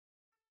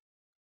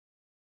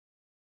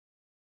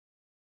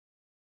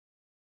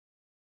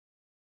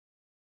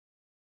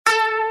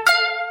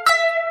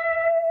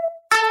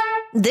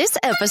This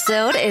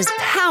episode is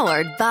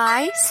powered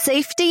by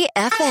Safety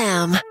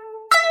FM.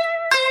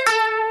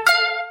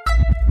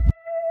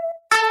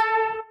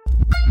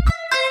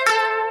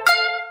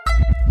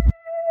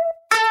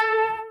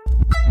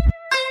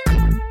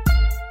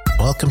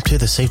 Welcome to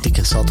the Safety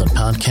Consultant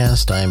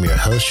Podcast. I am your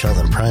host,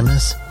 Sheldon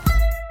Primus.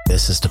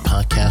 This is the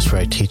podcast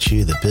where I teach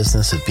you the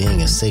business of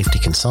being a safety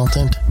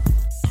consultant.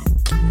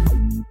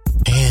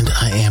 And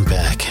I am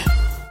back.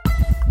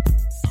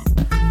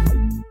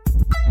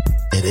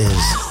 It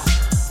is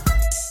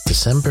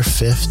December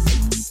 5th,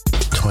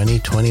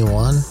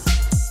 2021,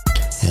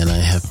 and I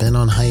have been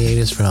on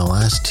hiatus for the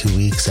last 2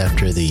 weeks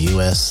after the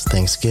U.S.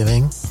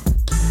 Thanksgiving.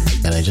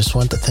 And I just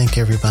want to thank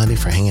everybody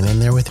for hanging in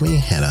there with me.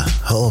 Had a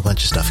whole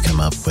bunch of stuff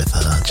come up with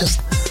just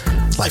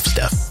life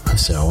stuff.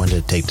 So I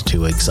wanted to take the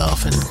 2 weeks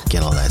off and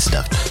get all that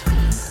stuff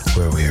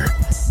where we were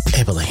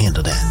able to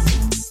handle that.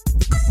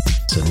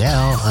 So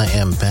now I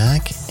am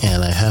back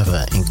and I have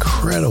an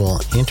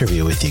incredible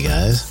interview with you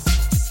guys.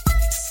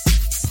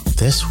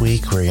 This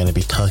week we're going to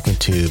be talking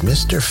to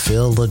Mr.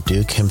 Phil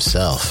LeDuc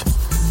himself.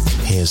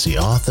 He is the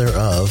author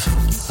of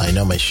I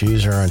Know My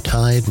Shoes Are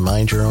Untied,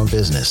 Mind Your Own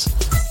Business.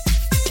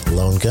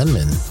 Lone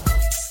gunman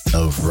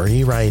of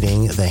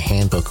Rewriting the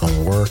Handbook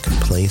on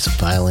Workplace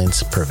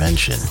Violence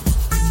Prevention.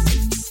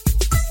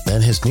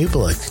 Then his new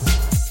book,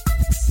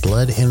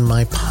 Blood in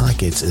My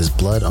Pockets is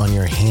Blood on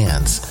Your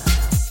Hands.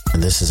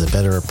 And this is a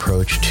better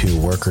approach to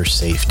worker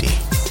safety.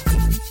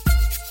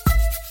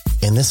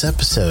 In this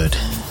episode,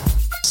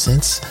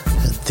 since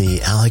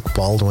the Alec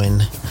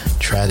Baldwin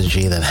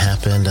tragedy that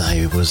happened,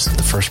 I was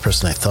the first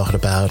person I thought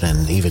about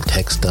and even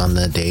texted on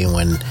the day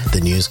when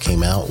the news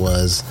came out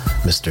was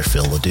Mr.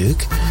 Phil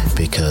LeDuc,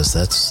 because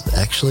that's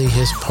actually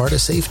his part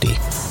of safety.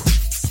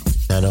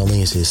 Not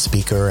only is he a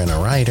speaker and a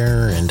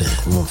writer, and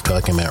we're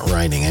talking about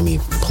writing, I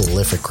mean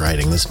prolific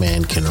writing. This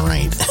man can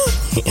write.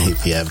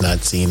 If you have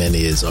not seen any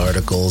of his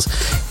articles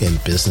in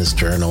business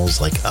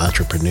journals like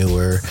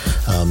Entrepreneur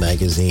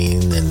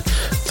magazine and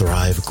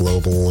Thrive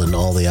Global and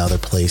all the other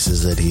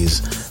places that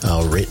he's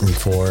written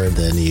for,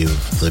 then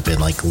you've been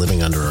like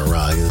living under a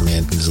rock. The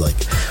man is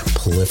like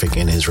prolific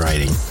in his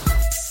writing.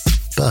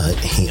 But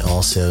he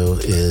also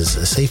is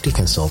a safety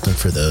consultant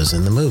for those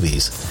in the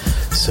movies.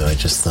 So I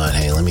just thought,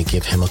 hey, let me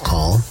give him a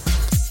call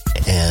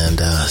and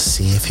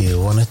see if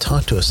you want to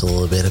talk to us a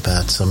little bit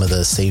about some of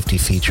the safety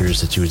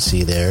features that you would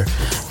see there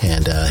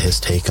and his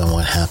take on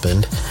what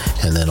happened.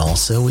 And then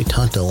also we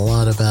talked a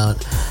lot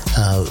about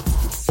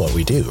what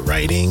we do,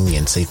 writing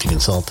and safety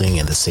consulting,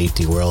 and the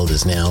safety world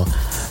is now.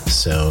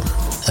 So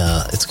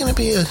it's going to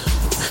be a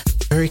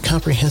very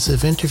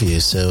comprehensive interview.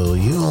 So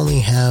you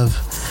only have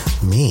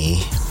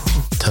me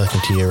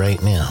talking to you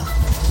right now.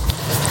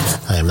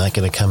 I'm not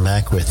going to come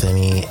back with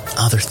any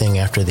other thing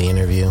after the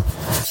interview.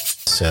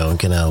 So I'm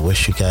going to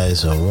wish you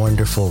guys a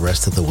wonderful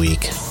rest of the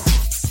week.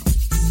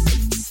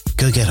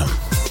 Go get them.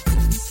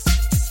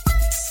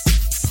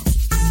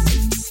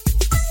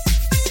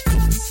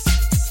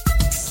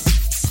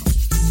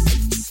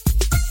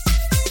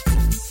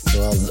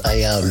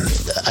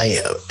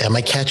 Am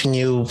I catching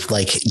you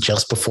like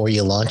just before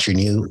you launch your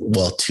new,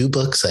 2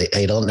 books?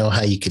 I don't know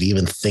how you could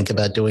even think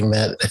about doing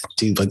that,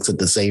 2 books at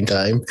the same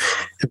time,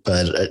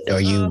 but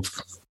are you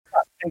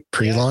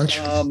pre-launch?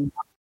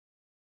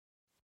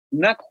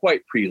 Not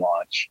quite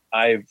pre-launch.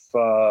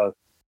 How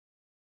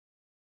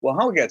it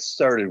got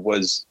started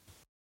was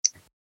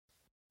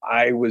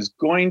I was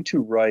going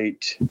to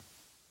write,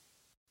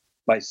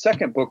 my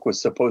second book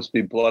was supposed to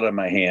be Blood on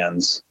My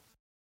Hands.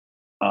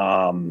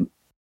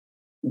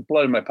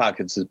 Blood in My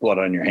Pockets is Blood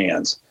on Your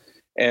Hands.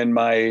 And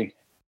my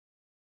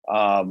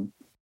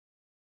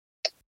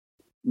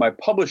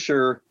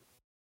publisher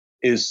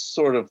is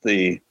sort of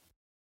the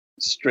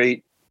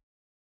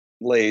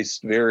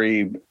straight-laced,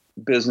 very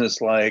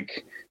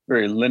business-like,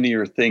 very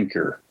linear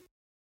thinker.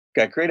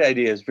 Got great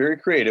ideas, very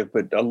creative,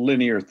 but a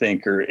linear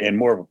thinker and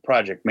more of a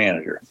project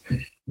manager.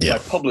 Yeah. My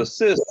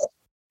publicist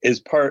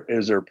is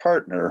her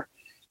partner,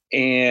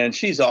 and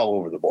she's all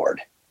over the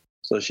board.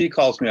 So she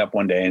calls me up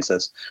one day and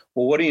says,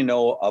 well, what do you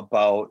know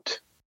about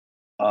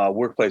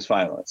workplace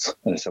violence?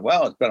 And I said,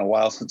 well, it's been a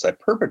while since I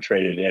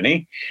perpetrated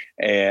any.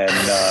 And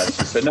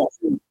she said, no,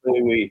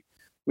 we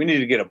need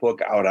to get a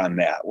book out on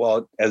that.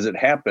 Well, as it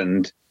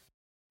happened,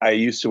 I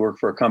used to work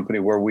for a company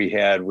where we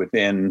had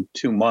within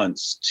 2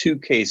 months, 2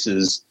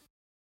 cases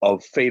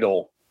of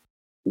fatal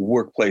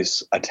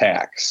workplace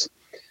attacks.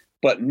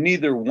 But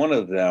neither one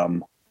of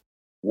them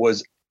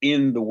was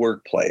in the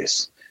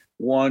workplace.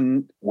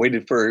 One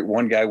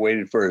guy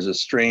waited for his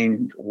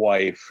estranged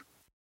wife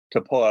to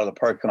pull out of the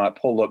parking lot,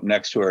 pulled up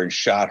next to her and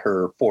shot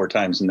her 4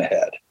 times in the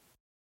head.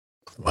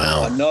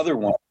 Wow. Another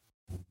one,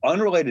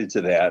 unrelated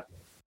to that.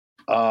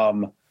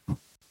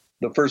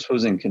 The first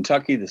was in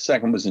Kentucky. The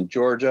second was in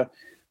Georgia.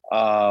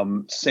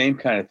 Same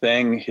kind of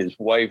thing. His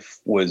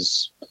wife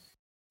was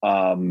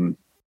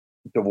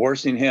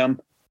divorcing him,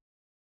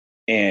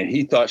 and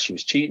he thought she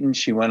was cheating.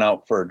 She went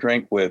out for a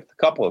drink with a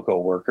couple of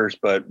coworkers,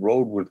 but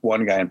rode with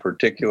one guy in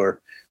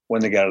particular.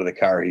 When they got out of the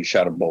car, he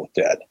shot them both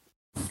dead.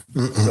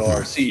 So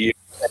our CEO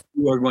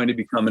who are going to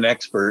become an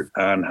expert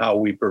on how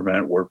we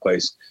prevent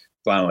workplace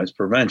violence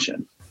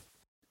prevention.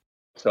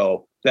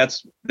 So that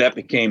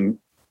became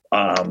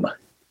the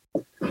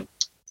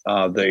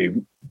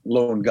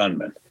lone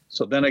gunman.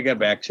 So then I got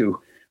back to,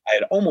 I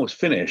had almost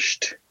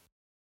finished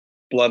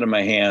Blood in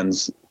My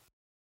Hands,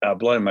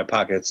 Blood in My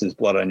Pockets is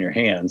Blood on Your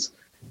Hands.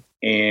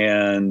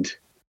 And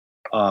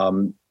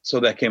so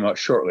that came out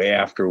shortly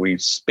after. We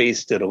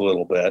spaced it a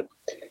little bit.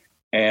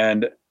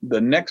 And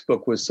the next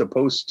book was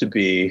supposed to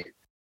be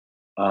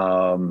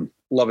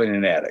Loving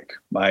an Addict.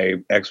 My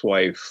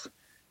ex-wife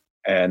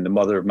and the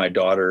mother of my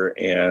daughter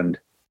and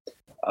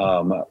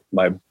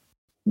my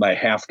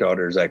half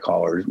daughter, as I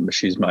call her,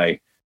 she's my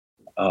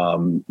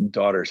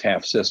daughter's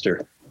half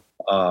sister,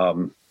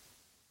 died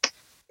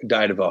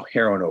of a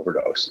heroin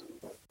overdose.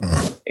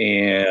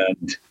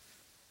 And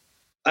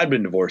I'd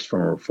been divorced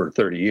from her for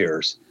 30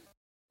 years,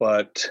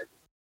 but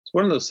it's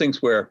one of those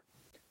things where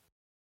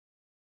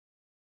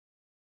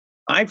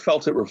I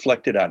felt it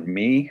reflected on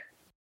me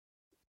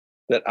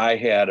that I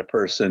had a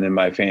person in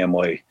my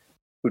family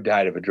who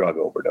died of a drug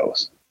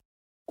overdose.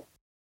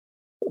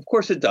 Of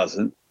course it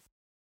doesn't,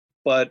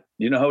 but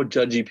you know how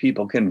judgy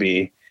people can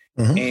be.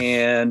 Mm-hmm.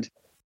 And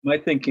my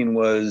thinking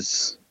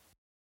was,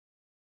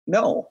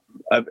 no,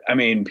 I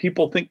mean,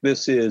 people think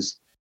this is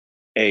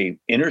a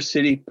inner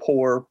city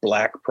poor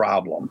Black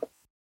problem.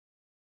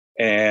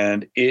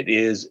 And it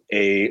is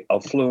a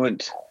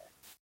affluent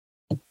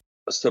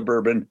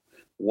suburban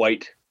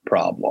white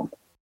problem.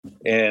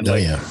 And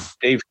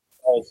Dave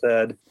Chappelle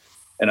said,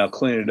 and I'll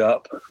clean it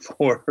up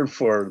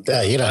for.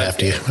 Yeah, you don't have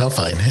to. I'm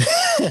fine.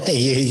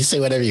 you say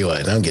whatever you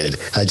want. I'm good.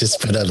 I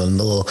just put on a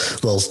little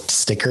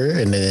sticker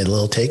and then a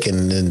little tick,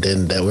 and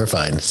then we're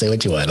fine. Say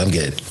what you want. I'm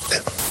good.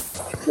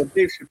 What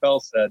Dave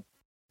Chappelle said,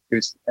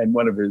 in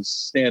one of his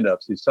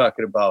stand-ups, he's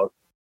talking about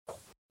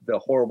the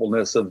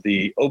horribleness of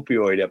the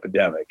opioid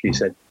epidemic. He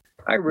said,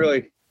 I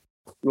really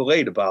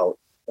relate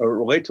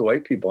to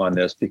white people on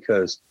this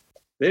because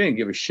they didn't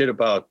give a shit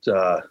about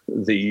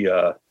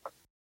the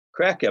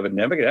crack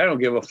epidemic, and I don't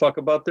give a fuck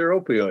about their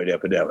opioid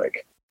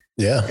epidemic.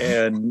 Yeah.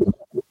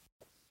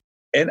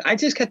 And I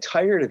just got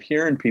tired of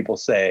hearing people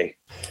say,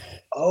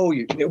 oh,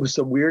 it was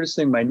the weirdest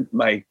thing.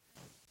 My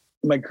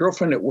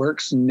girlfriend at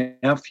work's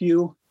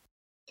nephew,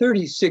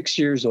 36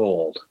 years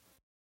old,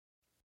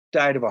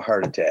 died of a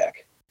heart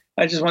attack.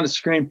 I just want to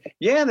scream,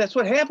 yeah, that's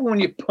what happened when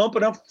you pump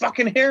enough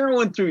fucking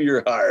heroin through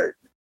your heart.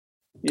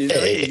 You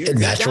know,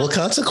 natural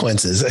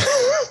consequences.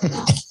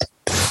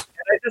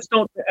 I just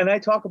don't, and I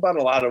talk about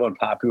a lot of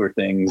unpopular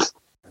things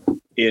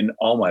in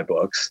all my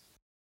books.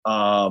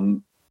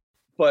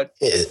 But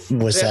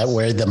was that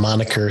where the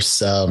moniker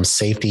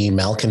safety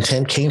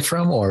malcontent came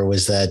from, or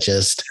was that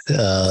just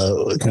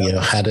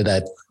how did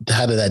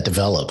that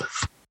develop?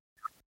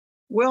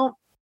 Well,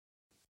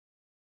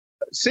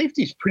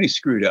 safety's pretty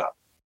screwed up.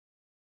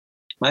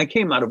 I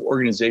came out of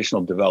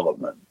organizational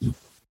development,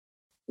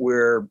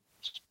 where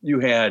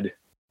you had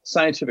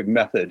scientific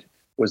method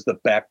was the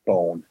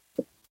backbone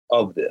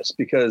of this,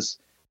 because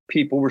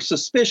people were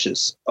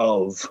suspicious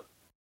of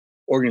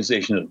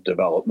organizational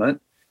development,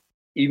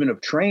 even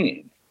of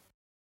training.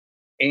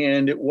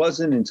 And it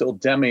wasn't until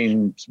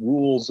Deming's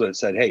rules that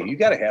said, hey, you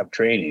got to have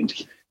training.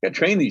 You got to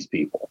train these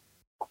people.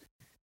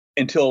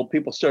 Until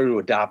people started to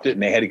adopt it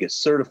and they had to get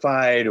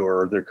certified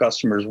or their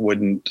customers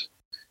wouldn't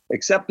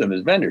accept them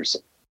as vendors.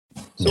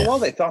 So while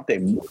they thought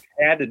they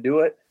had to do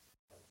it,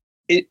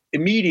 it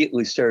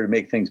immediately started to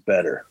make things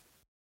better.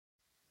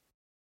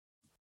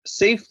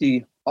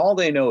 Safety, all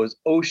they know is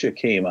OSHA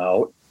came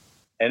out,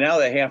 and now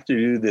they have to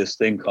do this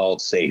thing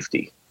called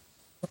safety.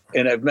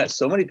 And I've met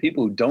so many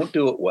people who don't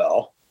do it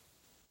well,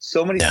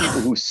 so many people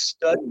who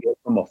study it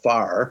from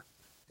afar,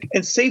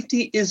 and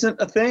safety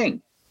isn't a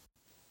thing.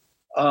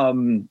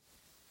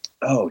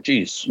 Oh,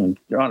 geez, I'm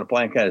drawing a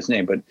blank on his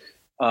name, but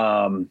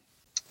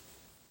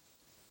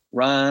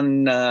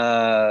Ron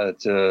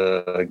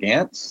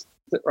Gant.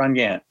 Ron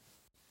Gant.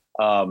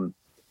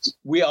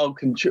 We all,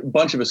 a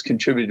bunch of us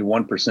contributed to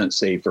 1%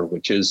 Safer,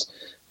 which is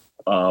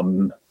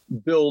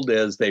billed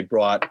as they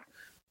brought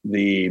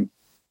the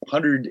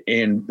 100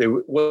 and there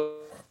was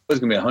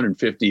going to be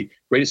 150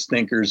 greatest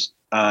thinkers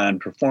on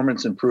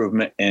performance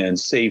improvement and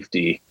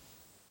safety,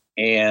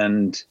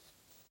 and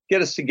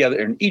get us together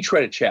and each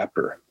write a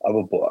chapter of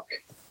a book.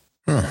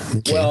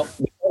 Okay. Well,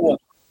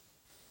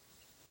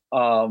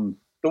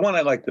 the one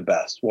I liked the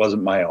best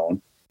wasn't my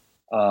own.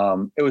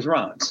 It was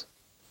Ron's.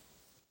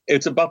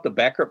 It's about the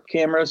backup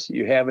cameras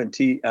you have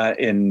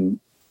in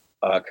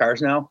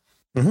cars now.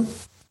 Mm-hmm.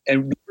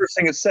 And the first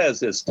thing it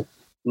says is,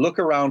 look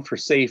around for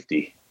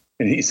safety.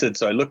 And he said,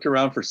 so I looked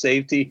around for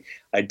safety.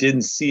 I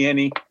didn't see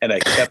any, and I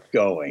kept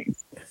going.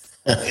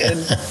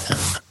 And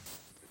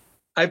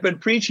I've been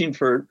preaching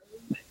for,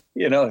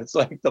 it's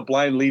like the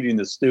blind leading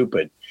the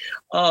stupid.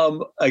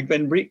 I've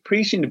been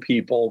preaching to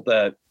people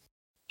that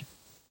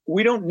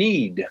we don't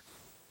need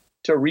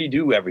to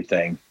redo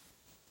everything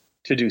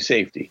to do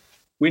safety.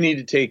 We need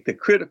to take the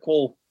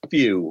critical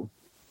few,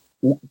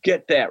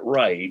 get that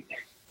right.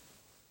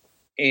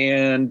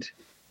 And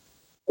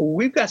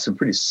we've got some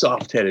pretty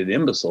soft-headed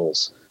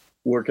imbeciles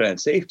working on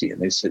safety.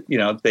 And they said,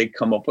 they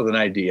come up with an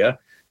idea.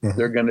 Mm-hmm.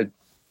 They're going to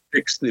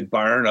fix the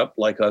barn up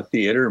like a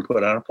theater and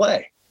put on a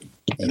play.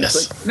 And yes.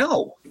 It's like,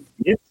 no,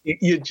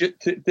 you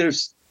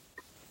just,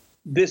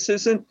 this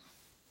isn't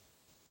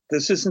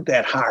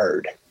that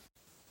hard.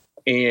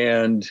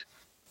 And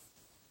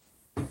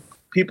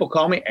people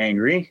call me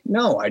angry.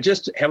 No, I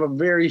just have a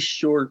very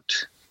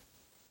short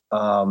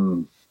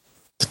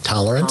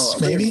tolerance,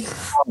 maybe?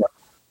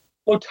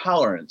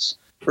 Tolerance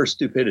for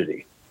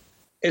stupidity,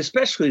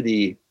 especially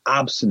the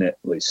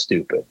obstinately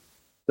stupid,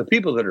 the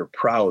people that are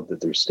proud that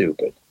they're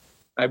stupid.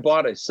 I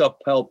bought a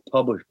self-help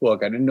published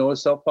book. I didn't know it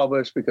was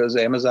self-published because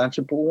Amazon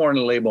should put a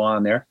warning label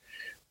on there,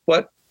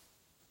 but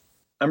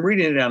I'm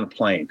reading it on a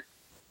plane.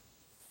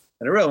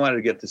 And I really wanted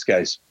to get this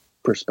guy's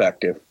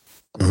perspective.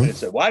 Mm-hmm. And I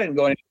said, well, I didn't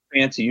go to any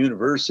fancy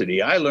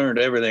university. I learned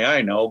everything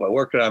I know by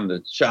working on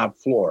the shop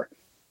floor.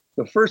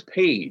 The first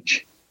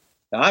page,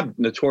 now I'm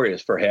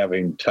notorious for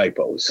having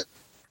typos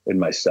in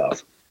my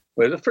stuff,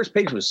 but the first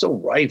page was so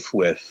rife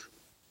with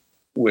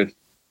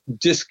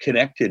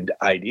disconnected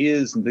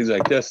ideas and things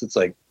like this. It's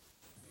like,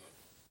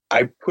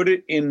 I put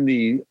it in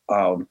the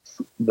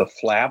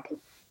flap.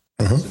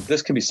 Mm-hmm. So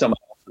this can be someone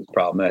else's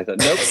problem. And I thought,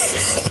 nope.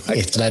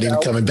 It's not even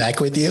coming back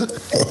with you?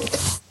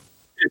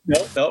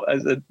 No. I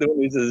said,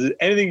 he says,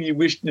 anything you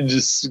wish to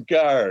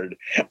discard.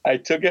 I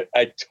took it,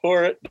 I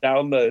tore it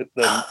down the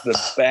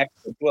back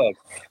of the book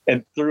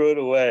and threw it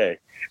away.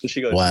 So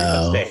she goes,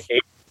 wow. You must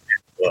hate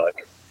this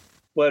book.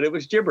 But it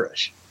was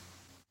gibberish.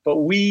 But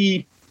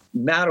we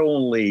not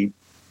only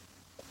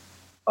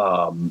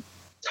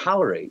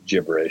tolerate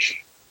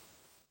gibberish,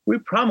 we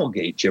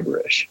promulgate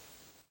gibberish.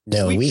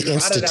 No, we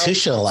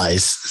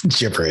institutionalize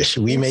gibberish.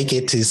 We make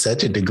it to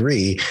such a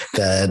degree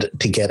that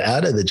to get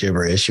out of the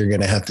gibberish, you're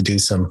going to have to do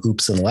some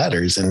hoops and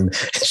ladders and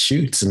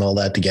shoots and all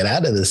that to get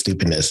out of the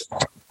stupidness.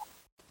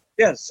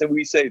 Yes, and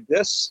we say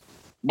this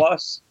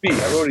must be.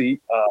 I wrote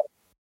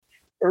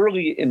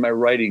early in my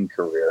writing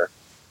career,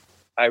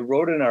 I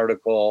wrote an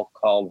article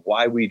called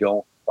 "Why We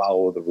Don't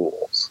Follow the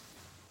Rules."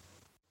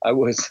 I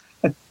was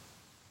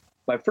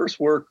my first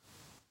work.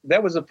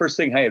 That was the first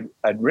thing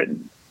I'd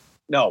written.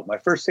 No, my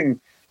first thing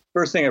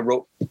I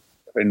wrote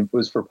and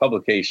was for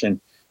publication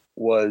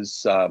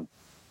was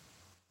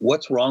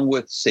what's wrong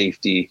with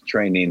safety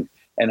training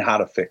and how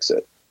to fix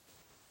it.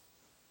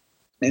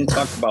 And it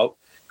talked about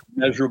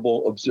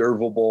measurable,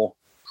 observable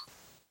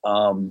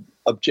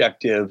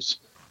objectives,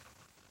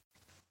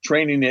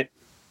 training it,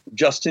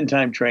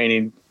 just-in-time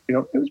training. It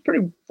was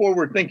pretty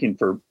forward thinking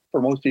for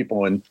most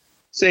people in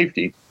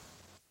safety.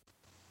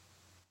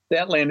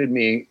 That landed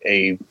me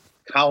a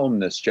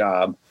columnist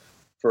job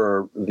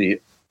for the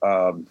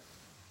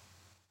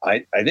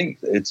I think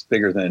it's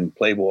bigger than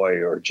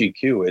Playboy or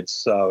GQ.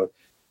 It's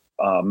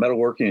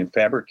Metalworking and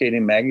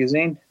Fabricating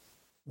magazine.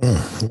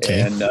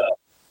 Okay. And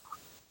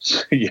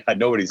yeah,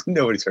 nobody's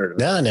heard of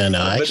it. No.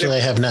 Actually, I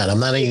have not. I'm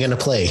not even going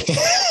to play.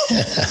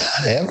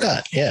 I have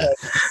not. Yeah.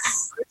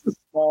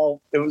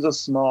 It was a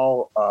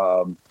small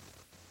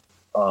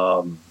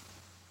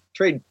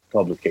trade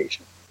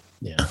publication.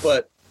 Yeah.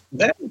 But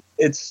then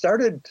it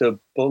started to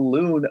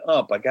balloon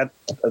up. I got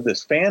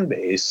this fan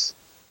base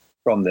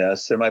from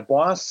this, and my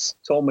boss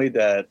told me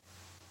that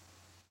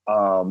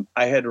I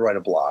had to write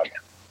a blog.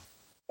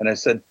 And I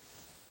said,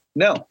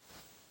 no.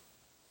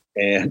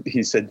 And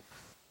he said,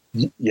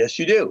 yes,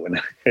 you do. And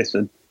I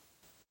said,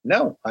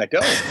 no, I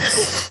don't.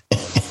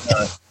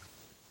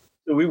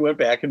 So we went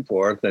back and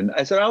forth, and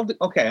I said, I'll do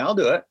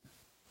it.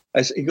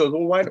 He goes,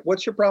 well,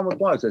 what's your problem with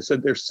blogs? I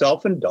said, they're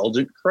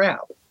self-indulgent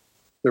crap.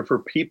 They're for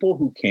people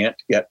who can't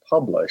get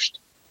published.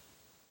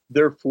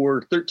 They're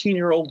for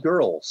 13-year-old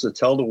girls to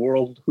tell the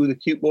world who the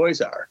cute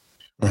boys are.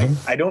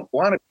 Mm-hmm. I don't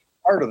want to be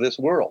part of this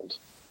world.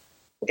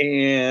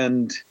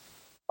 And,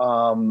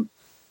 but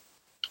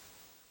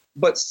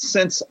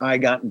since I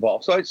got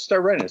involved, so I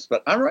started writing this,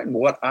 but I'm writing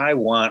what I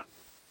want,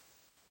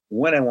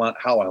 when I want,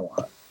 how I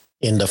want.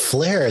 In the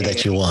flair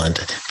that you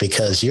want,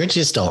 because you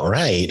just don't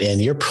write,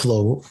 and you're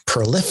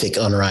prolific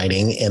on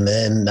writing. And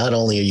then not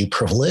only are you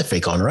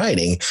prolific on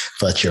writing,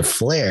 but your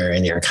flair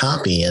and your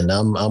copy. And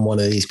I'm one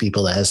of these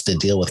people that has to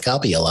deal with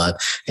copy a lot.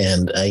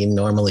 And I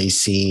normally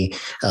see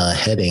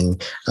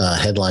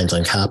headlines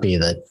on copy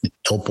that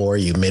don't bore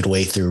you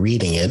midway through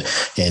reading it.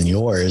 And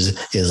yours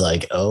is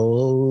like,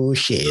 oh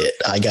shit,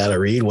 I got to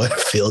read what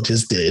Phil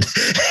just did.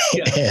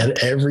 Yeah. And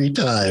every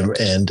time,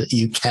 and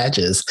you catch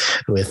us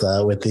with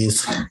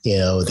these,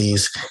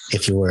 these,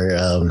 if you were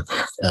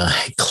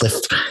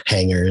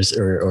cliffhangers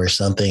or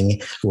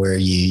something, where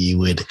you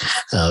would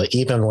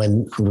even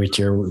when with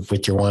your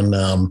one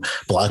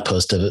blog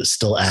post of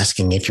still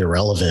asking if you're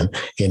relevant,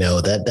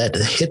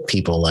 that hit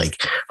people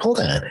like, hold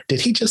on,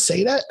 did he just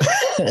say that?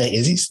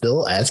 Is he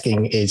still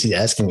asking? Is he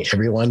asking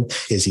everyone?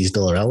 Is he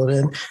still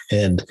relevant?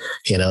 And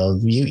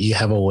you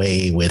have a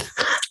way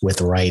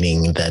with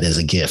writing that is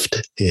a gift.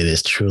 It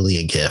is truly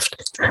a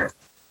gift.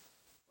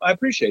 I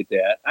appreciate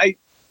that. I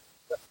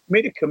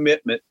made a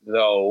commitment,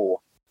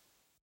 though,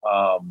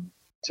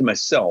 to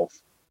myself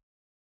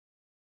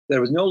that I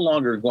was no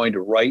longer going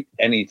to write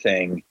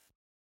anything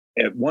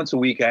once a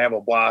week, I have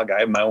a blog. I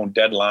have my own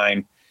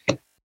deadline.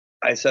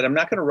 I said, I'm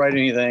not going to write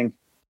anything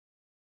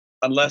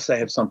unless I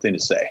have something to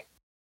say,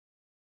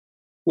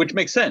 which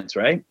makes sense,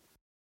 right?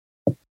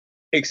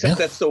 Except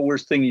that's the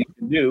worst thing you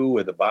can do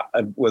with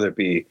whether it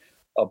be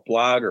a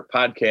blog or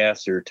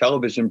podcast or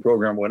television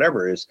program,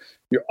 whatever it is.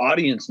 Your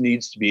audience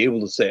needs to be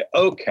able to say,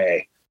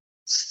 okay,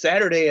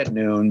 Saturday at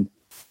noon,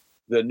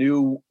 the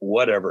new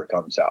whatever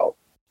comes out.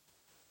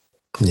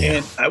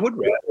 Yeah.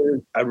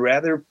 And I'd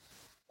rather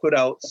put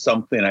out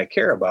something I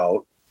care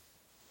about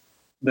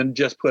than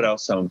just put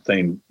out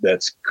something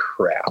that's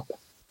crap.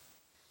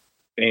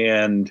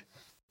 And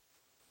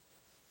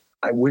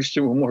I wish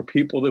there were more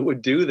people that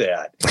would do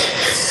that.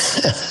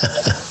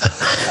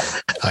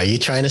 Are you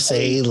trying to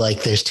say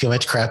like there's too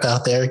much crap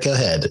out there? Go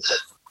ahead.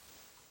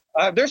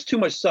 There's too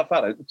much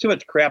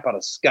crap out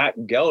of Scott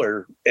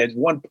Geller as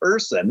one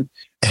person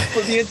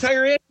for the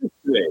entire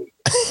industry.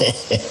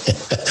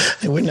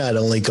 We're not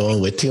only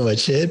going with too much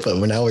shit, but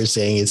now we're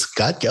saying it's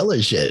Scott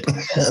Geller shit.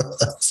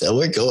 So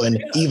we're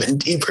going even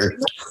deeper.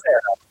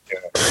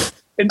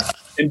 And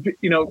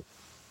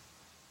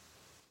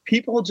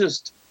people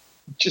just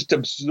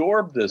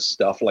absorb this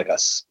stuff like a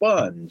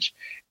sponge,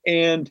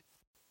 and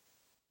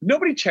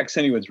nobody checks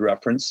anyone's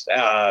references.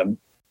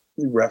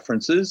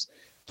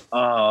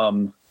 Alan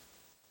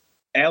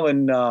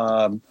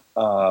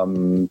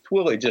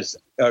Quilly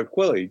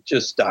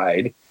just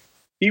died.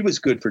 He was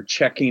good for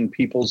checking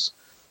people's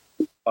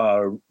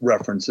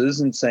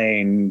references and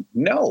saying,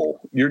 no,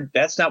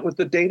 that's not what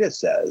the data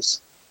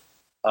says.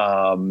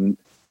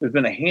 There's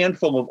been a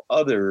handful of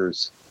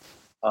others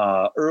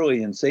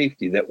early in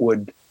safety that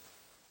would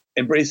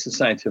embrace the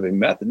scientific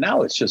method.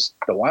 Now it's just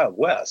the Wild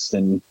West,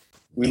 and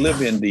we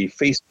live in the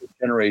Facebook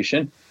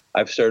generation.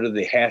 I've started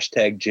the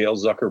hashtag Jail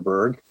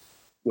Zuckerberg,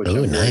 which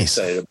I'm very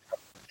excited about.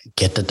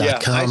 Get the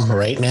 .com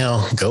right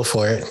now. Go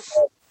for it.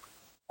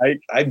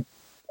 I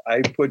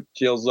put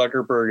Jail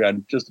Zuckerberg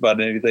on just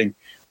about anything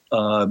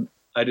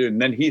I do.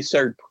 And then he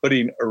started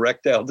putting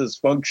erectile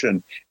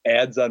dysfunction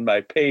ads on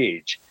my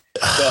page.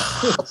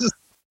 So,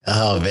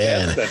 oh,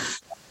 man.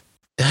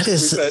 That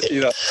is,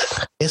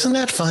 isn't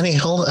that funny?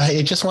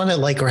 I just want to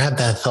grab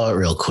that thought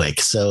real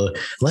quick. So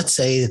let's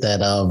say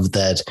that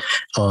that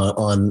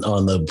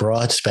on the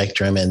broad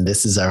spectrum, and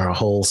this is our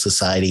whole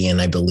society, and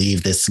I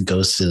believe this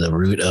goes to the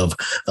root of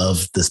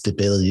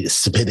the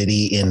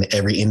stupidity in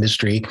every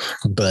industry.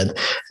 But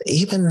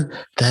even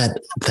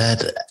that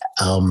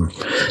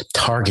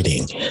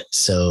targeting.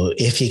 So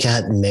if you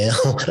got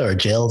Nail or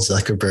Jail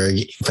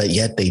Zuckerberg, but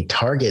yet they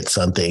target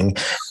something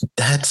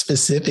that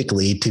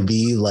specifically to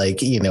be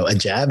a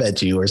jab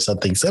at you or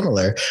something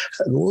similar,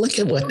 look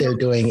at what they're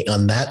doing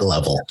on that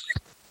level.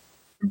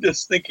 I'm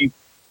just thinking,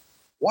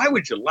 why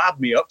would you lob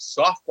me up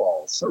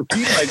softballs or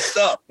read my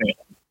stuff, man?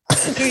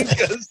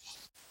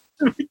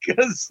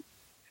 because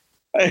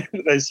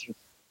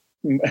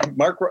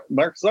Mark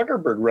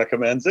Zuckerberg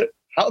recommends it.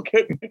 How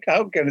can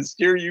it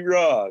steer you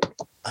wrong?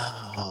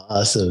 Oh,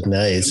 awesome.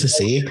 Nice.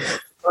 See?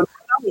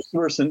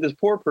 This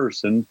poor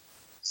person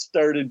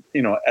started,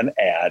 an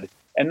ad,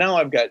 and now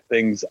I've got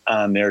things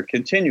on there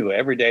continually.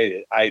 Every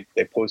day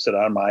they post it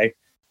on my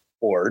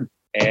board,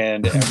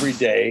 and every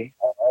day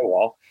on my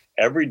wall,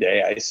 every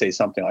day I say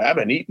something like, I've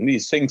been eating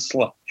these things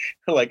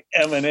like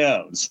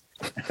M&Ms,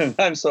 and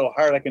I'm so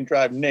hard I can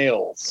drive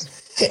nails.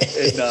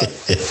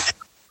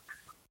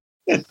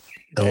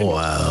 Oh,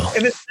 wow.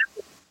 And it's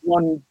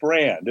one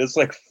brand. It's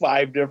like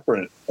 5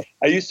 different.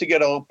 I used to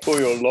get El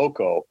Pollo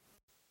Loco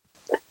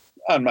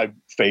on my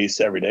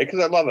face every day because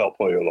I love El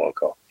Pollo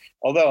Loco.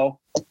 Although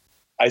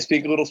I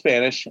speak a little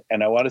Spanish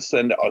and I want to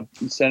send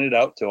it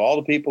out to all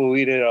the people who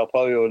eat at El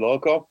Pollo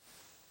Loco.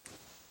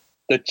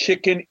 The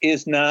chicken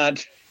is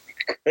not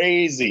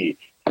crazy.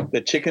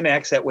 The chicken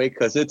acts that way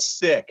because it's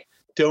sick.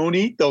 Don't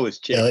eat those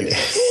chickens.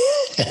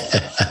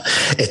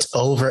 It's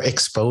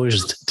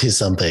overexposed to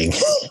something.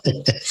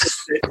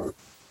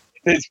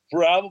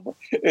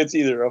 It's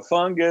either a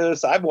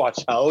fungus. I've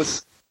watched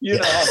House. All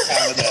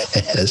kind of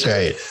that. That's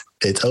right.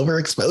 It's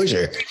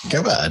overexposure.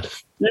 Come on.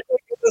 You're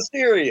getting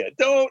hysteria.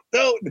 Don't.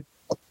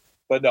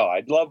 But no,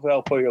 I love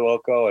El Pollo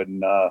Loco,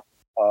 and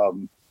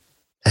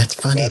that's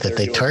funny that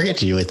they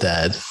target you with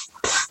that.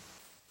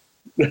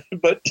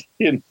 But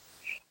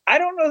I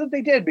don't know that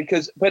they did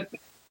but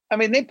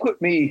they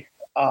put me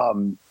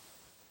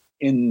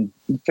in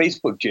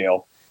Facebook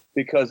jail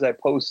because I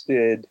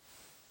posted,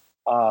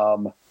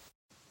 boy,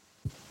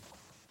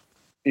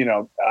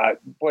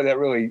 that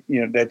really,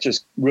 that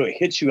just really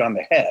hits you on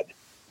the head.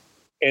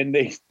 And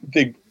they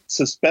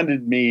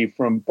suspended me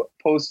from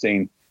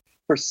posting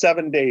for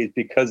 7 days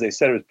because they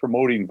said it was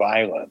promoting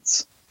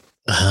violence.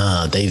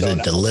 They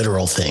did the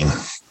literal thing.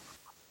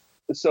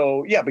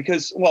 So, yeah,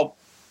 because,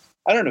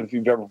 I don't know if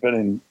you've ever been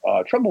in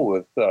trouble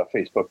with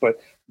Facebook, but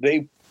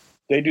they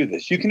do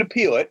this. You can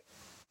appeal it,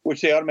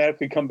 which they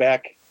automatically come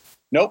back.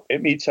 Nope,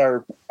 it meets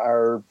our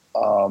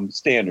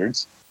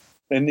standards.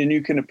 And then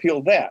you can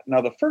appeal that.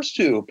 Now, the first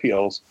 2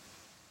 appeals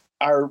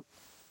are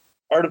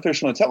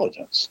artificial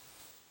intelligence,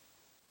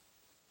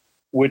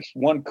 which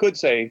one could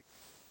say,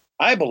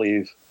 I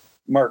believe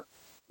Mark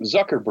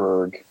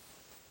Zuckerberg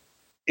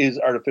is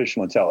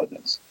artificial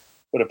intelligence.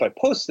 But if I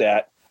post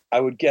that, I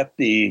would get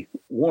the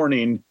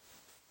warning,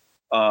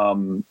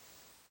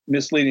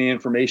 misleading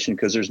information,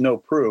 because there's no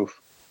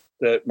proof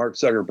that Mark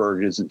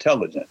Zuckerberg is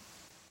intelligent.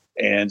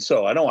 And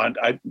so I don't want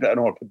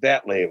to put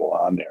that label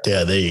on there.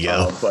 Yeah, there you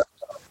go.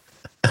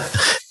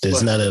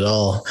 There's none at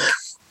all.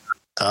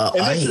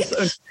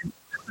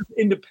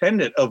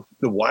 Independent of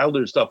the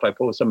wilder stuff I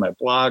post on my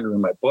blog or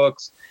in my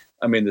books.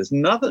 I mean, there's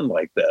nothing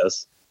like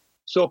this.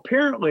 So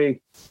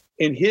apparently,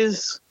 in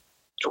his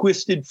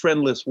twisted,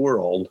 friendless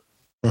world,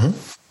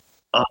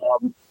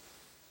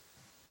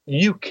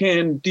 you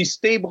can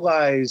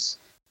destabilize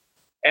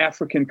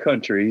African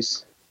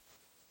countries.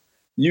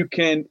 You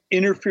can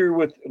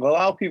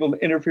allow people to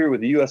interfere with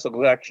the U.S.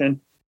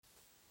 election,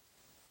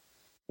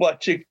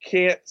 but you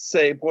can't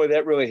say, boy,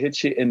 that really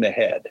hits you in the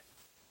head.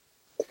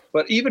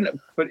 But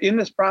in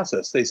this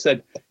process, they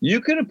said,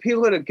 you can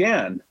appeal it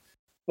again,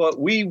 but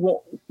we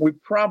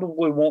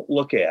probably won't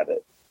look at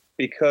it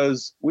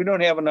because we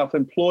don't have enough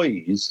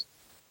employees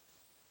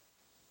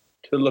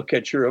to look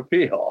at your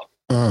appeal.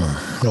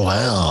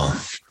 Wow.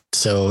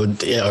 So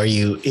are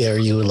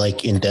you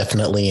like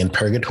indefinitely in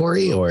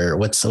purgatory, or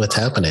what's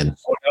happening?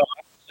 Oh, no,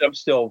 I'm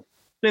still,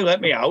 they let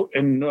me out,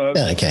 and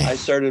okay. I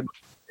started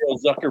the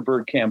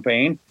Zuckerberg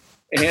campaign,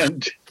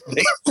 and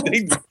they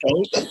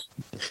don't.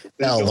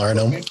 They'll learn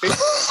them.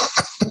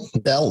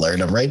 They'll learn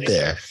them right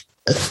there.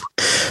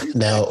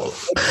 Now,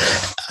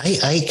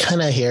 I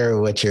kind of hear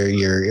what your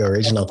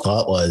original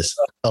thought was.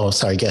 Oh,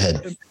 sorry. Go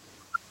ahead.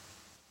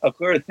 I'll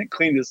go ahead and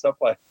clean this up.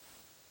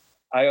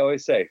 I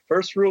always say,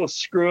 first rule of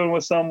screwing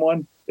with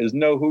someone is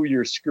know who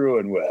you're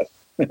screwing with.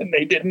 And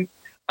they didn't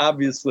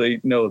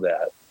obviously know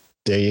that.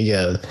 There you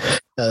go.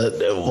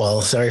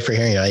 Well, sorry for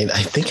hearing it.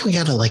 I think we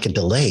got a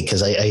delay,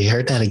 because I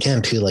heard that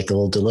again too, like a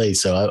little delay.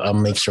 So I'll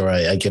make sure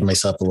I give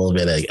myself a little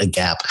bit of a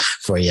gap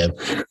for you.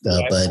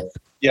 But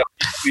yeah,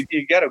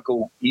 you got to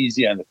go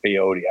easy on the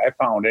peyote. I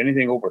found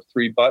anything over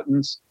 3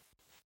 buttons,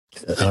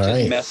 it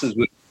just messes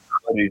with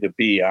the ability to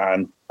be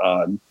on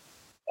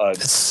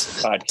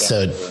podcast.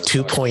 So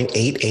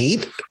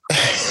 2.88.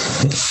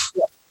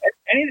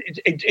 And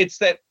it's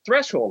that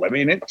threshold. I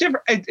mean, it's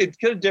different. It's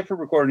got a different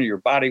recording of your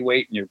body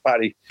weight and your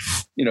body,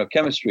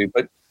 chemistry.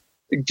 But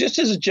just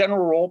as a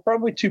general rule,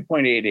 probably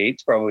 2.88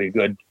 is probably a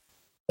good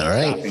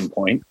stopping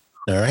point.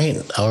 All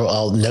right.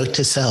 I'll note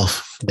to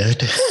self.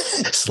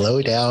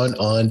 Slow down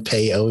on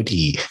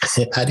peyote.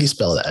 How do you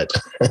spell that?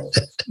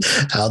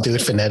 I'll do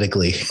it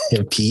phonetically.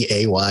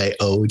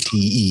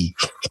 P-A-Y-O-T-E.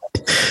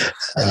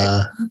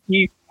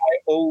 P-I-O-T-E.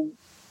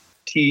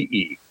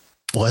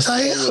 Was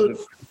I?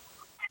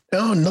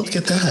 Oh, look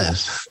at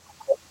that.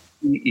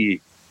 P-E.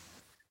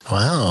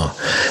 Wow.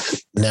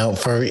 Now,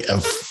 for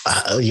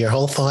your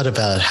whole thought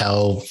about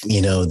how,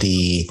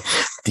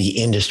 the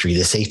industry,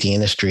 the safety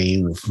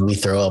industry, we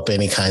throw up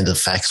any kinds of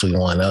facts we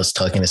want. I was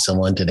talking to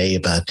someone today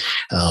about,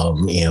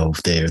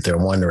 they're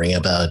wondering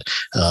about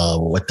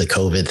what the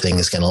COVID thing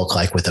is going to look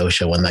like with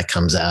OSHA when that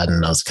comes out.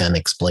 And I was kind of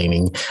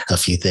explaining a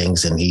few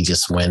things, and he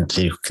just went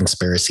to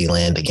conspiracy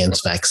land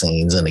against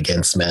vaccines and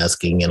against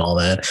masking and all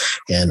that.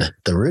 And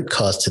the root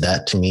cause to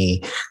that, to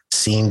me,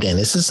 seemed, and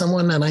this is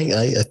someone that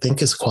I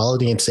think is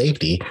quality and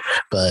safety,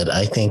 but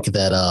I think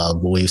that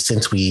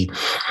since we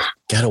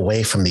got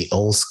away from the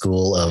old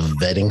school of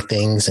vetting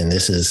things, and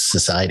this is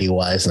society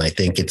wise, and I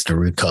think it's the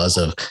root cause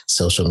of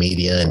social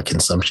media and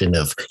consumption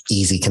of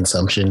easy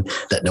consumption,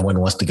 that no one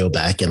wants to go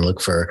back and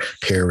look for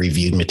peer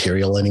reviewed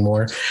material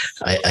anymore.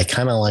 I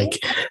kind of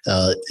like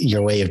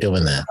your way of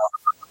doing that.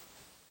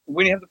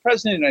 When you have the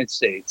president of the United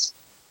States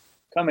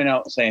coming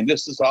out and saying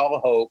this is all a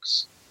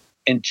hoax,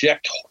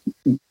 inject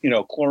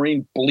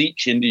chlorine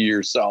bleach into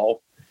yourself,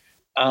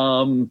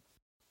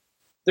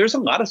 there's a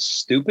lot of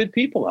stupid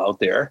people out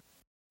there,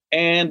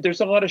 and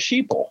there's a lot of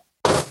sheeple,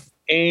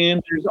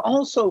 and there's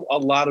also a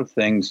lot of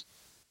things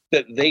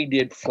that they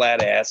did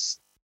flat ass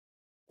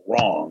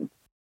wrong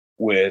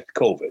with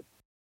COVID.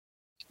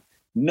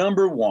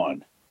 Number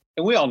one,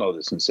 and we all know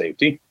this in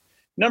safety,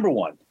 number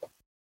one,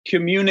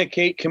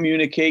 communicate.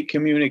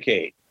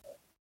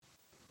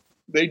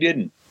 They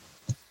didn't.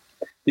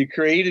 They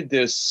created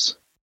this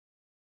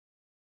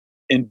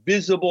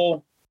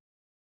invisible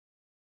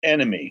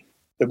enemy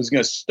that was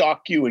going to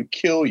stalk you and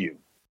kill you.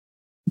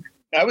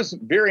 I was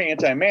very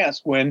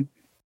anti-mask when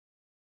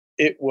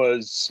it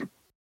was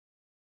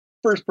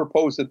first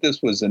proposed that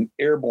this was an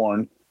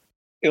airborne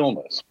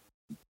illness.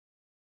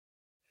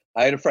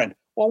 I had a friend,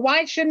 well,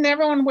 why shouldn't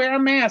everyone wear a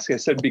mask? I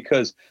said,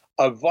 because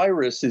a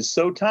virus is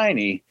so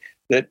tiny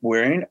that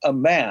wearing a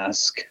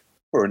mask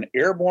for an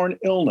airborne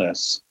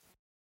illness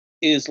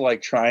is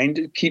like trying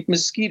to keep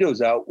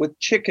mosquitoes out with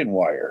chicken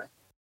wire.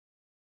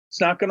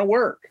 It's not going to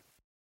work.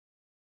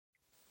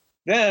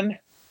 Then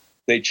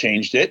they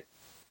changed it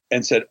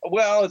and said,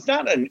 well, it's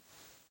not an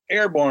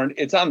airborne,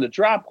 it's on the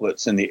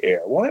droplets in the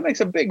air. Well, that makes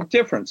a big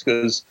difference,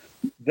 because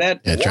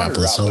that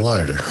droplets are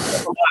larger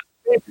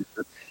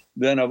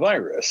than a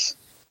virus,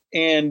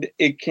 and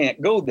it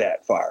can't go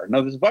that far.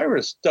 Now, this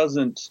virus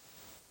doesn't,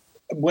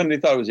 when they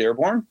thought it was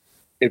airborne,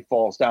 it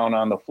falls down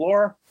on the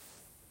floor,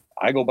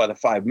 I go by the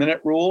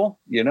 5-minute rule.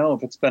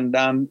 If it's been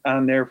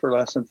on there for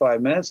less than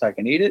 5 minutes, I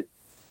can eat it.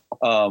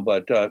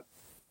 But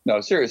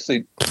no,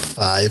 seriously.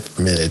 5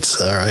 minutes.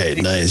 All right.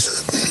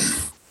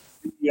 Nice.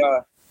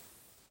 Yeah.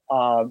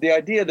 The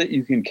idea that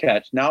you can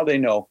catch, now they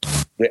know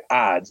the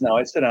odds. Now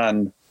I sit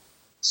on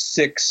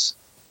 6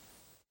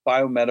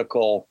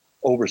 biomedical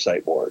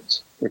oversight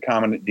boards,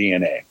 recombinant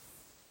DNA.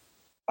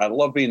 I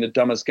love being the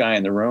dumbest guy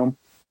in the room.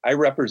 I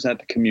represent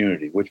the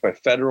community, which by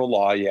federal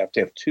law, you have to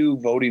have 2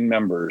 voting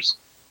members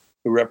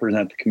who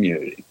represent the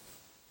community.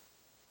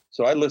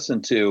 So I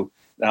listen to,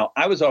 now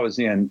I was always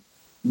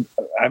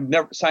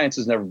science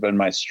has never been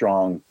my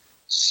strong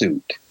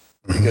suit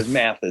because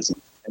math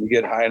isn't. And you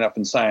get high enough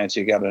in science,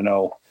 you got to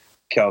know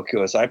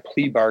calculus. I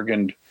plea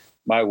bargained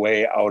my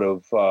way out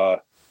of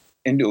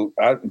into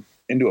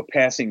a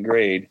passing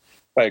grade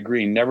by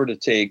agreeing never to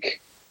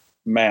take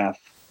math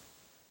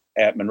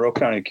at Monroe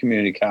County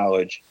Community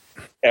College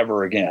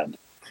ever again.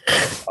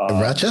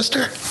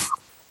 Rochester?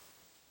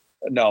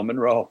 No,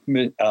 Monroe,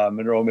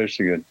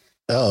 Michigan.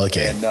 Oh,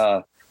 okay.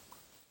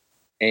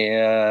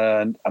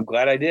 And I'm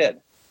glad I did.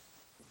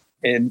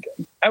 And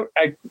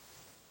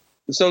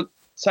so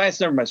science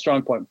is never my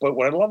strong point. But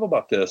what I love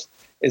about this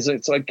is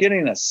it's like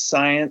getting a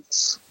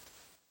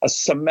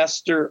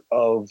semester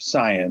of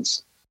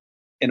science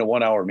in a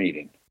 1-hour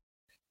meeting.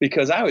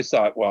 Because I always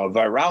thought, well, a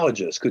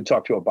virologist could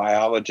talk to a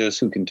biologist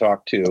who can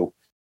talk to,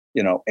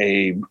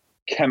 a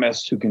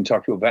chemist who can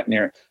talk to a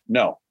veterinarian.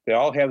 No, they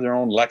all have their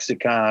own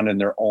lexicon and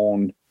their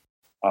own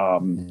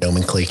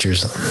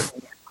nomenclatures.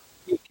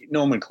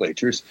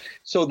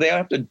 So they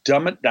have to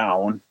dumb it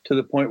down to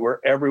the point where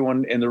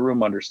everyone in the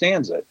room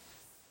understands it.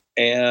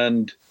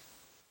 And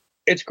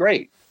it's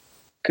great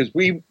because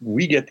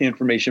we get the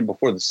information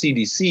before the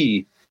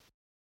CDC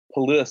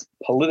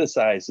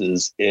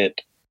politicizes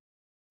it,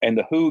 and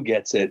the WHO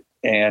gets it,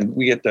 and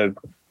we get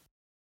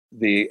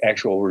the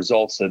actual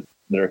results that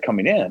are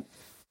coming in.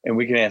 And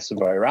we can ask the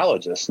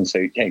virologist and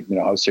say, hey,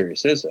 how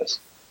serious is this?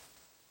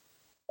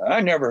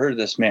 I never heard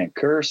this man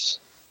curse,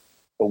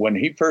 but when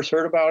he first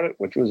heard about it,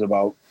 which was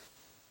about,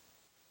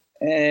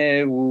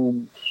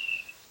 when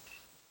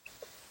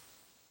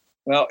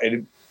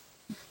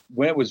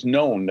it was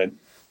known that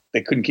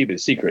they couldn't keep it a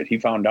secret, he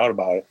found out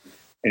about it.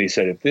 And he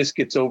said, if this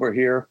gets over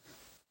here,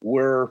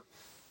 we're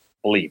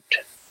bleeped.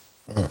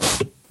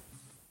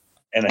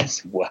 And I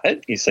said,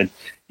 what? He said,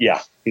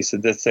 yeah. He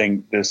said, this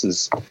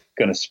is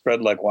going to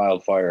spread like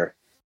wildfire,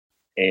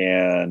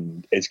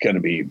 and it's going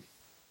to be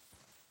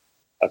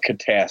a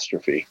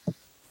catastrophe.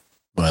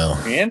 Wow.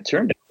 And it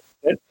turned out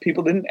that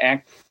people didn't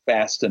act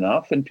fast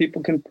enough, and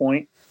people can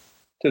point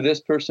to this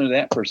person or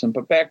that person.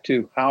 But back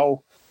to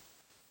how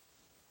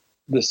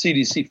the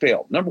CDC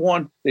failed. Number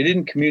one, they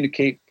didn't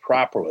communicate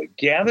properly.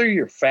 Gather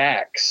your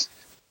facts.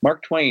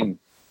 Mark Twain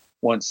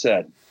once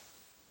said,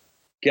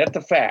 get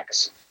the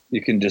facts.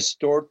 You can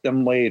distort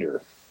them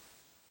later.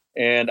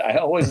 And I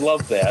always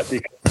love that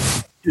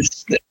because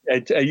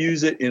I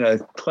use it in a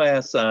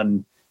class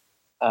on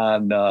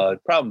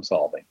problem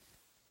solving.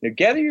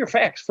 Gather your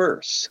facts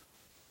first.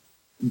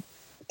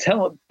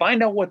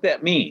 Find out what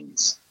that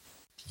means.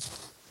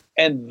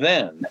 And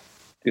then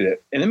do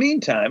that. In the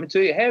meantime,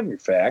 until you have your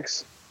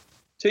facts,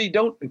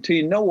 until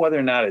you know whether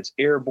or not it's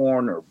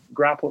airborne or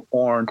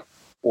droplet-borne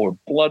or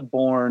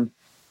blood-borne,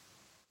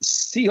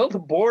 seal the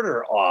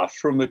border off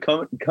from the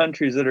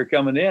countries that are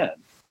coming in.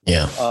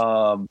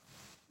 Yeah.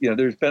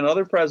 There's been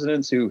other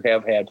presidents who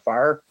have had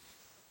far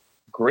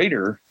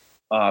greater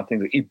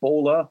things like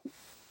Ebola,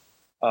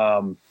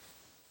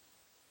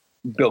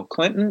 Bill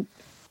Clinton,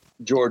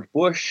 George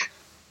Bush,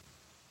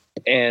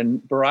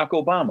 and Barack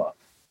Obama.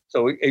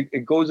 So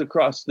it goes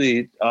across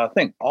the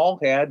thing. All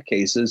had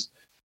cases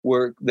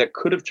that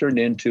could have turned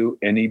into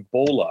an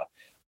Ebola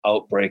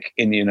outbreak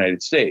in the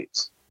United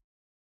States.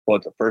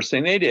 But the first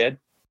thing they did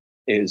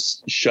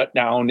is shut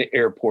down the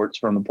airports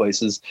from the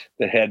places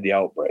that had the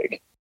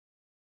outbreak.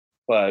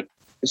 But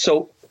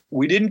so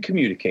we didn't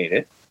communicate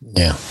it.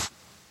 Yeah.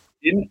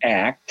 Didn't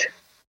act.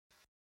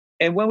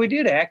 And when we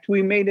did act,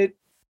 we made it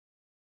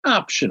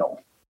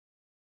optional.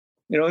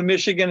 In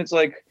Michigan, it's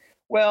like,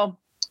 well,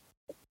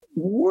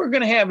 we're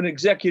going to have an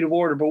executive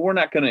order, but we're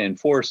not going to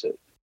enforce it.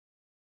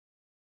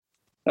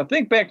 Now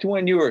think back to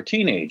when you were a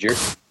teenager.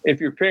 If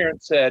your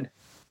parents said,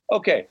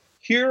 okay,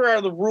 here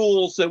are the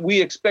rules that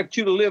we expect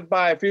you to live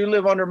by. If you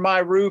live under my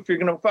roof, you're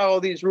going to follow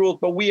these rules,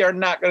 but we are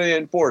not going to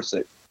enforce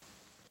it.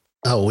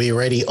 Oh, we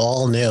already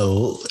all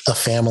know a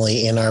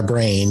family in our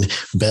brain,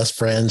 best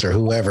friends or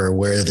whoever,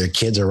 where their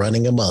kids are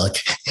running amok.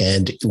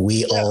 And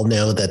we all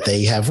know that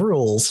they have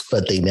rules,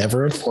 but they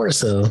never enforce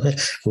them.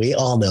 We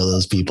all know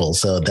those people.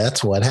 So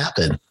that's what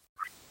happened.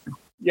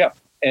 Yeah.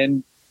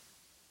 And,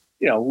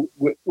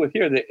 with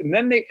here, and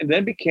then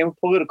it became a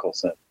political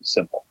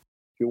symbol.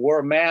 If you wore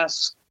a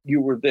mask,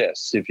 you were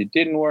this. If you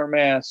didn't wear a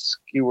mask,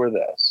 you were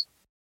this.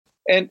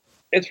 And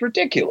it's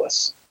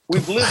ridiculous.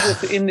 We've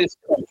lived within this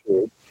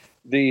country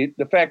the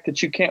fact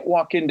that you can't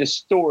walk into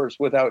stores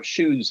without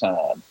shoes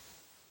on.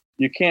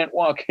 You can't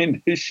walk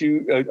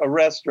into a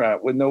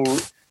restaurant with no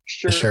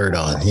shirt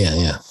on.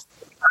 Yeah.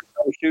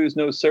 no shoes,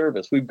 no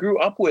service. We grew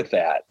up with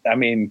that. I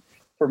mean,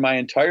 for my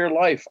entire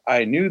life,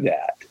 I knew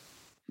that.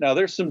 Now,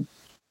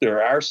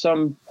 there are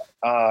some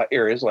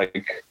areas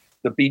like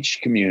the beach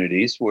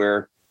communities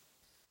where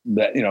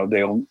that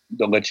they'll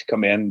let you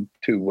come in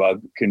to a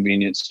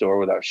convenience store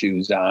without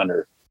shoes on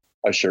or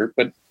a shirt.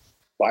 But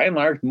by and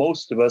large,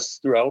 most of us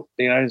throughout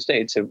the United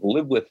States have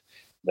lived with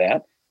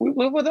that. We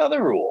live with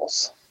other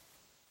rules.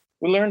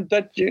 We learned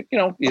that you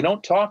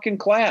don't talk in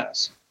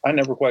class. I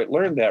never quite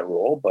learned that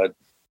rule, but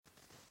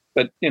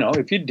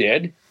if you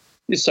did,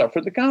 you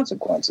suffered the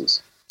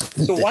consequences.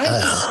 So why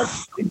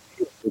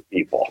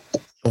people?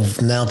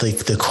 Now,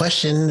 the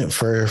question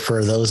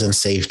for those in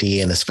safety,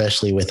 and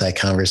especially with that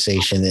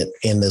conversation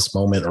in this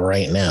moment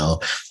right now,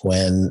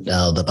 when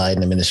the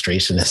Biden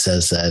administration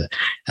says that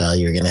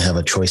you're going to have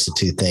a choice of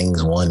two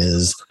things. One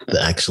is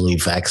the actually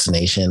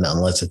vaccination,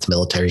 unless it's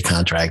military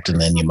contract, and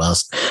then you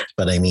must.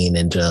 But I mean,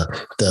 into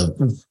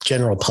the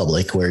general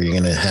public, where you're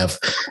going to have,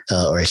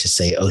 or I should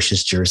say,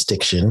 OSHA's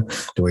jurisdiction,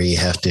 where you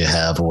have to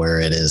have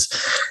where it is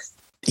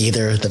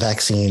either the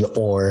vaccine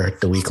or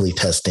the weekly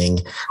testing.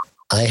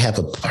 I have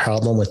a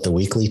problem with the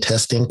weekly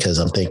testing because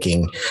I'm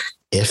thinking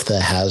if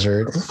the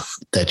hazard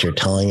that you're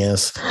telling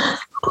us,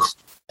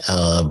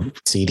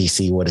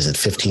 CDC, what is it,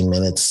 15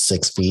 minutes,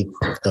 6 feet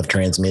of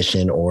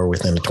transmission or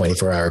within a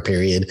 24-hour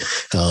period,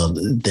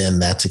 then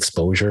that's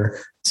exposure.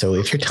 So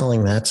if you're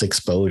telling that's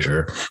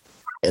exposure,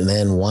 and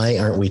then why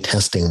aren't we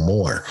testing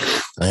more?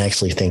 I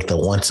actually think that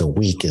once a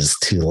week is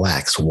too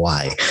lax.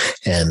 Why?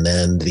 And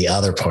then the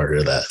other part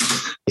of that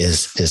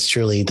is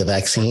truly the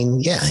vaccine.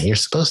 Yeah, you're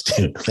supposed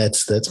to.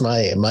 That's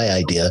my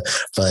idea.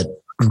 But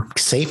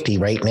safety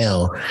right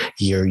now,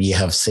 you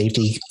have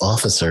safety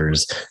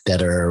officers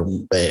that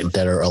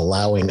are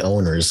allowing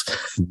owners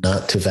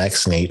not to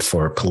vaccinate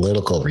for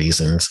political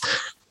reasons.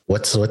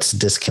 What's the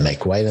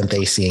disconnect? Why aren't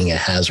they seeing a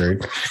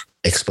hazard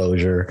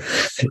exposure,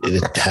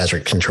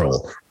 hazard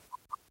control?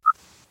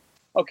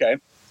 Okay.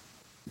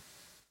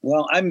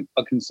 Well, I'm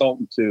a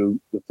consultant to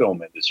the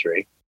film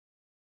industry,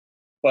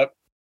 but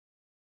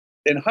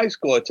in high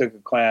school, I took a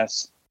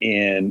class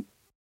in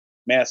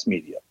mass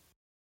media.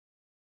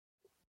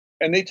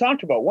 And they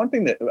talked about one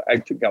thing that I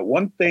got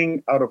one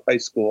thing out of high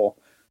school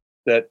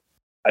that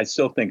I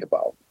still think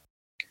about.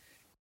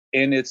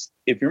 And it's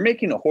if you're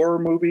making a horror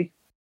movie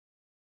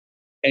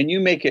and you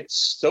make it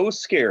so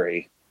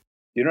scary,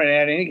 you don't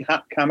add any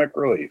comic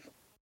relief.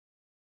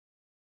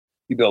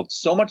 You build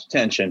so much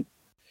tension.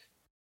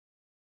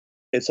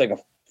 It's like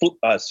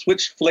a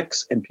switch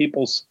flicks in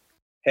people's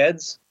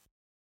heads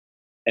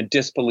and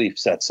disbelief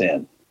sets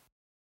in.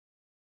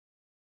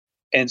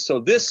 And so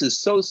this is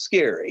so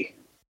scary,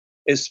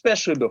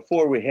 especially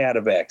before we had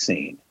a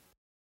vaccine.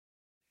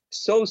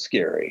 So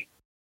scary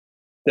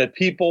that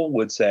people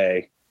would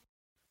say,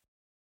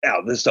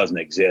 "Oh, this doesn't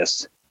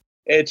exist.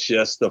 It's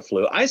just the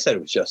flu." I said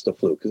it was just the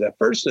flu because at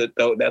first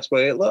that's the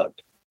way it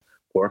looked.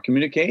 Poor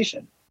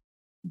communication.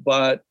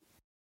 But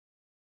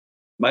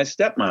my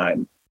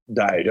stepmom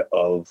died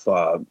of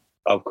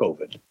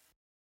COVID,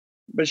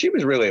 but she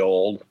was really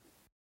old,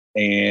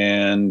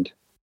 and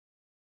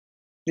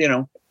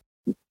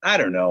I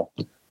don't know.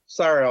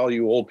 Sorry, all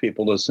you old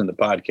people listen to the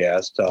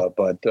podcast,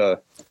 but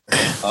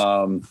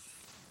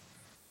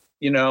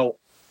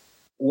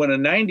when a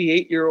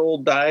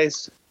 98-year-old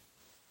dies,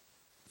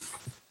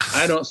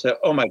 I don't say,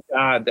 "Oh my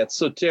God, that's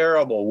so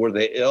terrible. Were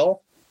they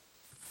ill?"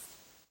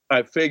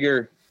 I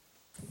figure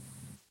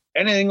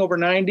anything over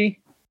 90,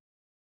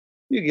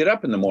 you get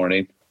up in the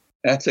morning.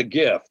 That's a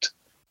gift.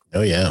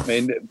 Oh yeah. I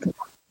mean,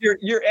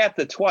 you're at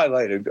the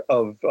twilight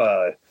of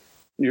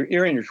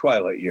you're in your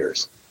twilight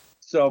years.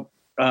 So,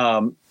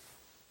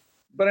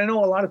 but I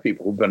know a lot of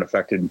people who've been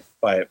affected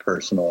by it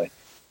personally.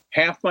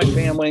 Half my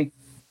family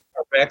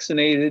are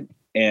vaccinated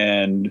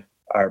and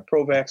are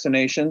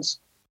pro-vaccinations.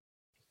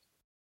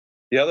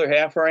 The other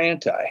half are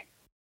anti.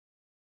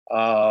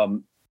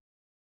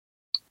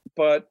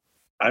 But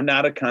I'm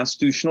not a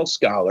constitutional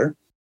scholar.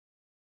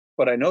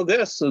 But I know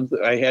this,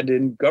 I had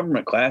in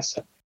government class,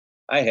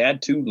 I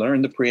had to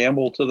learn the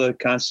preamble to the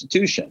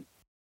Constitution.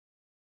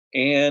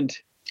 And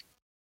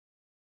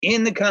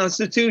in the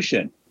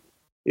Constitution,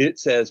 it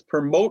says,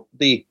 promote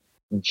the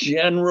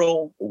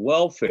general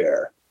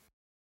welfare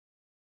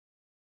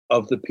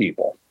of the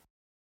people.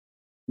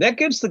 That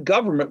gives the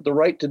government the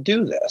right to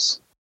do this.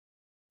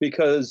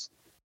 Because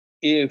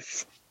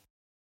if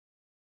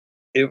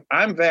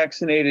I'm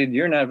vaccinated,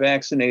 you're not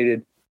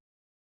vaccinated,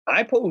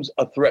 I pose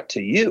a threat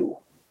to you.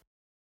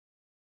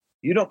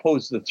 You don't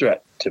pose the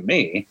threat to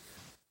me.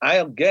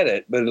 I'll get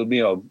it, but it'll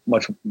be a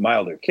much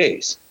milder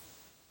case.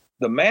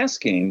 The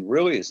masking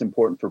really is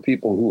important for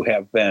people who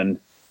have been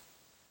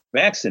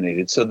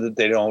vaccinated so that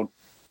they don't,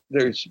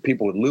 there's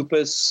people with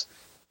lupus,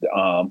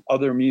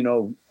 other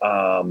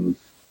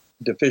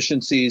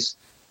deficiencies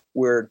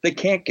where they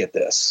can't get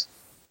this.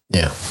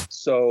 Yeah.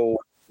 So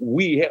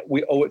we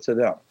owe it to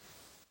them.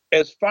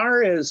 As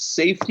far as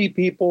safety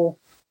people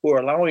who are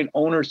allowing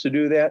owners to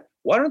do that,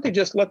 why don't they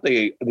just let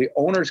the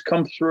owners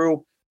come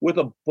through with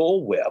a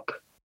bullwhip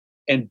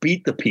and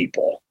beat the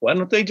people? Why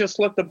don't they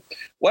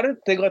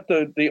let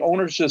the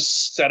owners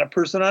just set a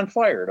person on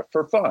fire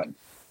for fun?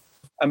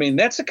 I mean,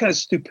 that's the kind of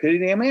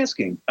stupidity I'm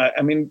asking.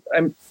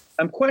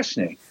 I'm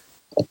questioning.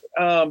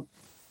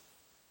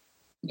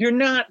 You're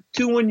not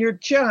doing your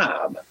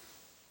job.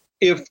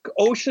 If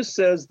OSHA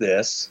says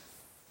this,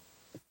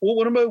 well,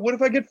 what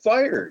if I get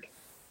fired?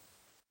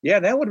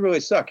 Yeah, that would really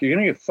suck. You're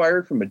going to get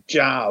fired from a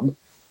job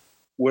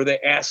where they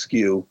ask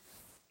you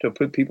to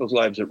put people's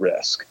lives at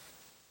risk.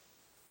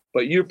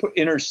 But you're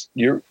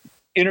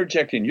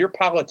interjecting your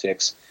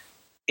politics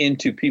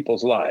into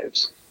people's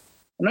lives.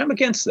 And I'm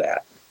against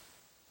that.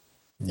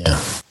 Yeah.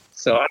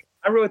 So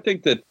I really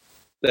think that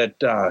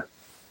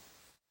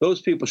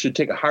those people should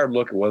take a hard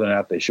look at whether or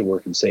not they should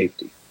work in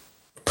safety.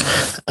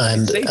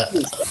 And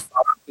safety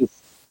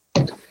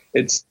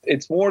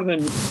it's more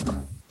than,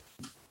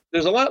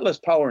 there's a lot less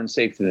power in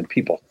safety than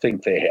people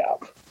think they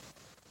have.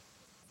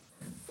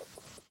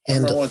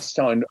 And I once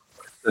telling,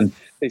 and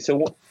they said,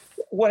 well,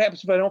 what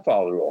happens if I don't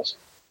follow the rules?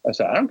 I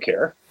said, I don't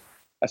care.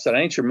 I said, I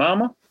ain't your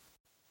mama.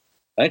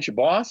 I ain't your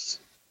boss.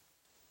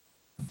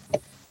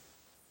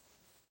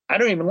 I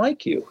don't even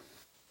like you.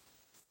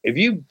 If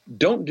you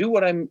don't do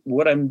what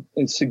I'm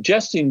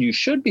suggesting you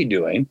should be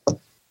doing,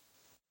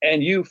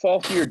 and you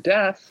fall to your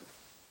death,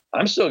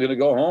 I'm still going to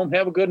go home,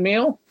 have a good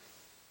meal,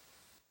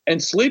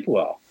 and sleep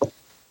well.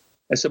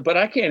 I said, but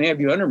I can't have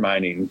you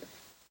undermining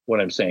what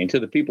I'm saying to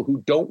the people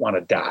who don't want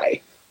to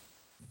die.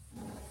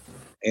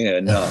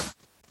 And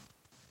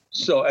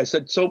so I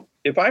said, so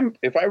if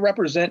I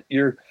represent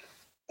your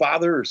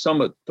father or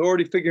some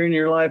authority figure in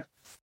your life,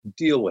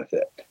 deal with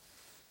it.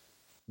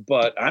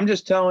 But I'm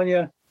just telling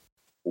you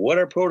what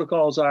our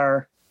protocols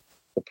are.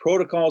 The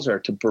protocols are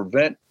to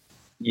prevent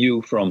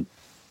you from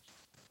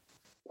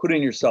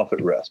putting yourself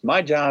at risk.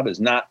 My job is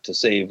not to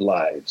save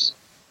lives.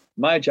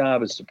 My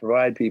job is to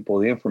provide people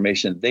the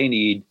information they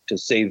need to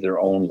save their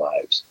own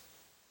lives.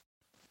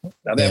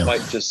 Now, that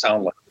might just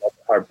sound like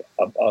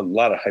a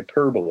lot of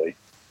hyperbole,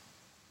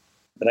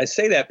 but I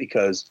say that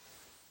because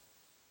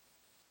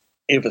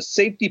if a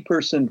safety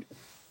person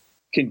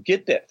can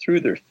get that through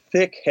their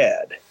thick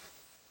head,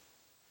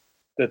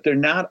 that they're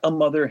not a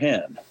mother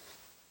hen,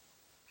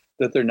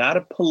 that they're not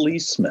a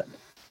policeman,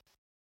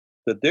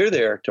 that they're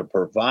there to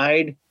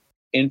provide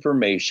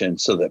information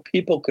so that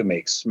people can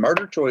make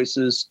smarter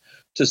choices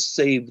to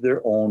save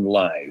their own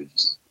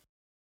lives.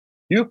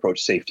 You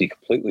approach safety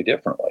completely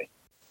differently.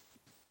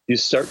 You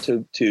start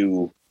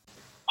to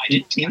I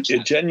didn't catch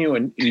that.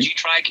 Genuine. Could you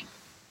try?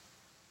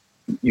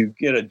 You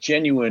get a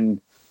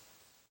genuine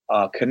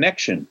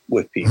connection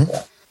with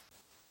people,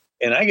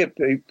 and I get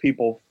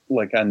people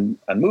like on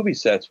movie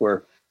sets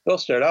where they'll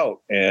start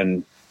out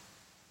and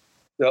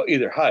they'll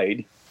either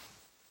hide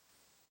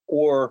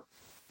or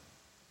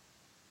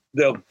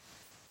they'll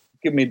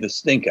give me the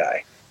stink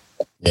eye.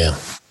 Yeah.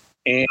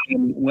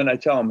 And when I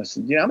tell them, I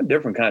said, I'm a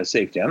different kind of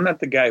safety. I'm not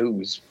the guy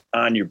who's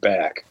on your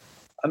back.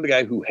 I'm the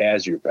guy who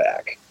has your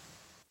back.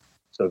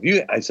 So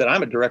I said,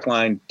 I'm a direct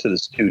line to the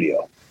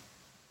studio.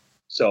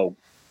 So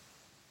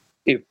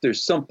if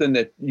there's something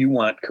that you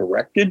want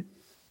corrected,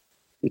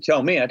 you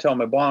tell me, I tell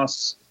my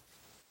boss,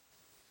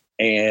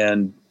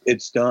 and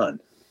it's done.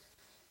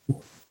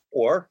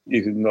 Or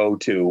you can go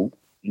to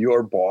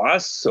your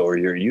boss or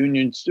your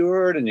union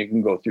steward, and you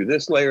can go through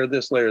this layer,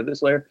 this layer,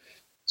 this layer.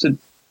 So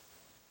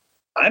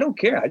I don't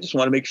care. I just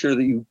want to make sure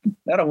that you,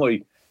 not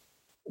only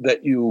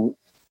that you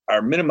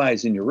are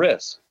minimizing your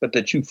risks, but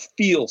that you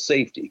feel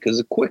safety. Because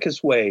the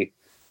quickest way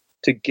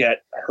to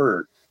get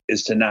hurt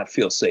is to not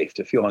feel safe,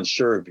 to feel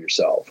unsure of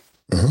yourself.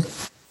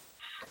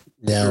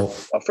 Now,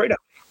 afraid of,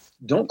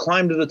 don't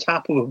climb to the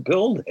top of a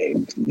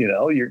building.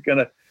 You're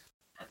gonna.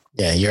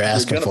 Yeah, you're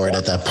asking for it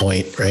at that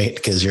point, right?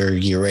 Because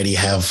you already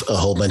have a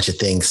whole bunch of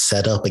things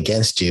set up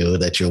against you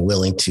that you're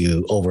willing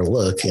to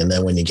overlook. And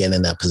then when you get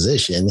in that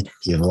position,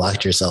 you've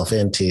locked yourself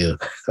into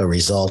a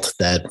result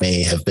that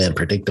may have been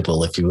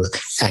predictable if you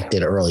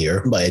acted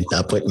earlier by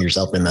not putting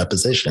yourself in that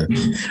position.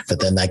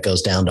 But then that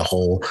goes down the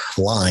whole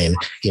line.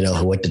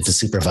 What did the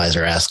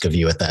supervisor ask of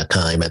you at that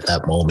time, at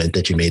that moment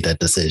that you made that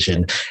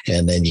decision?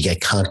 And then you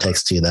get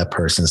context to that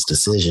person's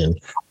decision.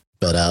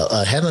 But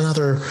I had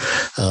another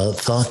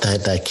thought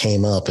that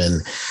came up,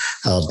 and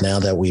now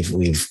that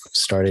we've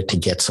started to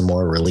get some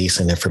more release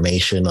and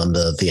information on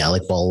the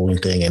Alec Baldwin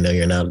thing, I know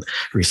you're not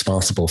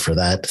responsible for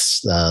that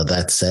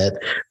set,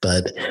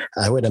 but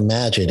I would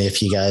imagine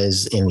if you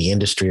guys in the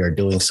industry are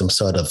doing some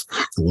sort of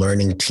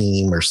learning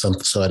team or some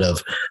sort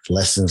of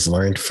lessons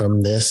learned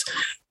from this,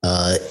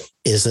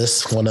 is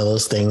this one of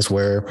those things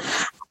where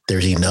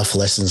there's enough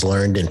lessons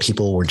learned and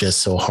people were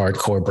just so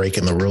hardcore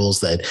breaking the rules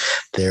that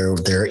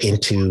they're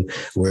into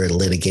where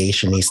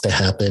litigation needs to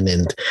happen,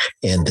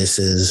 and this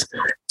is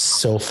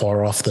so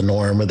far off the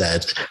norm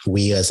that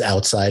we as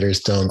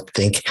outsiders don't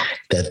think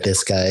that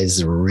this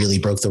guy's really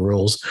broke the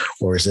rules?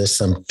 Or is there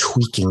some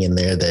tweaking in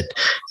there that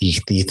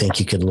you think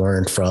you could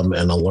learn from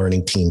in a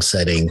learning team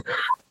setting?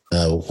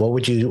 What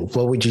would you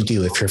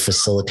do if you're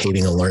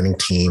facilitating a learning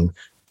team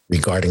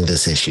regarding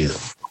this issue?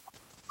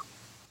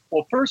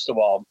 Well, first of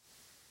all,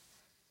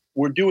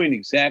 we're doing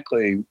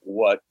exactly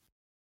what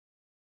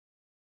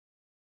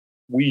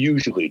we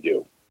usually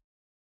do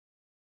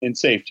in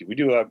safety.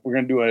 We're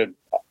going to do a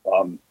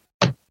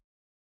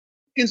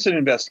incident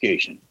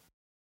investigation.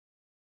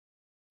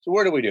 So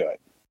where do we do it?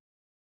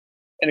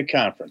 In a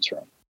conference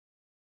room.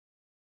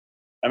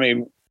 I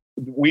mean,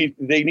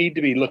 they need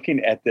to be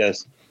looking at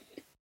this.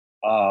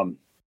 Couple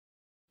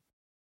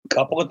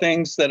of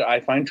things that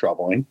I find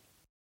troubling.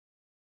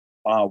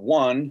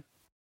 One,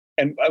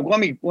 and let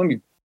me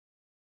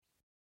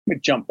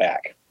jump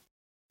back.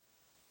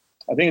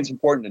 I think it's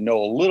important to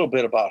know a little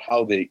bit about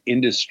how the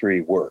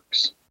industry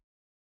works.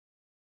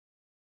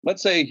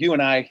 Let's say you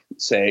and I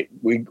say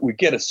we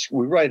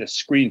write a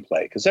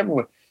screenplay, because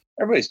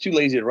everybody's too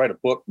lazy to write a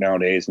book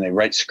nowadays, and they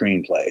write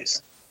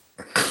screenplays.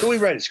 So we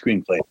write a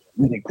screenplay.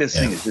 We think this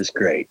thing is just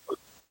great,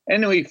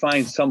 and then we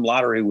find some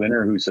lottery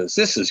winner who says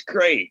this is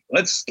great.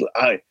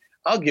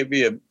 I'll give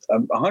you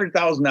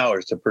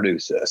 $100,000 to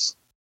produce this.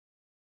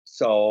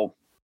 So,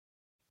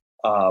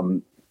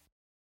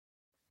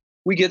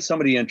 we get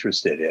somebody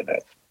interested in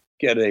it,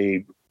 get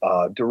a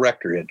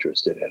director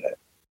interested in it,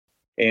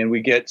 and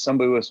we get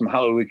somebody with some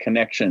Hollywood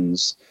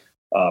connections,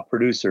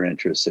 producer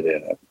interested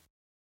in it.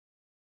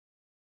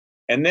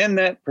 And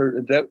then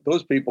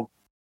those people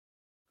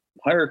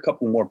hire a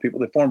couple more people.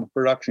 They form a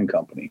production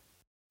company.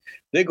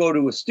 They go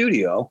to a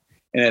studio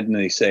and then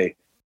they say,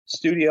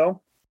 "Studio,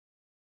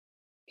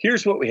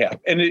 here's what we have."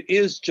 And it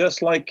is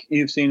just like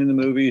you've seen in the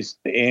movies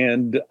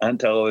and on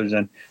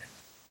television.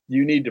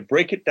 You need to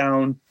break it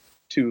down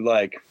to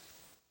like,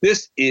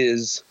 this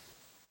is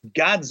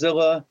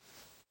Godzilla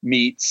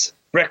meets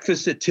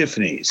Breakfast at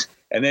Tiffany's.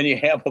 And then you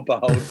have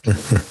about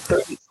 30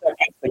 seconds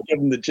to give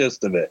them the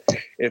gist of it.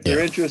 If they're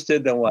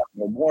interested, they'll want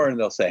to know more, and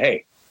they'll say,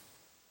 "Hey,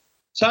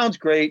 sounds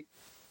great.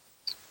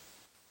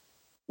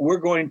 We're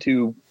going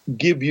to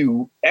give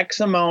you X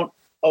amount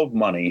of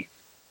money,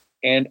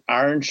 and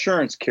our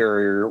insurance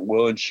carrier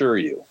will insure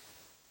you,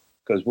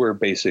 because we're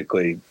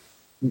basically,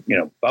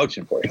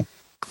 vouching for you."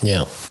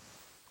 Yeah.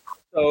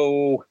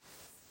 So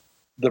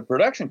the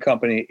production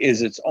company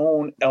is its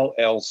own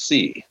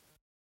LLC,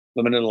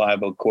 limited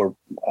liability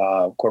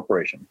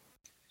corporation.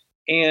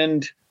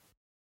 And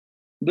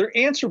they're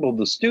answerable to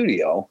the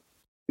studio,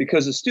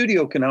 because the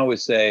studio can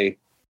always say,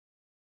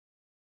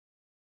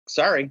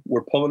 "Sorry,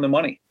 we're pulling the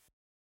money.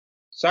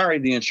 Sorry,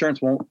 the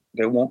insurance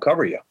won't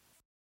cover you."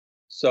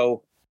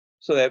 So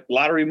that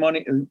lottery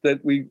money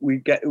that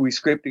we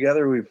scraped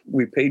together,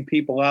 we paid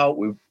people out,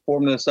 we've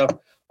formed this stuff,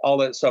 all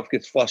that stuff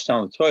gets flushed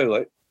down the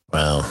toilet.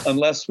 Wow.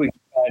 Unless we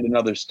find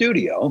another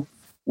studio,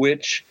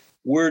 which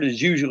word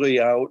is usually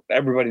out.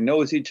 Everybody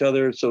knows each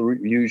other, so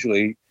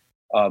usually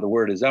the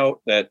word is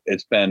out that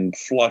it's been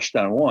flushed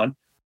on one,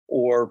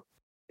 or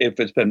if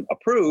it's been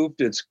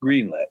approved, it's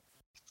greenlit.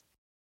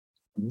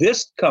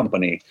 This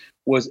company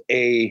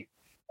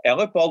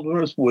Alec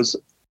Baldwin was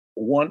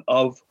one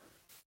of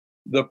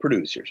the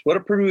producers. What a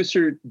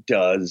producer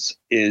does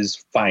is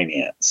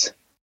finance,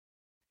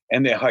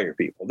 and they hire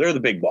people. They're the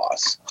big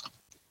boss.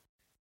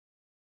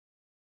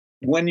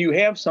 When you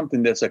have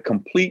something that's a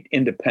complete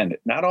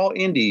independent, not all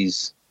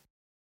indies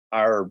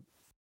are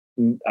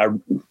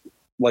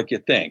like you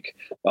think.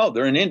 Oh,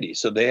 they're an indie,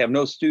 so they have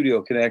no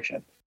studio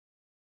connection.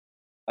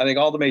 I think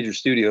all the major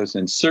studios,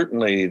 and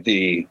certainly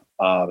the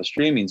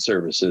streaming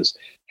services,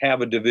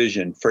 have a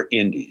division for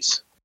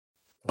indies.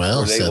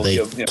 Well, so they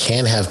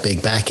can have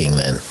big backing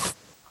then.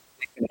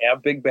 They can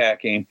have big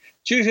backing.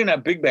 It's usually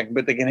not big backing,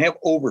 but they can have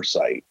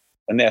oversight,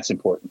 and that's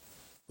important.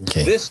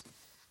 Okay. This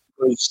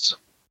was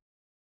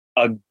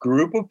a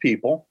group of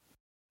people,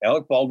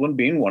 Alec Baldwin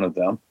being one of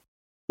them,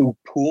 who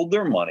pooled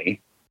their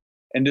money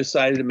and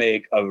decided to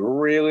make a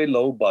really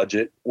low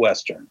budget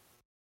Western.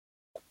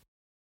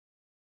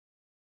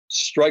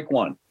 Strike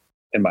one.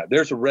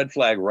 There's a red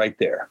flag right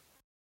there.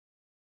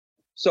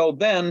 So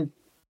then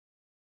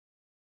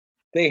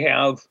they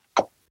have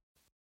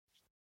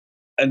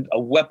a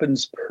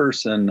weapons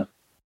person,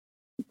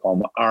 call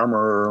them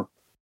armor,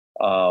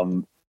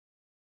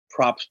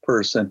 props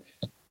person.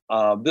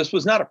 This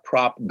was not a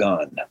prop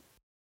gun.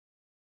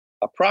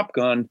 A prop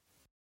gun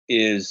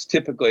is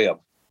typically a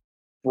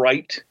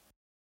bright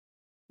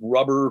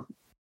rubber,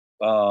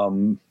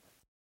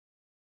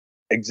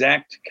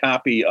 exact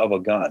copy of a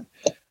gun.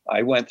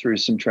 I went through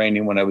some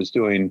training when I was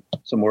doing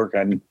some work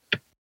on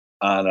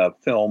a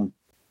film,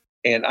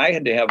 and I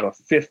had to have a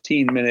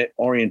 15-minute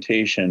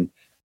orientation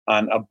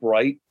on a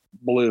bright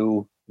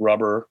blue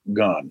rubber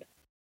gun.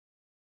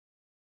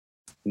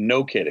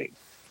 No kidding.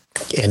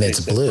 And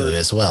it's blue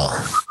as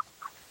well.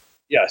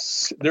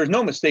 Yes, there's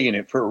no mistaking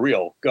it for a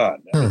real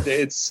gun. And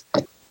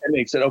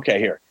they said, "Okay,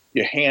 here,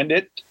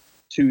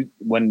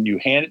 when you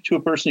hand it to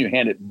a person, you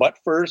hand it butt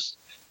first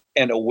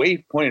and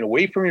pointing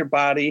away from your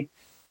body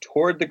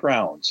toward the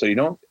ground, so you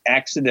don't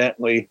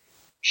accidentally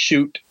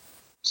shoot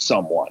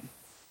someone."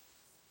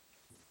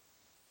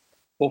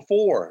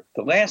 Before,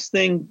 the last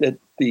thing that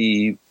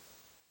the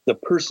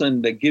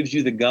person that gives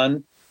you the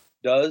gun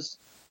does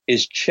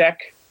is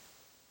check.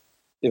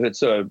 If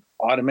it's a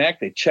automatic,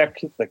 they check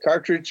the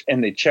cartridge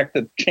and they check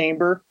the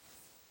chamber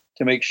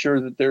to make sure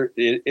that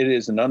it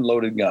is an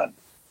unloaded gun.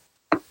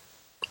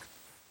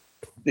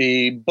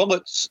 The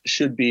bullets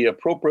should be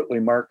appropriately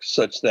marked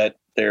such that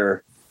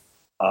they're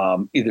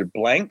either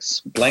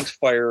blanks. Blanks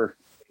fire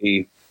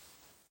a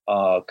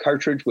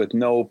cartridge with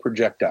no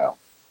projectile.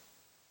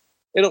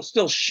 It'll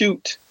still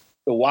shoot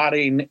the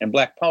wadding and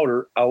black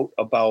powder out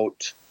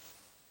about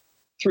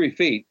 3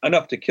 feet,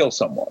 enough to kill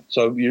someone.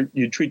 So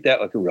you treat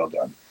that like a real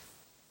gun.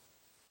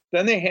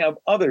 Then they have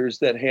others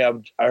that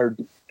have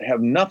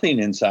nothing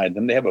inside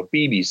them. They have a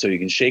BB, so you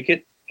can shake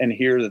it and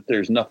hear that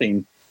there's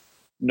nothing,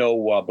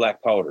 no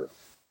black powder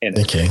in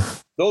it. Okay.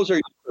 Those are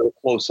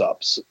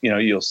close-ups.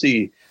 You'll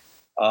see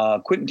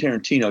Quentin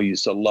Tarantino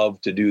used to love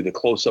to do the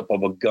close-up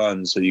of a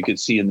gun, so you could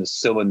see in the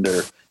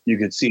cylinder, you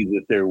could see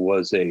that there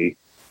was a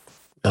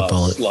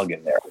slug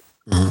in there.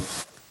 Mm-hmm.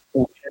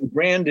 When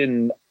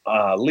Brandon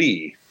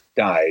Lee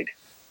died,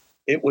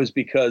 it was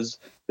because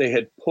they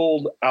had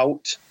pulled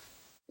out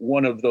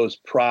one of those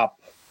prop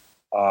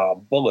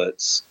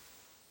bullets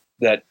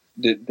that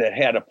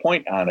had a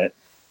point on it,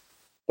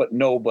 but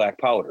no black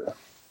powder.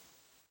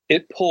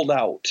 It pulled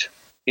out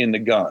in the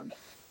gun.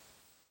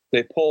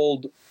 They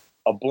pulled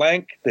a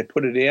blank, they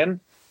put it in,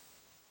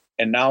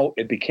 and now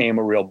it became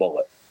a real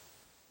bullet,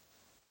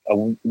 a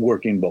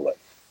working bullet.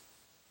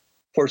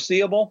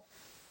 Foreseeable?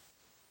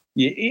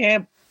 Yeah,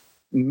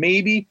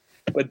 maybe,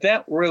 but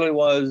that really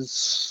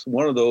was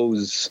one of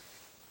those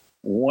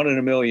 1 in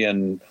a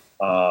million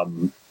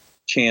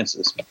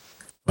chances.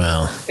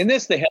 Wow. In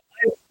this, they have,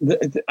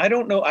 I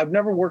don't know, I've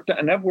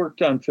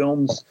worked on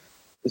films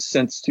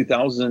since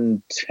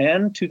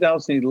 2010,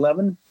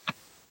 2011,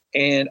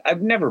 and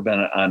I've never been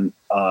on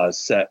a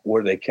set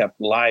where they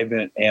kept live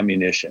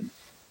ammunition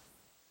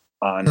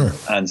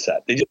on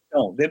set. They just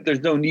don't.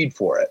 There's no need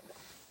for it.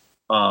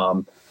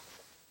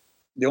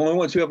 The only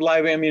ones who have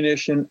live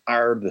ammunition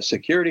are the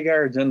security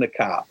guards and the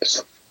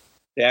cops,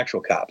 the actual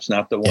cops,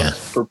 not the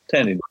ones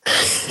pretending.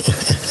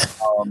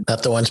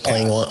 Not the ones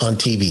playing on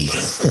TV.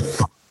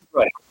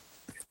 Right.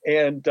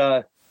 And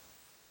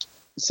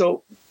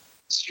so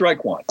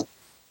strike one.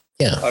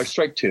 Yeah.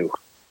 Strike two.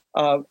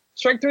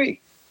 Strike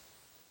three.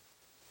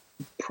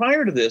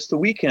 Prior to this, the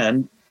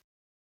weekend,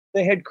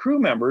 they had crew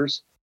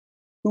members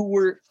who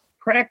were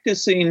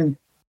practicing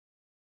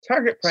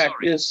target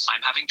practice. Sorry,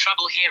 I'm having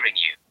trouble hearing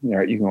you. All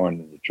right, you can go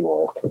into the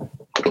drawer.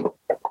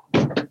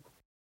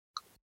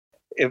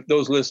 If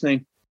those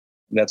listening,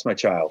 that's my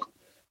child.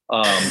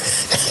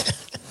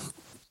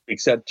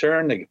 Except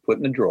turn, they get put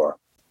in the drawer.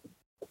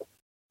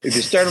 If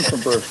you start them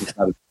from birth, it's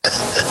not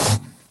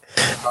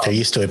they're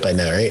used to it by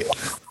now, right?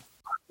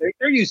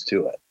 They're used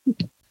to it.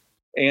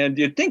 And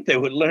you'd think they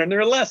would learn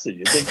their lesson.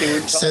 You'd think they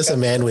would. Says a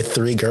man with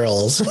 3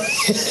 girls.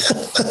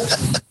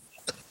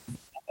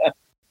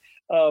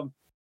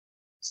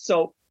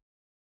 So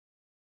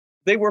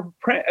they were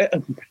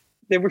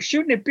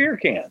shooting at beer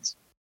cans.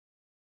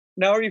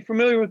 Now, are you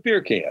familiar with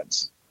beer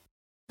cans?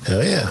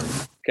 Oh yeah.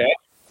 Okay.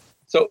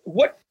 So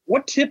what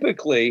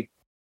typically,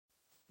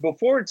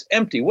 before it's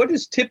empty, what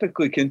is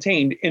typically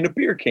contained in a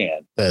beer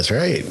can? That's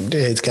right.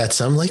 It's got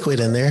some liquid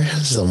in there,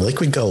 some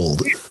liquid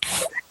gold.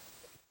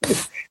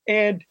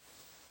 And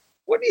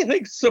what do you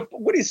think?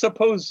 What do you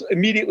suppose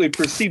immediately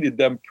preceded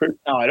them?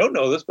 Now, I don't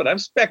know this, but I'm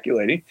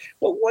speculating.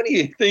 But what do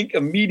you think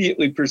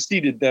immediately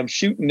preceded them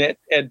shooting at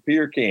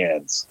beer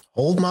cans?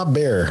 Hold my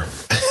beer.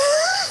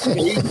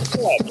 Maybe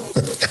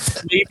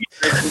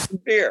drinking some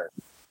beer.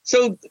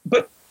 So,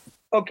 but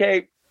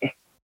okay,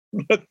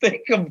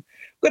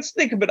 let's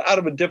think of it out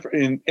of a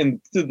different, in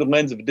through the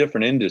lens of a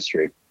different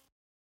industry.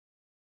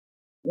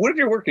 What if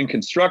you're working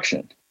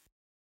construction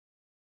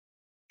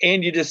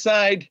and you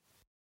decide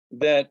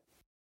that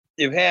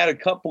you've had a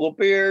couple of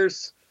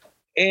beers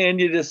and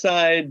you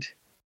decide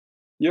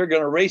you're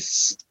going to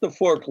race the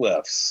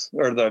forklifts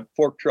or the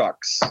fork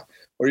trucks,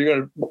 or you're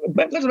going to,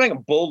 let's make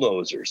them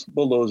bulldozers.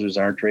 Bulldozers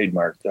aren't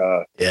trademarked.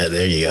 Yeah,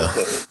 there you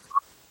go.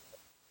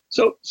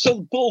 So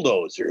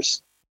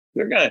bulldozers,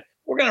 we're going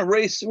to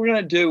race. We're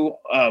going to do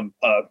a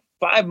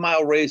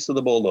 5-mile race of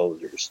the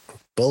bulldozers.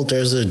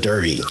 Bulldozers are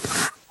dirty.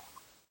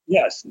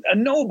 Yes.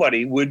 And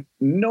nobody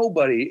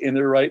in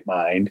their right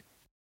mind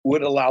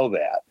would allow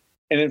that.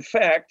 And in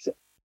fact,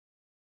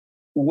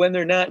 when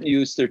they're not in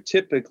use, they're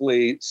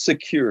typically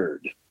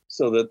secured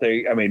so that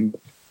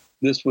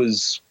this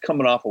was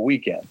coming off a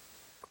weekend.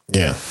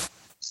 Yeah.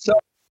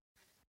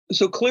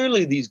 So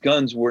clearly these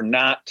guns were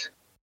not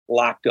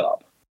locked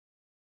up.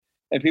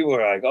 And people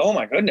were like, oh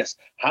my goodness,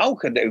 how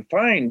could they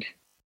find,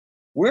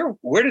 where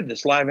did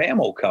this live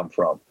ammo come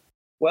from?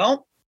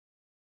 Well,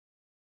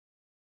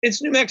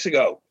 it's New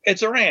Mexico.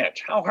 It's a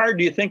ranch. How hard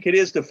do you think it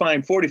is to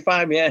find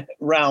 45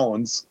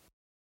 rounds?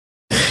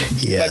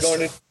 Yes. By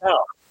going into town?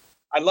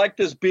 I'd like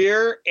this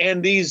beer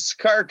and these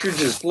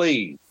cartridges,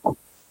 please.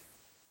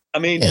 I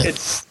mean,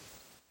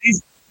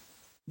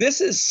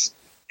 This is,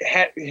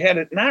 had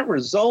it not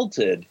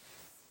resulted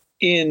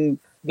in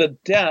the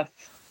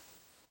death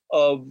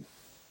of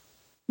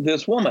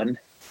this woman,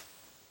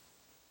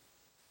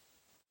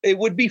 it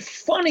would be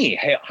funny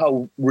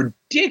how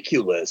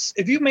ridiculous.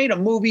 If you made a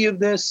movie of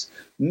this,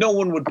 no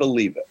one would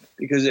believe it,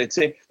 because they'd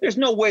say, there's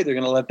no way they're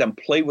going to let them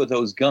play with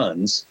those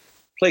guns,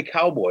 play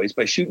cowboys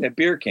by shooting at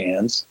beer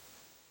cans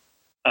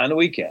on the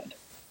weekend.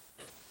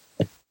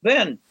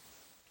 Then,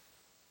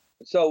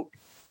 so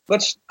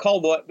let's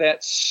call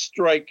that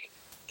strike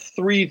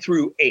 3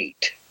 through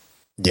 8.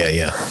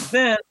 Yeah.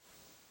 Then,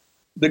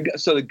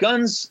 the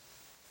guns,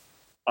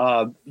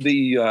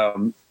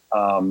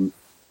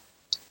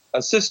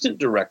 assistant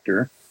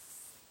director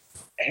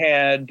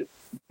had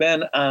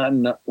been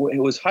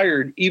was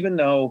hired, even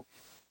though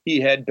he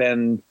had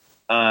been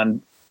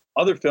on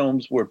other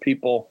films where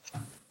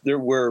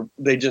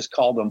they just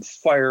called them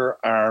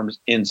firearms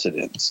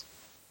incidents.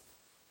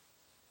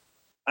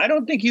 I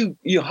don't think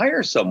you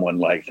hire someone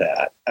like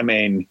that. I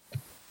mean,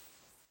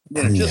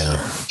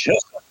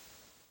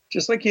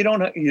 just like you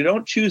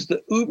don't choose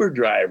the Uber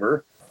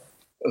driver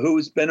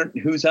who's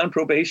on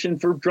probation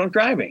for drunk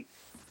driving.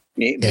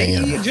 Maybe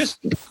you just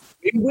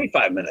wait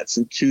 5 minutes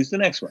and choose the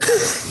next one.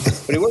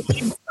 But it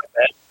wasn't like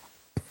that.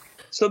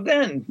 So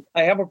then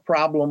I have a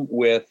problem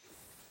with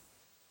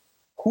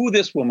who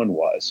this woman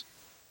was,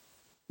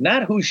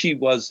 not who she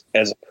was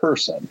as a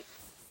person,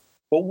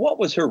 but what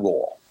was her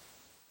role?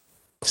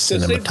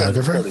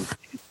 Cinematographer.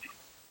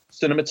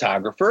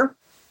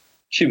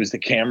 She was the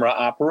camera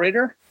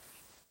operator.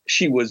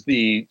 She was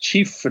the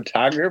chief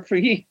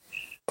photography.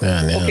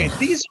 Okay,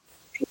 these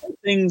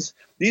things,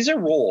 these are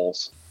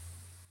roles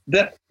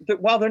that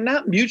while they're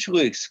not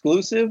mutually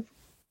exclusive,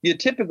 you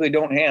typically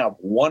don't have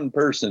one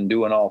person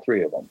doing all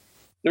three of them.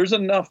 There's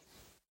enough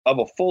of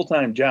a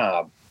full-time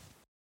job.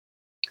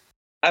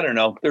 I don't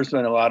know. There's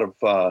been a lot of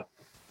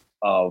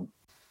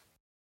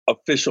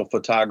official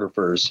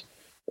photographers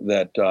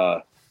that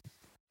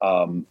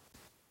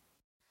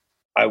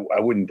I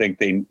wouldn't think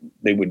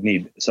they would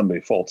need somebody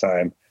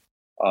full-time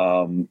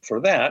for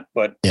that,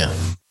 but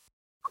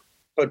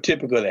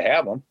typically they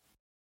have them.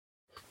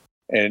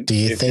 And do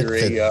you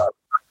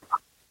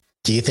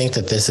think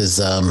that this is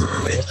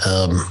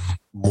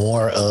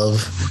more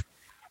of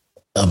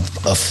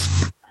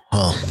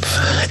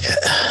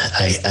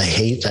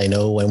I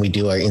know when we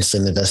do our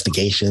instant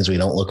investigations, we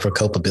don't look for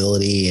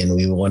culpability, and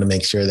we want to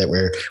make sure that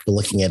we're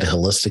looking at it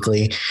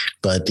holistically.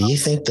 But do you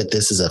think that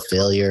this is a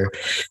failure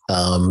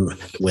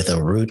with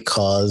a root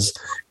cause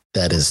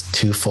that is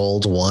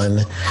twofold?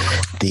 One,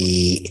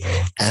 the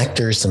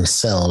actors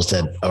themselves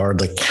that are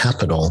the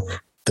capital,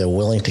 they're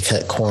willing to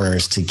cut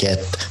corners to get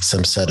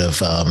some sort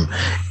of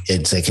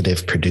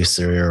executive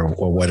producer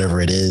or whatever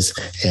it is.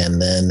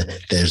 And then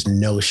there's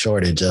no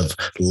shortage of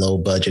low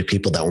budget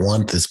people that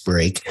want this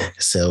break.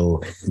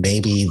 So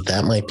maybe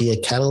that might be a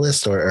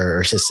catalyst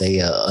or just say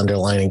an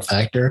underlining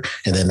factor.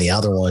 And then the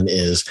other one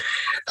is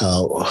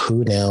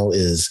who now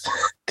is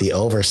the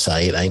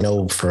oversight. I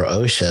know for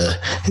OSHA,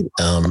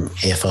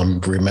 if I'm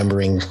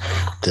remembering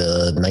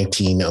the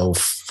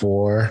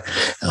 1904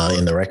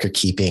 in the record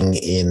keeping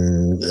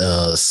in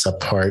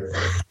subpart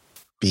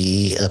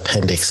B,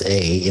 Appendix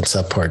A in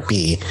subpart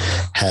B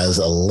has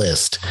a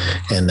list,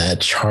 and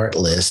that chart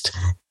list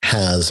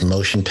has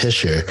motion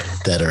picture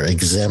that are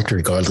exempt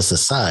regardless of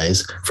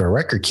size for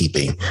record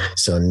keeping.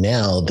 So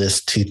now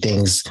this two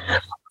things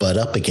butt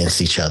up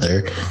against each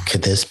other.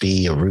 Could this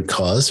be a root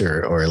cause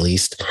or at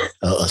least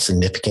a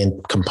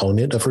significant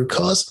component of root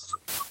cause?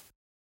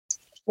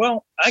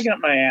 Well, I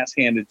got my ass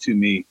handed to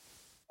me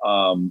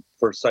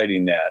for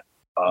citing that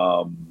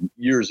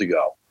years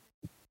ago.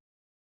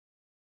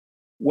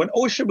 When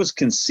OSHA was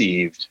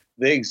conceived,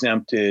 they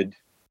exempted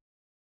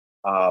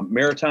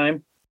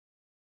maritime,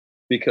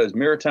 because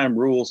maritime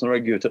rules and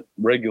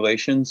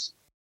regulations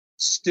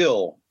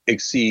still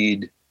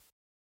exceed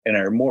and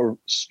are more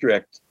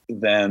strict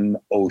than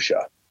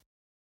OSHA.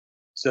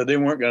 So they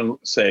weren't going to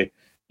say,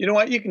 you know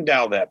what, you can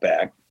dial that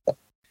back.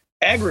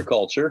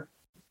 Agriculture,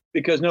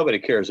 because nobody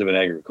cares if an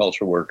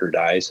agricultural worker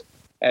dies.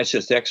 That's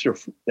just extra.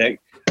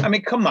 I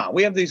mean, come on.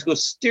 We have these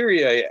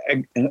listeria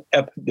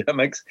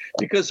epidemics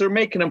because they're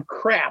making them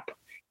crap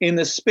in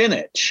the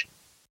spinach.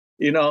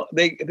 You know,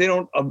 they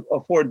don't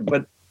afford,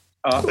 but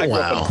I grew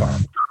up on a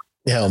farm.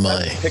 Yeah, I'm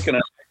not picking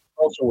on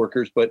agricultural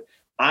workers, but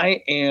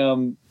I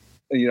am,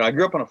 I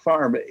grew up on a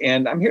farm,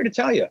 and I'm here to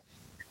tell you,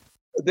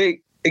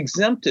 they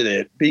exempted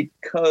it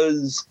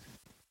because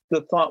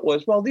the thought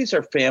was, well, these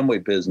are family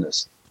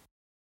business.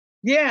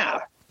 Yeah,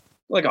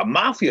 like a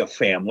mafia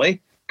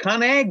family.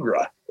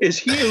 ConAgra is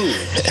huge.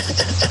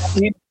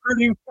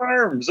 Purdue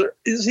Farms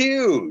is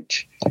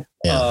huge.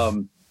 Yeah.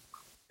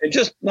 I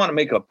just want to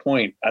make a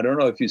point. I don't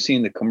know if you've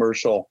seen the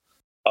commercial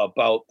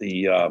about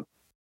the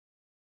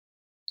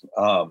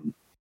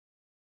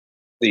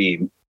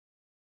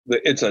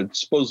it's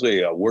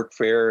supposedly a work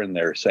fair, and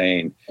they're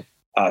saying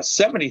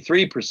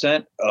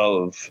 73%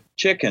 of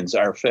chickens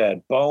are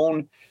fed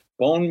bone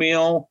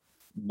meal,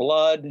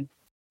 blood,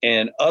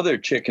 and other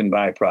chicken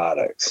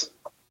byproducts.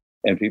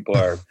 And people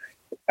are,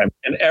 and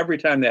every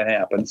time that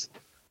happens,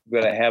 I've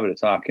got a habit of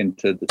talking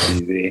to the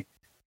TV,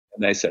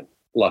 and they said,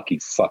 Lucky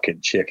fucking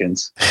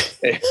chickens.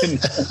 And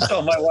I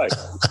tell my wife,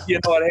 you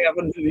know what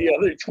happened to the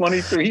other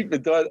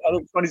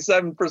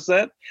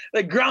 27%?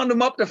 They ground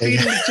them up to feed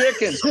them to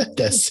chickens.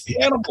 That's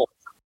animals.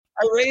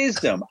 I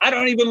raised them. I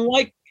don't even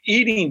like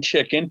eating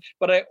chicken,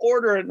 but I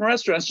order it in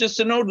restaurants just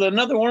to know that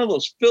another one of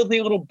those filthy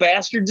little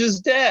bastards is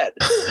dead.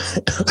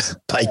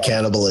 By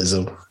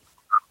cannibalism.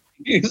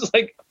 He's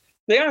like,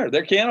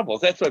 they're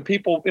cannibals. That's why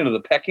people,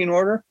 the pecking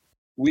order,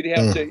 we'd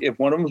have to, if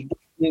one of them was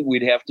bleeding,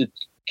 we'd have to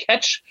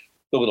catch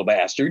the little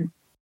bastard.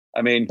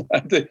 I mean,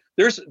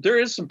 there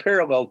is some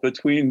parallel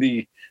between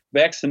the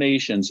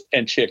vaccinations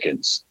and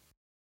chickens.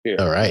 Here.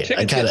 All right.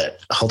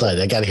 Hold on.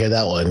 I got to hear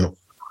that one.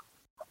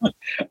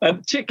 A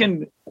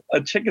chicken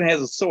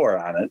has a sore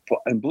on it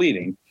and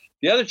bleeding.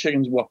 The other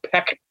chickens will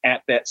peck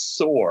at that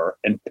sore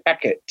and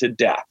peck it to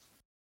death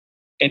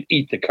and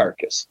eat the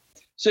carcass.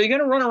 So you're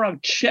going to run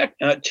around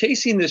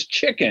chasing this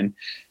chicken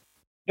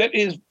that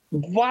is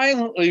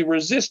violently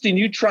resisting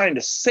you trying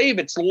to save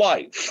its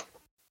life.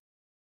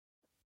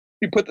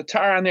 You put the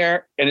tar on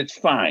there and it's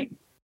fine.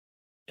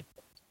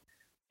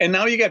 And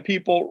now you got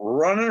people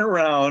running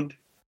around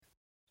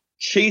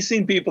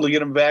chasing people to get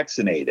them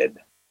vaccinated.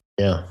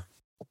 Yeah.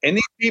 And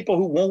these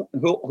people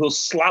who'll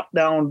slop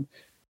down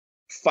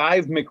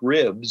 5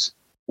 McRibs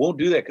won't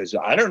do that because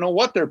I don't know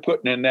what they're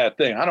putting in that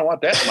thing. I don't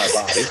want that in my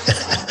body.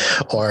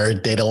 Or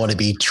they don't want to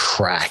be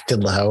tracked.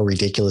 And how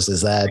ridiculous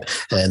is that?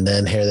 And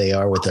then here they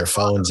are with their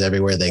phones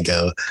everywhere they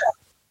go.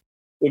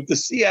 If the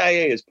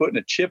CIA is putting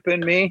a chip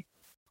in me,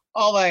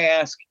 all I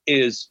ask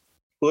is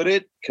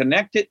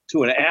connect it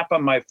to an app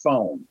on my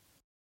phone.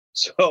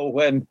 So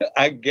when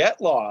I get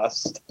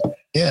lost,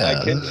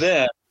 I can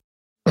then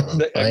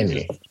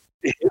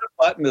hit a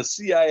button. The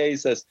CIA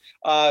says,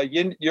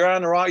 you're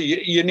on the wrong,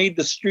 you need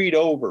the street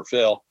over,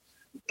 Phil.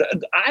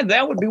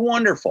 That would be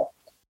wonderful.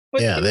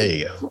 But yeah, there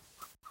you go.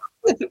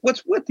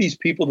 What's with these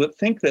people that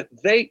think that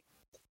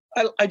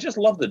I just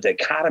love the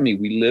dichotomy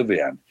we live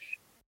in.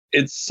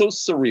 It's so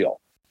surreal.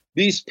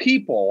 These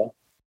people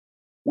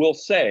will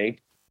say,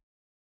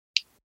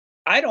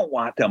 I don't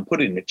want them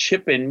putting a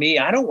chip in me.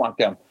 I don't want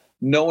them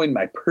knowing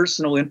my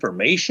personal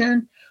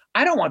information.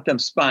 I don't want them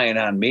spying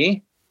on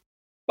me.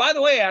 By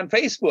the way, on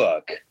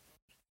Facebook,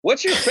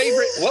 what's your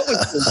favorite? What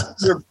was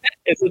your pet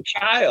as a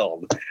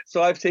child?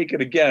 So I've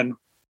taken again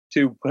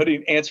to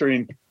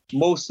answering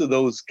most of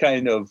those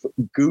kind of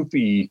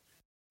goofy,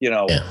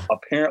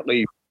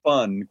 apparently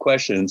fun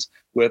questions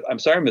with, I'm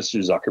sorry, Mr.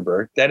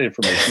 Zuckerberg, that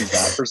information is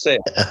not for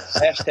sale.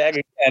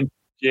 Hashtag again,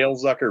 jail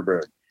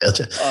Zuckerberg.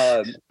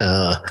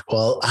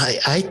 Well,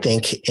 I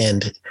think,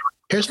 and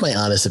here's my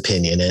honest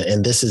opinion,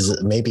 and this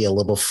is maybe a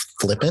little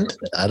flippant.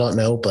 I don't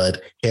know,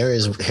 but here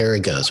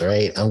it goes,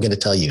 right? I'm going to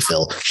tell you,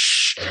 Phil,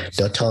 shh,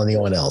 don't tell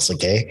anyone else,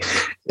 okay?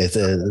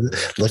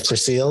 Lips are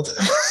sealed.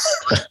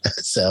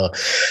 So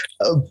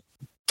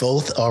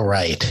both are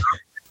right.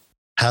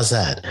 How's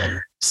that?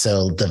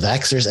 So the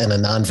vaxxers and the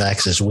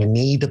non-vaxxers, we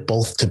need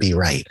both to be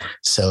right.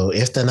 So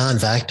if the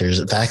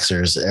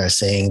vaxxers are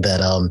saying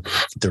that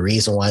the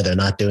reason why they're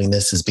not doing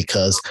this is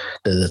because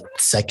the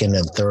second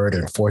and third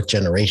and fourth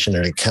generation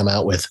are to come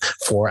out with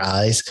 4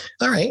 eyes.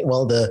 All right,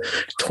 well, the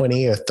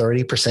 20 or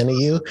 30%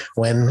 of you,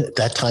 when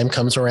that time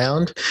comes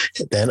around,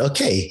 then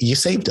okay, you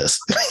saved us.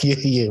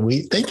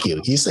 We thank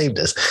you. You saved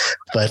us.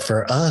 But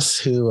for us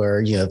who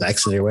are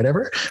vaccinated or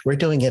whatever, we're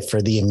doing it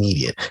for the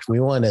immediate. We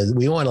want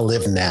to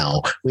live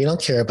now. We don't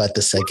care about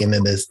the second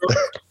and this.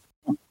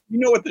 You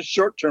know what the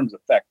short-term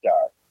effects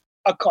are?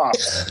 A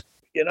cough.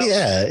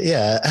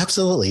 Yeah,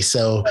 absolutely.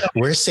 So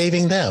we're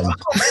saving them.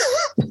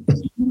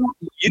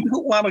 You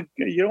don't want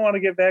to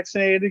get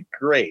vaccinated?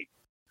 Great.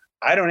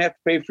 I don't have to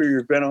pay for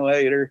your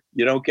ventilator.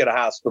 You don't get a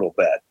hospital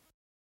bed.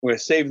 We're going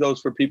to save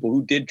those for people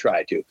who did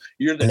try to.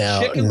 You're the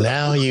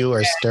now you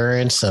are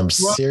stirring some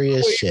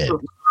serious shit.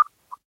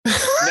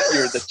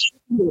 You're the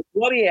chicken with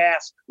bloody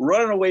ass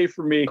running away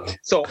from me,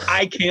 so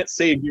I can't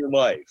save your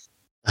life.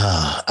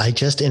 I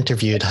just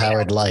interviewed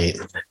Howard Light,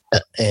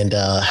 and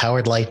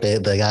Howard Light,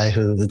 the guy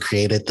who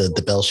created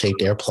the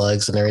bell-shaped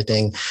earplugs and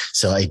everything.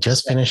 So I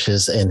just finished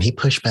and he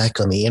pushed back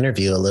on the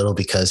interview a little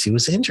because he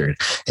was injured,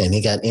 and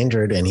he got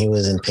injured and he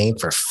was in pain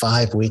for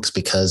 5 weeks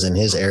because in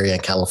his area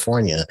in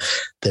California,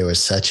 there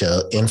was such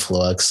a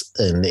influx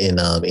in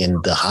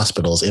the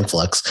hospital's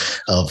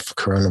influx of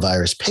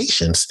coronavirus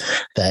patients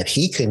that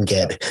he couldn't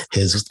get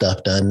his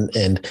stuff done.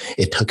 And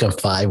it took him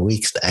 5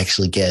 weeks to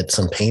actually get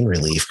some pain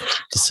relief.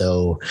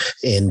 So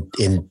in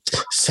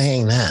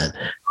saying that,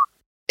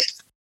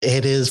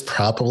 it is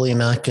probably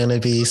not going to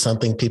be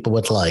something people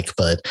would like,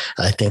 but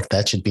I think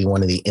that should be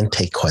one of the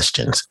intake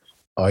questions.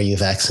 Are you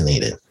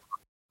vaccinated?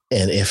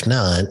 And if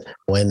not,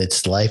 when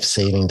it's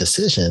life-saving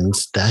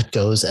decisions, that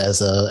goes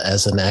as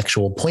an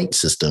actual point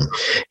system.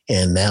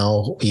 And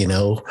now,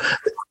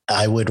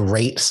 I would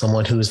rate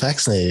someone who's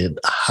vaccinated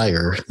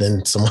higher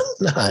than someone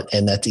not.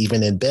 And that's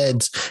even in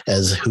beds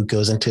as who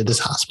goes into this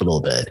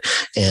hospital bed.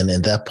 And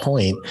at that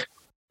point,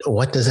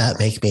 what does that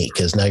make me?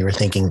 Because now you're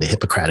thinking the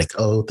Hippocratic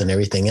Oath and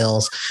everything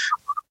else.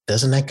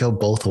 Doesn't that go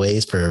both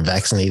ways for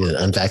vaccinated and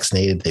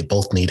unvaccinated? They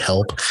both need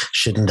help.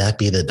 Shouldn't that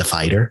be the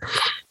divider?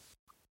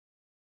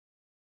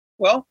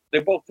 Well,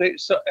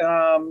 it's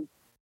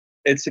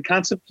the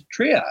concept of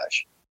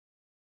triage.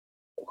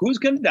 Who's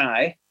going to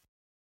die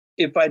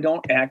if I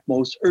don't act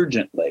most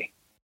urgently?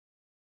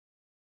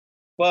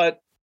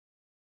 But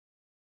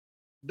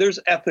there's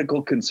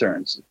ethical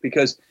concerns,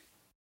 because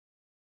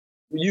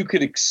you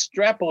could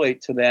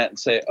extrapolate to that and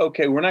say,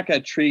 okay, we're not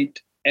going to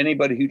treat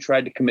anybody who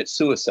tried to commit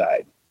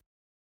suicide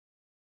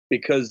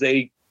because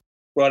they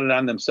brought it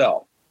on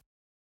themselves.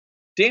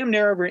 Damn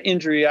near every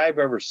injury I've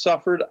ever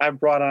suffered, I've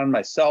brought on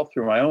myself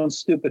through my own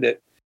stupid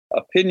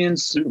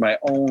opinions, through my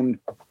own.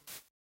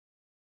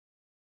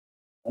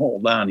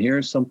 Hold on,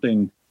 here's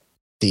something.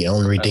 The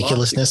own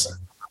ridiculousness.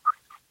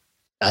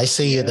 I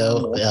see you,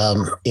 though.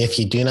 If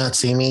you do not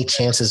see me,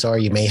 chances are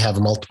you may have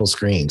multiple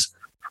screens.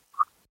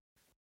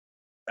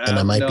 And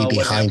I might be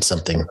behind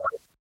something.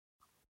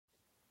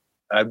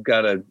 I've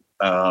got a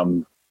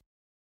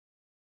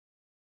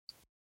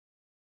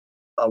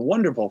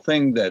wonderful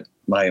thing that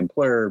my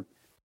employer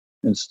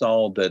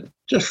installed that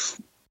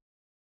just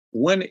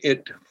when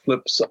it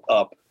flips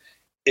up,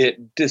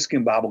 it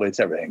discombobulates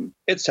everything.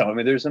 It's telling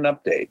me there's an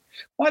update.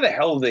 Why the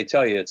hell do they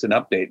tell you it's an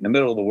update in the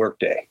middle of the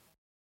workday?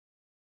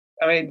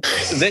 I mean,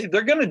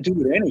 they're going to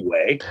do it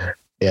anyway.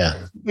 Yeah.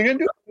 They're going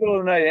to do it in the middle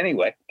of the night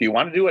anyway. Do you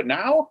want to do it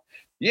now?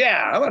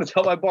 Yeah, I'm going to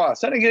tell my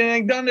boss I didn't get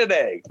anything done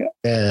today.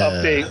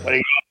 Update. What do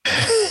you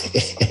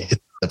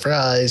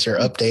Surprise! Your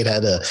update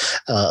had a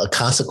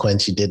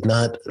consequence you did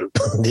not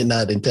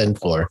intend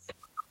for.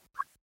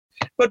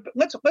 But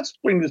let's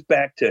bring this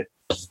back to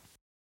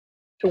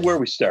where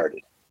we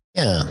started.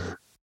 Yeah.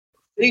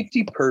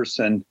 Safety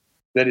person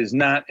that is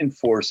not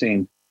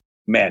enforcing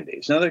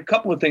mandates. Now, there are a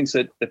couple of things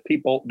that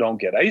people don't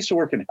get. I used to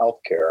work in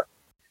healthcare,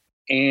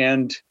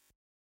 and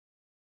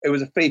it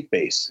was a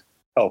faith-based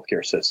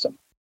healthcare system.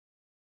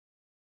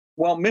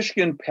 Well,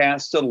 Michigan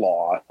passed a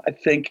law. I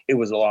think it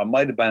was a law. It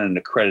might have been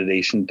an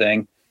accreditation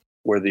thing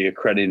where the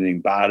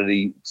accrediting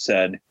body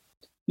said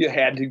you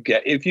had to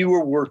get, if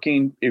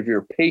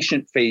you're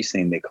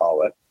patient-facing, they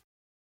call it,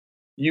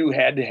 you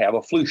had to have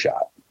a flu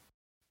shot.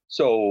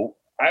 So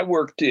I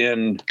worked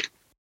in,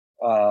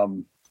 my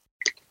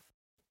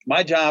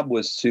job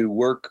was to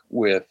work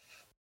with,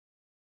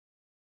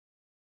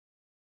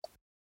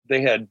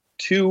 they had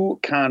 2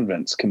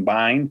 convents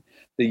combined.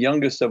 The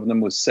youngest of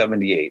them was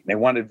 78. And they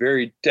wanted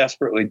very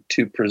desperately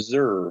to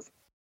preserve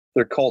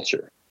their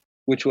culture,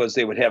 which was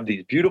they would have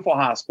these beautiful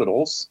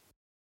hospitals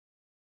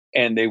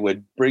and they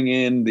would bring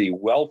in the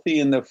wealthy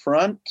in the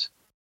front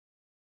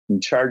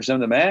and charge them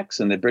the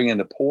max, and they'd bring in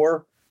the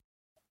poor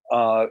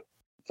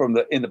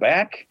in the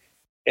back,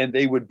 and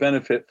they would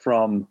benefit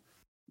from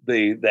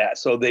that.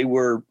 So they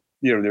were,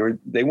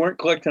 they weren't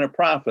collecting a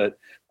profit,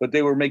 but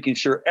they were making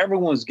sure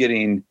everyone was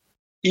getting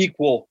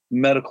equal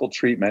medical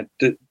treatment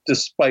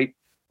despite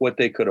what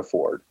they could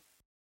afford.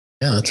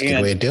 Yeah, that's a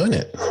good way of doing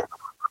it.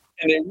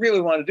 And they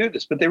really wanted to do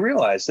this, but they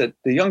realized that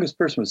the youngest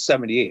person was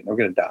 78 and they were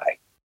going to die.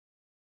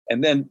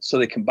 And then, so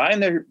they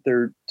combined their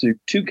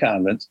 2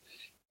 convents,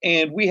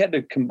 and we had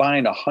to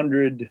combine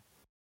 100,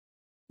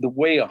 the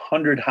way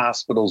 100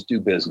 hospitals do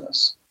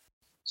business.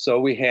 So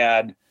we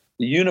had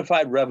the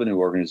Unified Revenue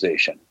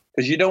Organization,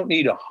 because you don't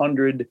need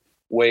 100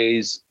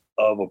 ways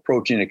of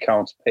approaching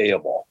accounts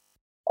payable,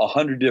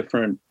 100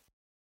 different,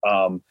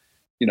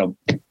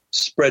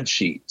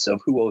 spreadsheets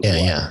of who owes what.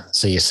 Yeah.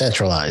 So you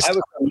centralized.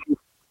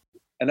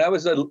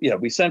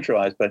 We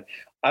centralized, but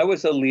I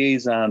was a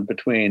liaison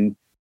between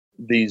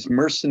these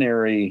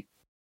mercenary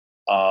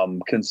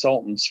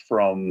consultants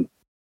from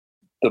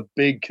the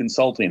big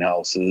consulting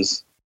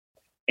houses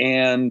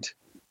and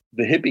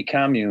the hippie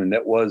commune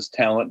that was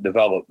talent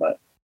development.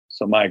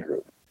 So my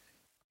group.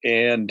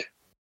 And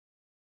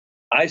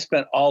I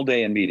spent all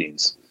day in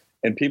meetings,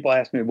 and people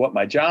asked me what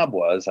my job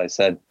was. I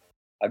said,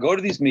 I go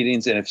to these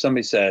meetings, and if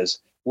somebody says,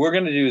 we're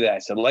going to do that, I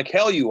said, like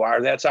hell you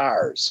are, that's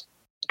ours.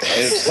 And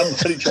if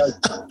somebody tries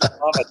to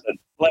I said,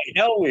 like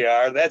hell we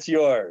are, that's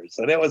yours.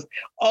 And it was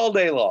all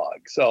day long.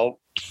 So,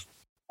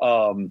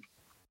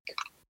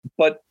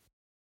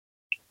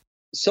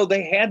 so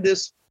they had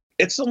this,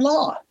 it's a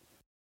law.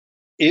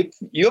 If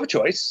you have a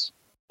choice,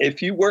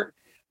 if you work,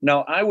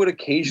 now I would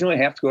occasionally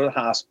have to go to the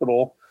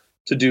hospital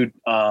to do,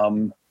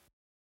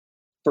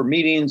 for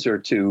meetings or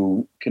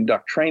to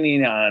conduct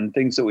training on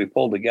things that we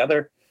pulled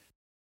together.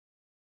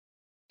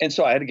 And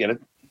so I had to get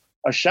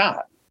a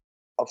shot,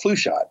 a flu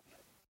shot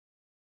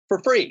for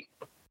free.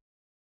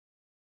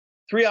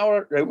 3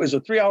 hour, it was a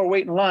 3 hour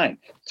wait in line.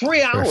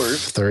 3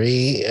 hours.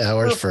 3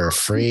 hours for a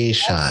free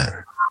shot.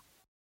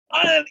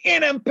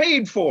 And I'm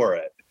paid for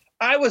it.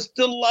 I was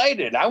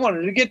delighted. I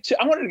wanted to get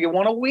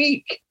one a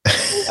week.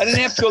 I didn't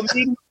have to go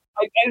meetings.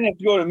 I didn't have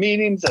to go to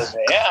meetings. I said,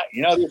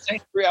 there's a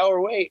 3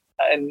 hour wait.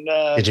 And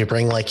did you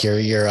bring like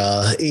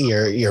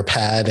your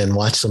pad and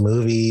watch some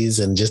movies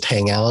and just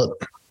hang out?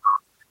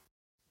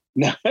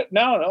 No.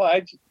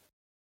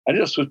 I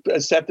just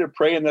sat there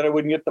praying that I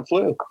wouldn't get the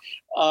flu,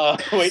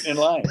 waiting in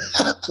line.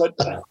 But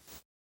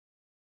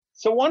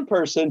so one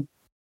person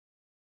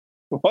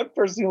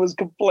was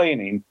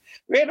complaining.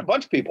 We had a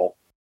bunch of people,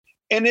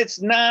 and it's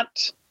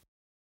not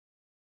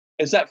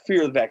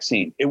fear of the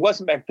vaccine. It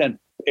wasn't back then.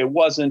 It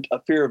wasn't a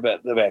fear of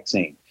the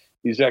vaccine.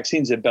 These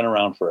vaccines have been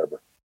around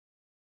forever.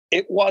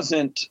 It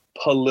wasn't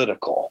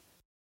political.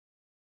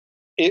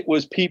 It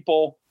was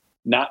people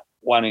not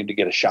wanting to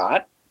get a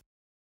shot.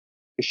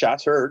 The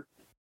shots hurt.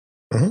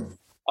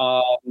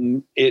 Mm-hmm.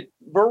 It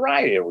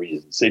variety of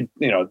reasons.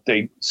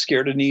 They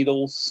scared of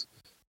needles,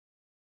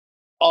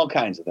 all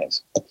kinds of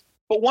things.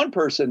 But one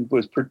person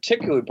was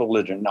particularly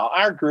belligerent. Now,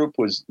 our group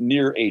was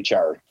near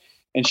HR,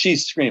 and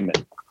she's screaming,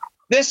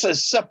 "This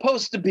is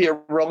supposed to be a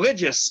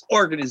religious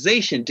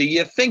organization. Do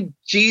you think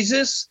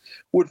Jesus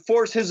would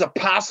force his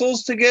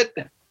apostles to get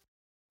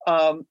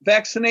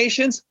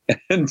vaccinations?"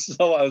 And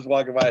so I was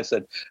walking by. I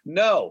said,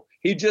 "No,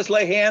 he'd just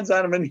lay hands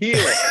on them and heal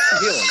him.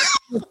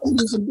 You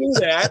can do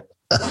that."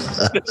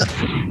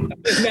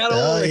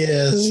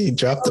 Yes, he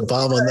dropped the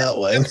bomb on that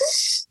one.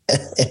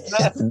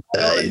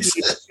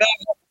 Nice.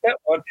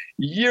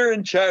 You're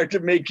in charge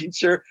of making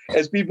sure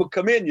as people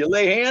come in, you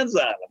lay hands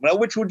on them. Now,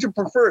 which would you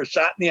prefer, a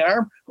shot in the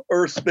arm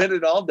or spend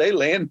it all day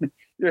laying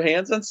your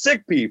hands on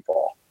sick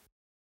people?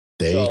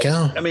 There you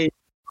go. I mean,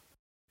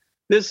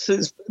 this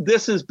is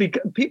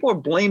because people are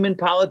blaming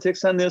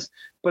politics on this,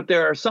 but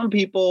there are some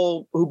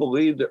people who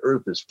believe the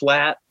earth is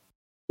flat.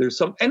 There's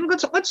some, and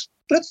let's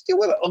deal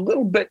with it a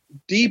little bit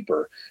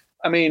deeper.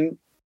 I mean,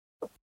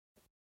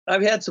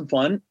 I've had some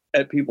fun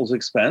at people's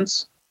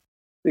expense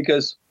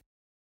because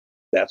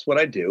that's what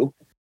I do.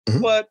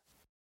 Mm-hmm. But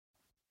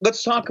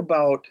let's talk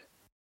about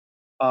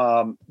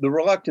the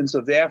reluctance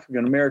of the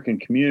African American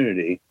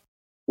community,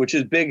 which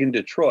is big in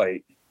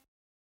Detroit,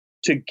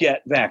 to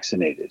get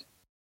vaccinated.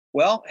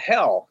 Well,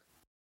 hell,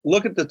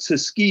 look at the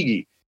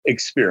Tuskegee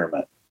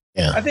experiment.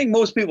 Yeah. I think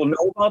most people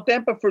know about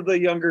that, but for the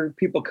younger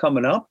people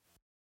coming up,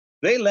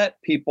 they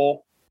let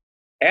people,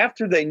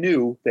 after they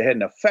knew they had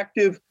an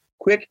effective,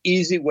 quick,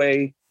 easy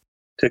way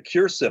to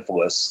cure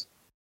syphilis,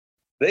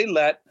 they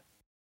let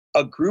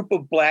a group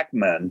of black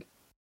men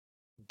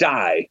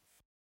die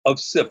of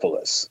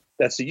syphilis.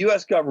 That's the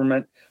U.S.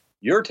 government,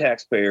 your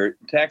tax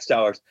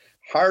dollars,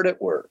 hard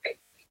at work.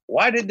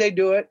 Why did they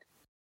do it?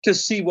 To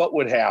see what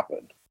would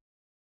happen.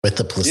 With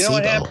the placebo. You know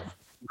what happened?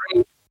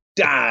 They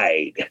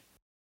died.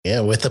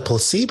 Yeah, with the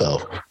placebo.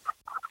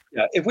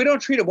 Yeah, if we don't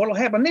treat it, what will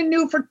happen? They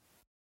knew for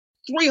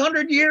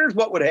 300 years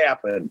what would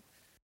happen.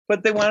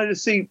 But they wanted to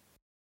see.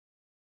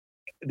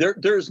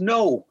 There's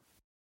no,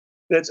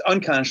 that's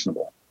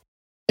unconscionable.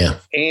 Yeah.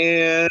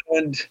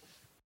 And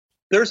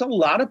there's a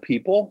lot of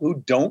people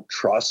who don't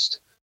trust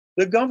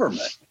the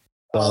government.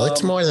 Well,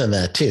 it's more than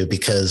that, too,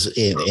 because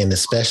in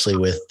especially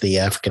with the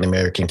African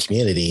American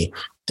community,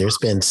 there's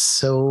been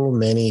so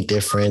many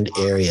different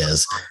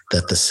areas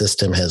that the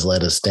system has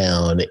let us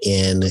down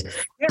in,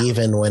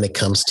 even when it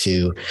comes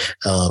to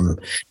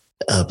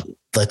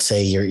let's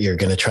say you're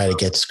going to try to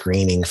get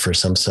screening for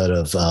some sort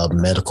of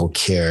medical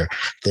care.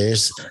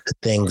 There's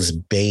things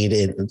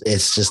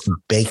it's just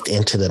baked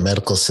into the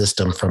medical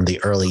system from the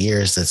early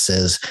years that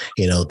says,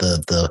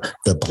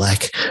 the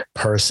black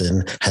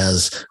person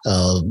has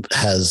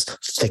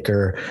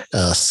thicker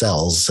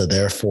cells, so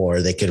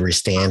therefore they could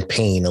withstand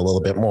pain a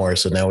little bit more.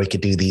 So now we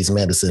could do these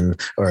medicine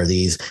or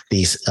these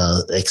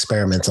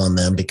experiments on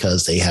them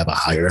because they have a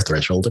higher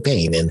threshold of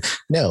pain. And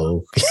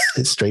no,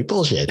 it's straight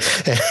bullshit.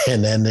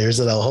 And then there's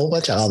a whole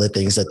bunch of other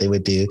things that they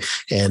would do,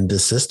 and the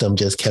system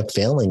just kept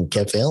failing.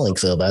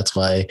 So that's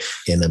why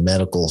in the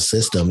medical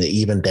system,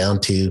 even down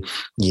to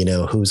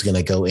who's going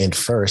to go in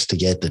first to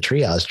get the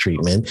triage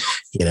treatment,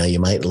 you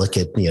might look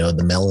at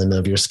the melanin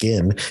of your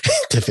skin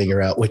to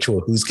figure out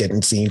who's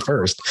getting seen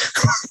first.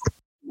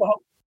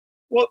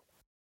 well,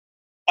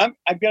 I'm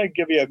going to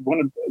give you one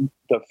of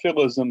the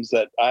philisms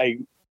that I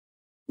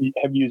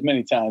have used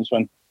many times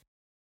when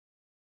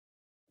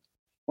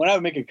I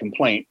would make a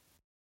complaint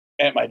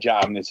at my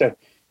job, and they said,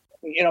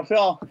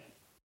 Phil,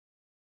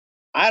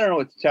 I don't know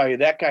what to tell you.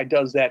 That guy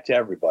does that to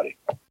everybody.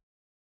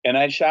 And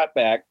I shot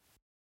back,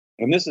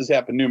 and this has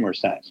happened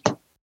numerous times. I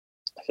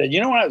said,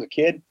 when I was a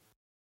kid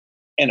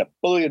and a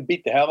bully would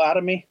beat the hell out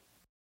of me,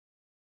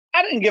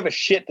 I didn't give a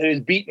shit that he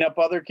was beating up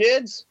other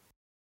kids.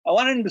 I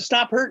wanted him to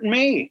stop hurting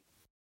me.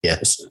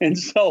 Yes. And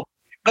so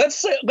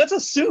let's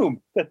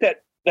assume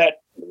that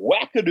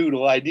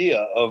wackadoodle idea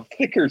of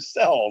thicker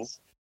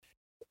cells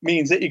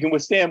means that you can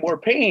withstand more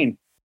pain.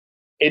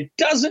 It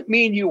doesn't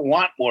mean you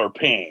want more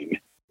pain.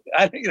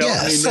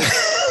 Yes.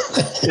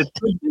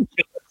 It's ridiculous.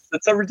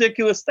 It's a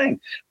ridiculous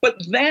thing.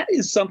 But that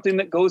is something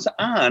that goes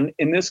on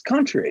in this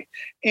country.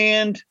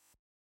 And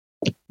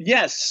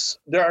yes,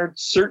 there are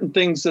certain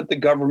things that the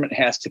government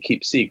has to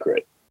keep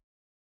secret.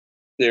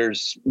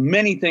 There's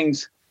many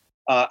things.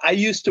 I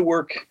used to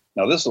work,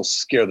 now this will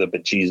scare the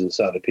bejesus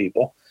out of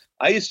people.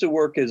 I used to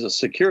work as a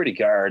security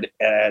guard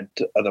at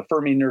the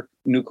Fermi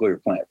nuclear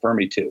plant,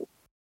 Fermi 2.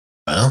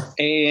 Well.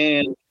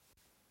 And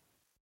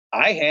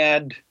I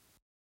had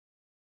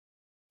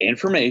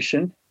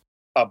information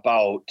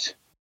about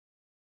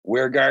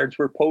where guards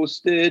were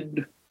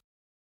posted,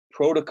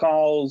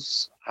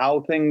 protocols,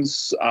 how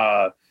things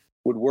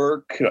would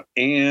work.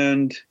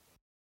 And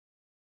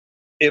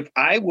if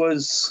I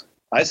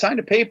signed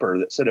a paper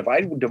that said if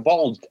I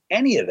divulged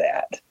any of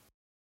that,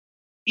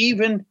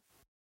 even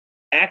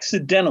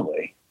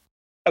accidentally,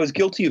 I was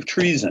guilty of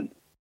treason.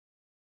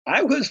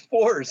 I was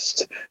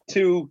forced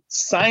to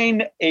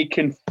sign a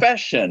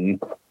confession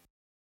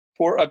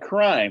for a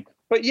crime.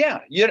 But yeah,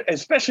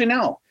 especially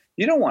now,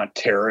 you don't want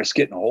terrorists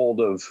getting a hold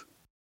of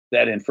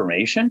that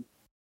information.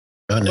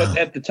 Oh, no. But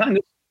at the time,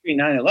 this was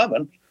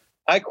 9/11,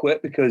 I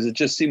quit because it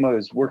just seemed I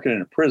was working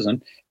in a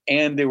prison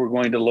and they were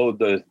going to load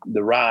the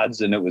rods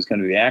and it was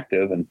going to be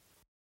active. And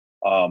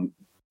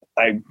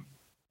I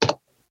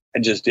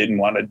just didn't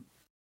want to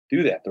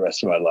do that the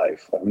rest of my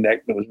life. I mean,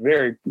 that was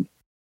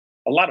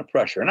a lot of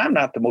pressure, and I'm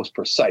not the most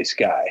precise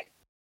guy.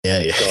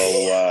 Yeah.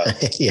 So,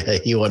 yeah,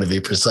 you want to be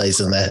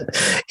precise in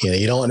that.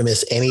 You don't want to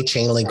miss any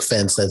chain link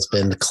fence that's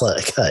been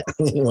cut.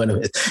 You want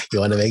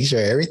to make sure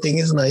everything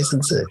is nice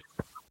and safe.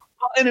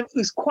 And it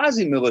was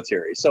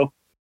quasi-military. So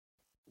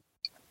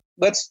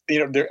I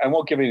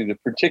won't give any of the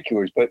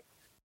particulars, but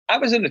I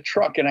was in a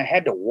truck and I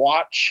had to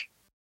watch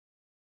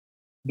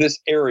this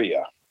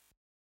area.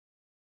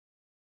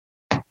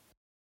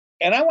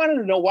 And I wanted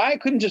to know why I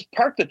couldn't just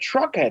park the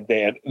truck at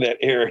that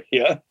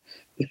area,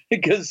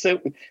 because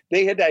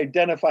they had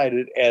identified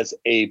it as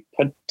a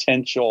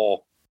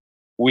potential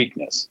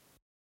weakness.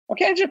 Why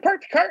can't I just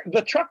park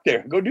the truck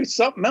there? Go do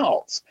something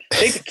else.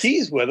 Take the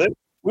keys with it.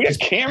 We have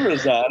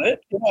cameras on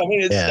it.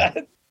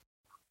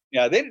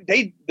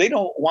 They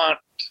don't want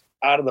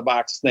out of the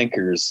box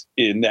thinkers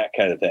in that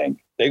kind of thing.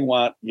 They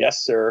want,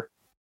 yes, sir,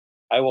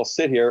 I will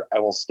sit here, I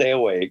will stay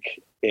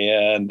awake,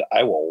 and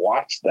I will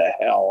watch the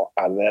hell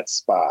out of that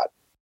spot.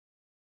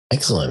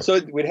 Excellent.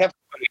 So we'd have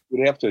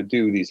to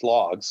do these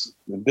logs.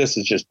 This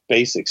is just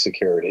basic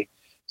security.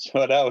 So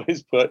I'd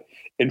always put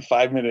in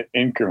 5-minute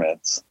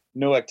increments,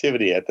 no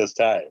activity at this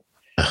time.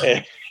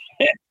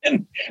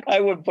 And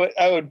everyone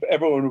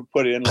would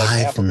put in like 5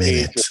 half a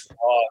minutes. page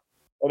log,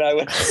 and I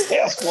would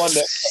ask one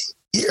that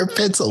your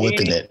pencil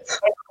whipping it.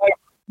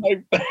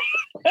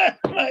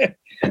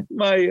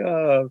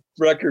 My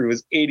record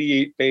was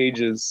 88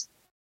 pages.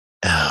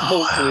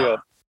 Mostly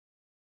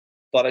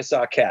thought I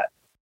saw a cat.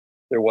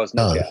 There was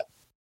no cat.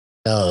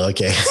 Oh,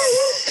 okay.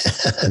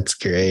 That's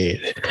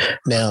great.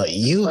 Now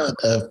you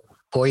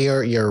for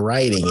your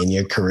writing and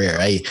your career,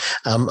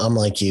 I'm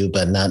like you,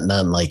 but not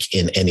like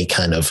in any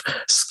kind of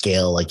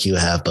scale like you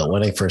have. But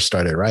when I first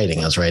started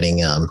writing, I was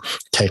writing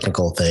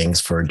technical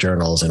things for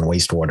journals and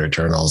wastewater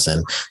journals,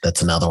 and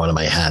that's another one of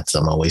my hats.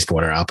 I'm a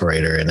wastewater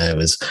operator, and I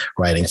was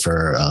writing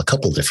for a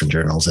couple different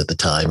journals at the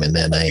time. And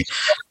then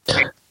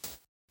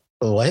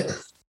what?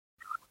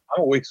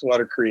 I'm a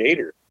wastewater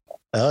creator.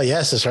 Oh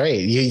yes, that's right.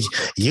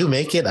 You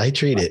make it, I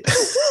treat it.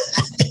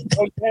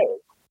 Okay.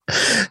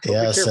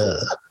 Yeah. So.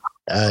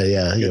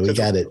 We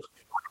got it.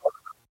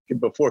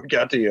 Before it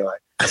got to you,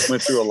 I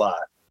went through a lot.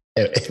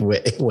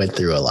 It went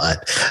through a lot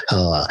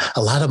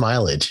of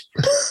mileage.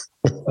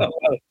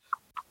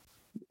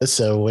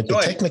 So with the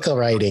technical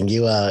writing,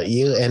 you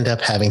end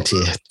up having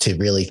to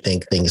really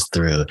think things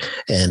through.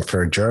 And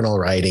for journal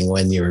writing,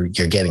 when you're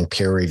getting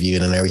peer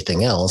reviewed and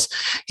everything else,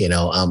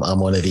 I'm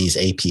one of these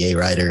APA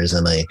writers,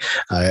 and I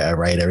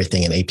write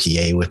everything in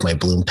APA with my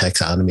Bloom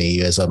taxonomy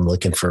as I'm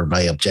looking for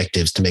my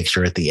objectives to make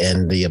sure at the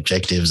end the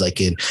objectives I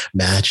can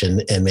match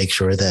and make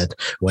sure that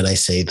when I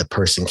say the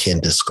person can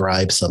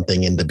describe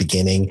something in the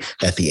beginning,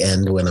 at the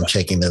end when I'm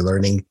checking their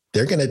learning,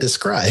 they're going to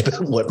describe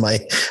what my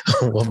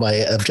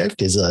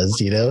objectives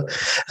is,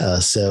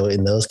 So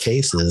in those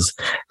cases,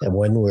 and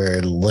when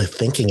we're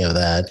thinking of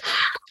that,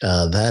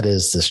 that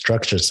is the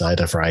structure side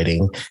of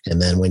writing.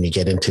 And then when you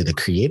get into the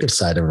creative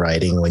side of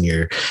writing, when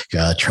you're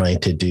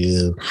trying to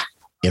do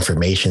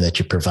information that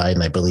you provide,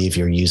 and I believe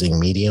you're using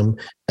Medium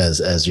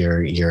as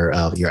your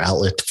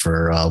outlet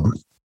for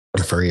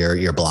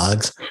your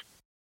blogs,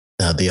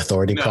 the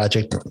Authority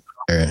Project.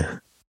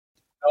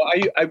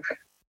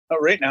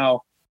 Right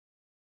now,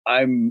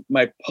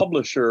 my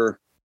publisher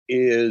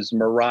is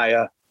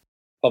Mariah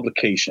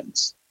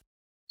Publications.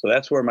 So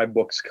that's where my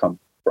books come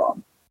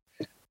from.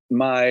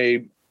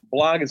 My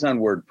blog is on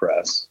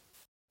WordPress.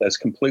 That's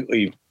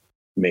completely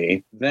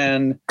me.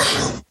 Then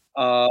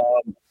I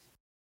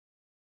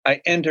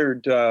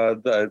entered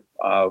the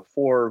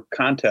 4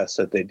 contests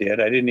that they did.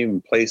 I didn't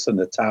even place in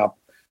the top.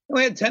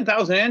 We had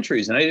 10,000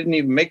 entries, and I didn't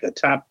even make the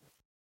top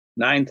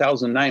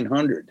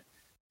 9,900.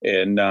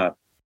 And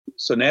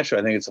so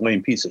naturally, I think it's a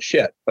lame piece of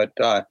shit. But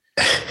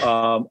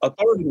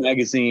Authority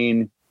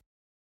Magazine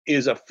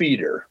is a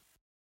feeder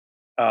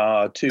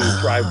to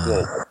Thrive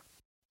Global.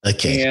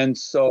 Okay. And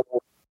so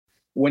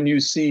when you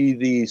see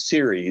the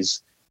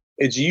series,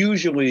 it's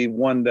usually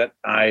one that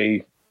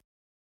I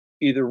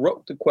either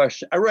wrote the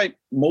question. I write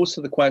most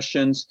of the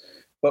questions,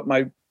 but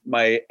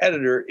my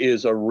editor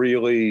is a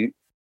really,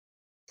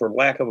 for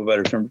lack of a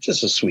better term,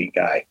 just a sweet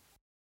guy.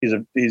 He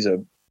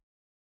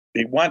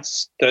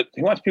wants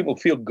people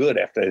to feel good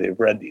after they've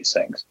read these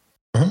things.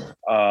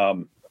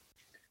 Mm-hmm.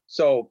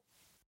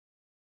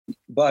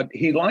 But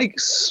he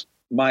likes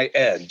my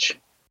edge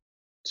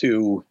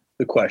to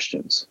the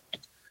questions.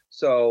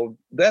 So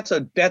that's a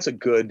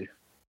good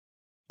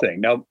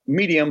thing. Now,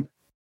 Medium,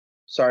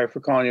 sorry for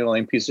calling you a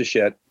lame piece of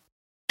shit.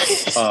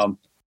 But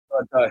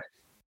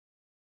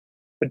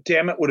But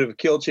damn it, would have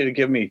killed you to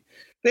give me.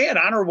 They had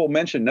honorable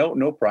mention,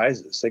 no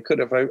prizes. They could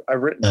have.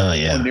 I've written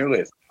nearly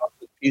 1,000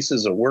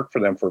 pieces of work for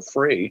them for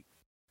free.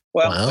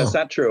 Well, That's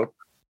not true.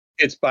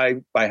 It's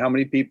by how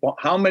many people,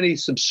 how many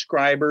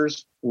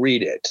subscribers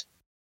read it,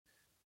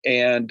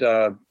 and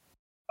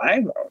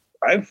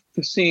I've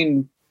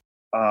seen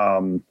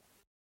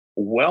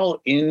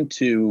well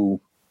into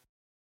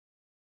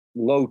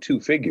low 2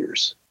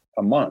 figures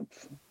a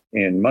month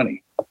in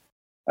money.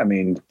 I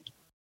mean,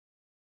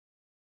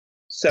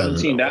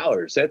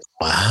 $17. That's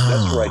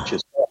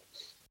righteous.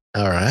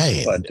 All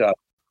right. But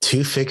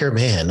 2-figure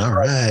man. All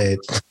right.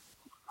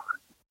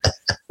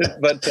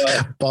 But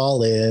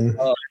ball in.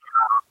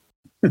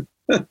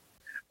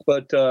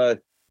 But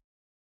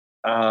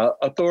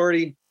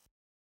authority,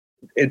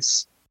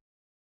 it's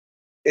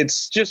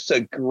just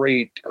a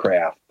great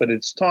craft, but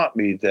it's taught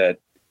me that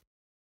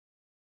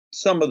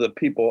some of the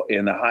people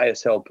in the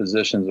highest held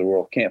positions in the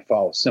world can't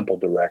follow simple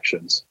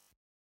directions.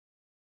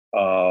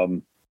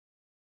 I'm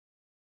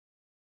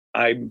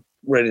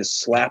ready to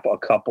slap a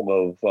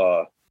couple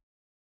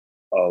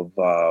of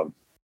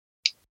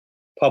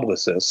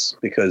publicists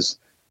because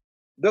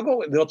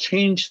they'll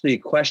change the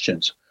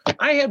questions.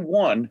 I had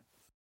one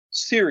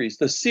series.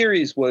 The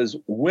series was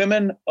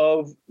Women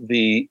of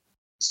the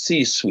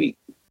C-Suite.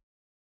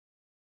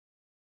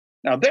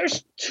 Now,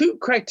 there's 2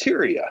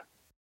 criteria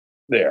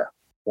there.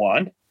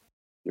 One,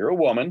 you're a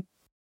woman.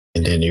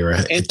 And then you're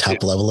a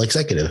top-level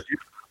executive.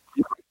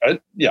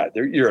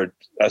 You're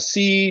a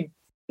C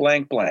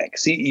blank blank,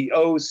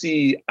 CEO,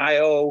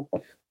 CIO,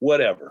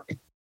 whatever.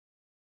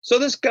 So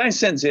this guy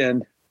sends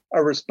in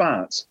a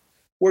response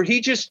where he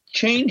just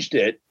changed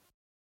it.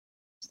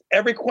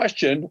 Every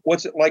question,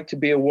 what's it like to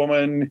be a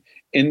woman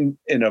in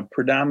a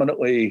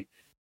predominantly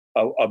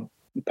a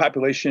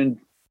population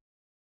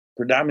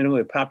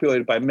predominantly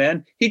populated by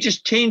men? He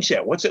just changed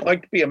that. What's it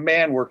like to be a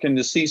man working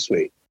the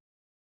C-suite?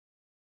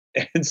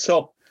 And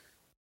so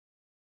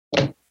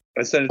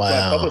I sent it to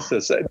my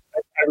publicist. I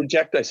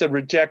reject. I said,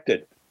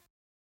 rejected.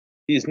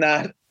 He's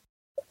not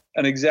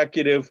an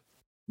executive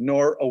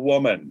nor a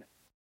woman.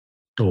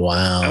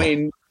 Wow. I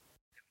mean,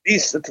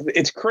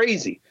 it's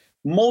crazy.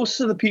 Most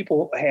of the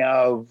people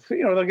have,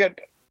 they'll get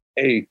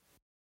a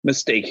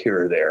mistake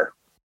here or there.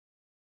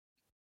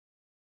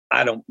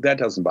 That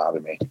doesn't bother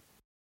me.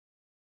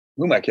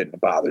 Who am I kidding?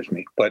 It bothers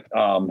me. But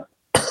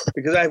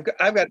because I've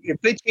got, if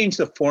they change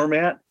the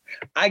format,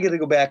 I got to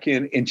go back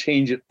in and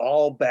change it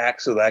all back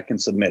so that I can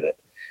submit it.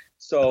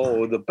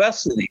 So the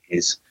best of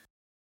these,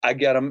 I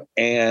get them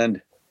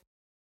and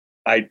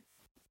I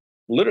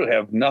literally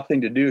have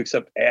nothing to do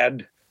except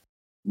add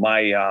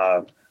my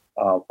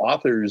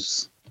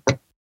author's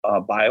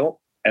bio,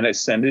 and I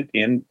send it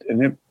in,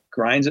 and it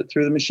grinds it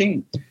through the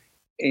machine.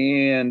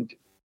 And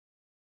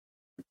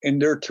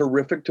they're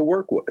terrific to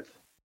work with.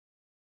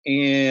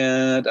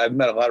 And I've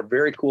met a lot of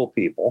very cool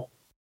people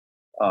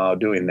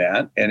doing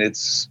that, and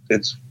it's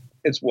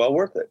well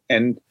worth it.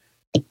 And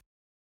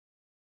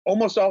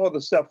almost all of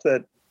the stuff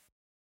that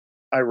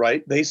I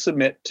write, they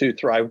submit to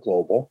Thrive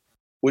Global,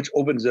 which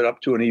opens it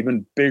up to an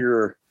even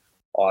bigger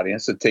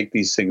audience that take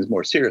these things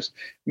more serious.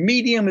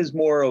 Medium is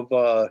more of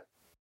a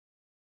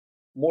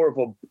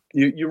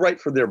you write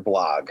for their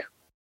blog.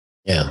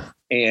 Yeah.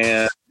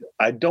 And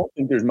I don't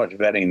think there's much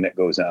vetting that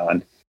goes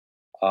on.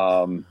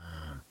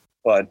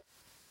 But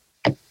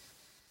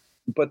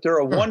they're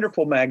a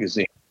wonderful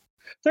magazine.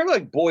 They're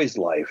like Boys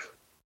Life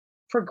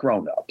for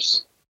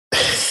grown-ups.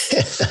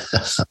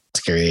 That's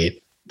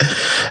great.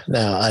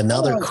 Now,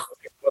 another.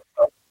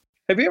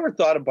 Have you ever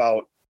thought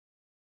about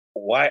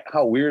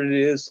how weird it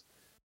is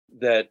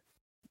that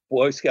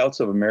Boy Scouts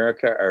of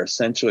America are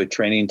essentially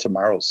training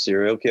tomorrow's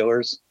serial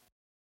killers?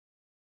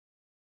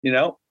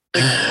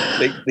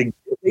 They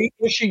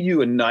issue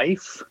you a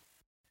knife.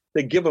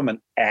 They give them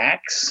an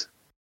axe.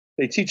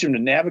 They teach them to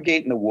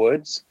navigate in the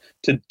woods,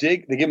 to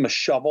dig. They give them a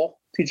shovel,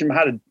 teach them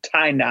how to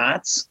tie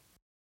knots.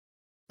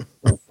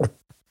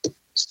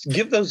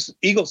 Give those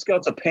Eagle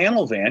Scouts a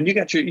panel van. You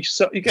got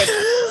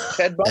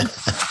Ted Bundy.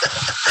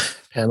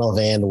 Panel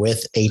van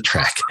with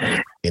 8-track.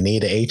 You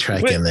need an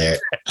 8-track in there.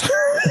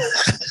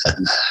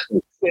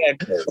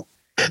 Exactly.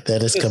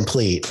 That is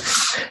complete.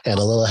 And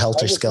a little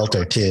helter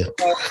skelter too.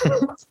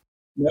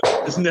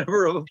 I was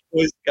never a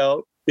Boy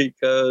Scout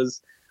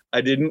because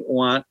I didn't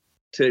want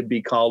to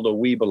be called a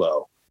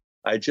weebelo.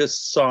 I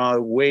just saw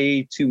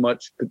way too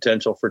much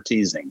potential for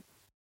teasing.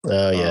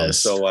 Oh, yes.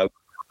 So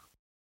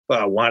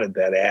I wanted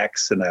that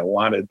axe and I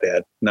wanted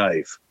that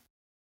knife.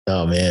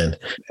 Oh, man.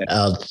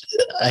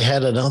 I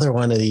had another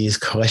one of these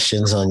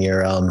questions on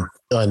your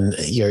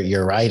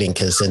writing,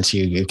 because since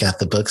you got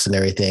the books and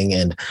everything,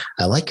 and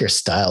I like your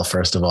style,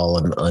 first of all,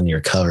 on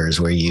your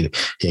covers, where you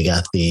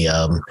got the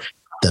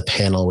the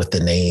panel with the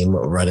name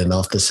running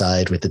off the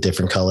side with the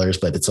different colors,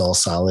 but it's all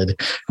solid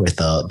with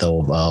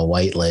the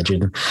white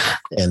legend.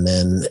 And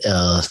then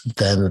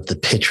the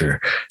picture.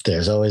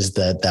 There's always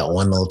that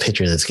one little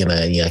picture that's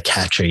gonna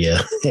capture you.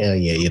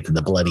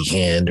 The bloody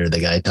hand, or the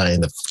guy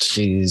tying the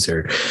shoes,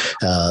 or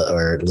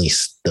at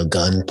least the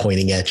gun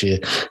pointing at you.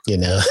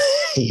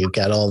 You've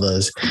got all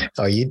those.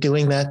 Are you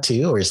doing that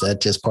too, or is that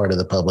just part of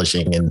the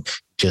publishing and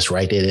just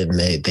write it and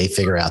they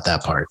figure out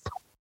that part?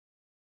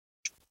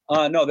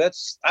 No,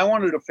 I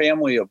wanted a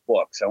family of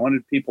books. I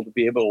wanted people to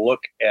be able to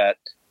look at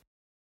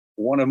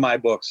one of my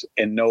books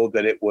and know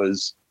that it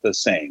was the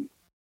same.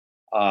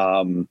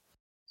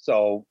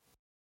 So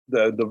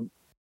the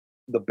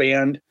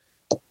band,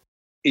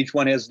 each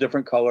one has a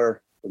different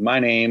color with my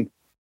name,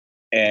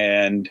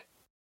 and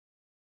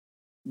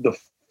the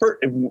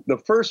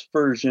first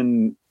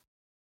version,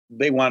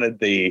 they wanted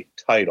the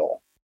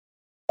title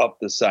up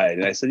the side,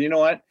 and I said, you know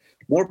what?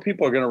 More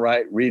people are going to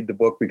read the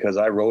book because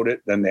I wrote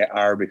it than they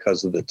are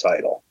because of the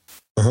title.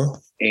 Uh-huh.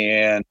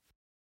 And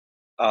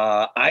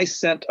I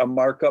sent a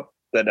markup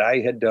that I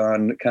had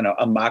done, kind of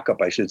a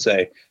mock-up, I should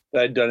say,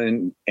 that I'd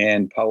done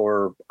in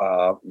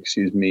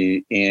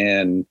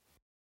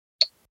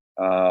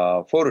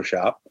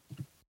Photoshop.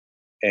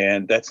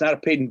 And that's not a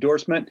paid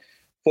endorsement.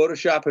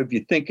 Photoshop, if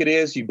you think it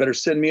is, you better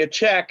send me a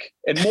check.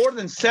 And more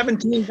than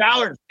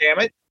 $17, damn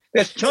it.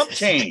 That's chump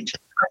change.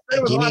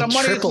 You need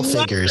triple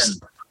figures.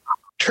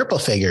 Triple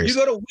figures.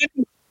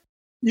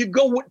 You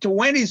go to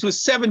Wendy's with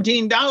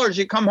 $17.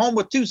 You come home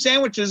with 2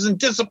 sandwiches and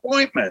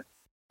disappointment.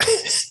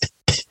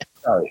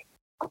 Sorry.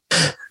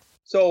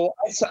 So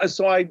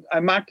I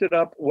mocked it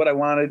up what I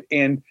wanted,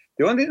 and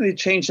the only thing they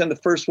changed on the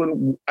first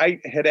one, I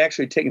had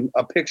actually taken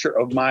a picture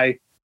of my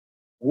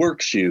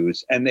work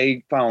shoes, and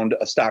they found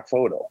a stock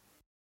photo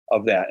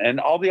of that. And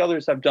all the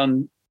others I've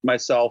done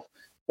myself,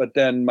 but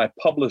then my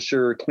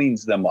publisher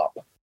cleans them up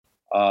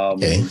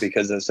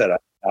because, as I said, I'm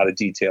not a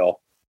detail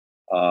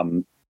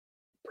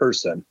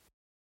person.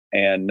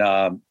 And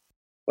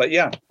but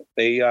yeah,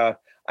 I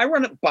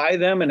run it by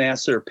them and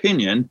ask their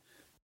opinion.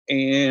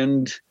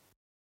 And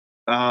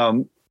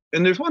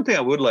there's one thing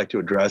I would like to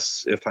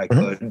address, if I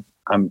could.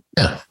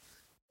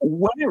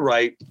 When I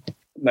write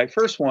my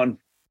first one,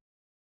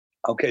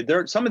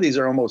 some of these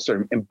are almost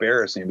sort of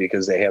embarrassing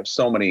because they have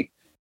so many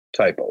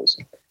typos.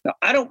 Now,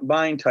 I don't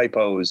mind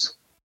typos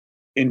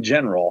in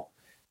general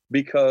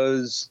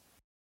because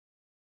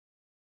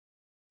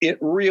it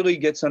really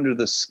gets under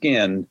the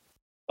skin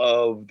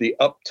of the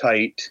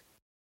uptight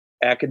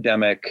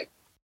academic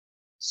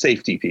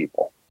safety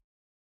people.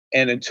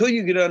 And until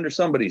you get under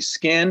somebody's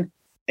skin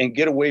and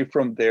get away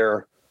from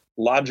their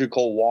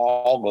logical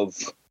wall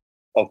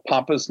of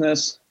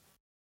pompousness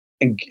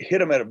and hit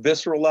them at a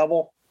visceral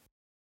level,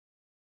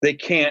 they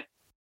can't.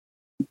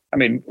 I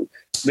mean,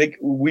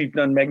 we've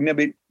done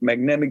magnetic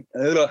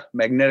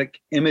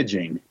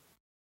imaging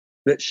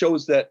that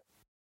shows that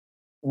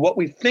what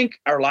we think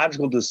are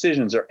logical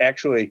decisions are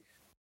actually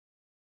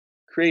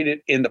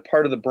created in the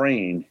part of the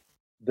brain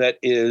that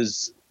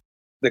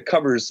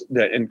covers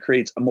that and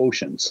creates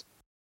emotions.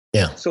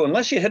 Yeah. So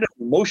unless you hit an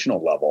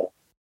emotional level,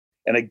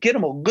 and I get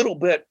them a little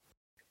bit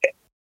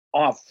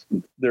off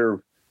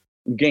their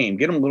game,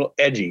 get them a little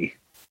edgy,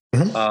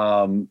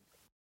 and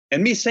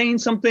me saying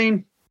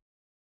something,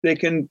 they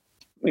can,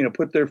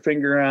 put their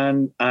finger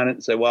on it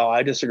and say, well,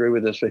 I disagree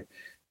with this.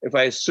 If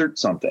I assert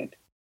something,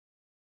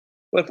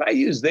 but if I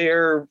use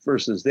there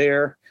versus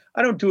there,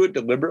 I don't do it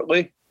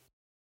deliberately,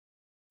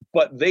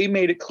 but they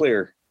made it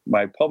clear,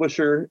 my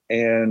publisher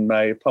and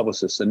my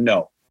publicist said,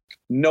 no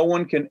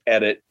one can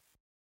edit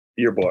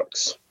your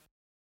books.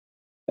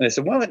 And I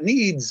said, well, it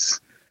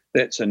needs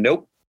that. So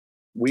nope,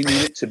 we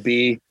need it to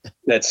be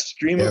that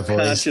stream of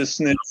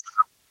consciousness,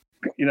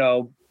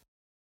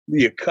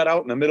 you cut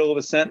out in the middle of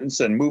a sentence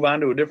and move on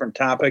to a different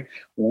topic.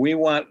 We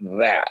want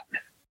that.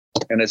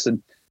 And I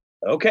said,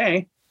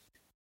 okay.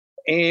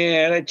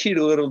 And I cheated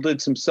a little,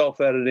 did some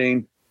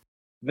self-editing.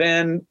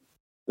 Then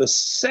the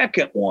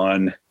second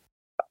one,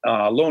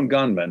 Lone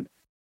Gunman,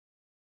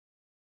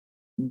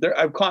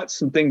 I've caught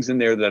some things in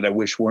there that I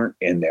wish weren't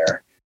in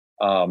there.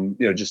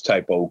 Just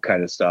typo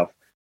kind of stuff.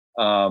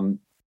 In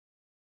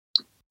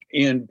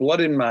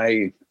Blood in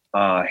My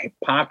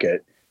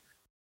Pocket,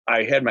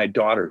 I had my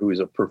daughter, who is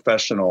a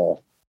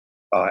professional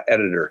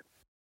editor,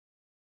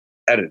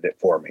 edit it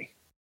for me.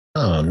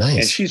 Oh, nice.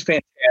 And she's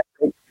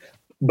fantastic.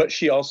 But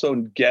she also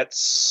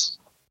gets,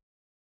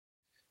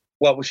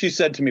 well, she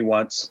said to me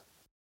once,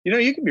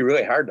 you can be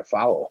really hard to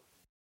follow.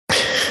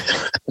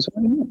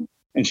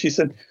 And she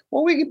said,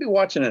 well, we could be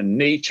watching a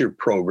nature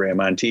program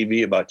on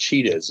TV about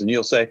cheetahs. And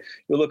you'll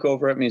look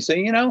over at me and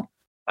say, I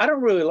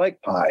don't really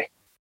like pie.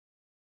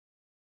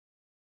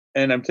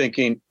 And I'm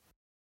thinking,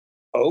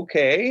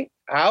 okay,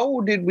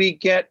 how did we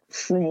get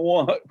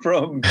from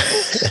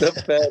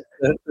the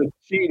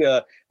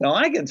cheetah? Now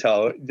I can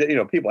tell,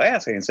 people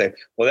ask, I can say,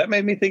 well, that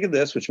made me think of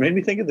this, which made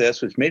me think of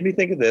this, which made me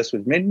think of this,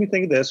 which made me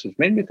think of this, which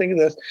made me think of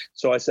this.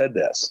 So I said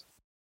this.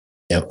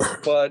 Yep.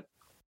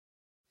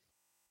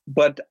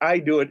 But I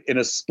do it in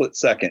a split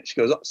second. She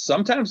goes,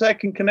 sometimes I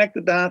can connect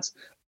the dots.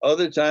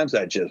 Other times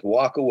I just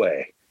walk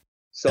away.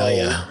 So, oh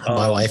yeah,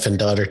 my wife and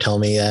daughter tell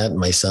me that.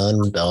 My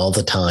son all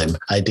the time.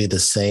 I do the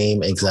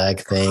same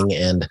exact thing,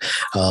 and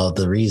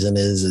the reason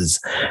is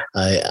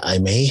I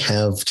may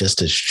have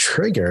just a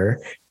trigger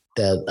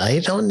that I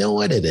don't know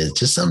what it is.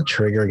 Just some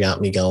trigger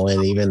got me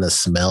going. Even the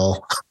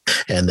smell,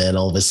 and then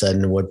all of a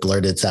sudden, what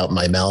blurted out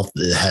my mouth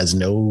has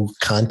no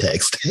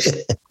context.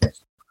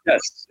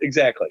 Yes,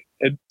 exactly.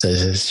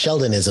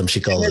 Sheldonism,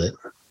 she calls it.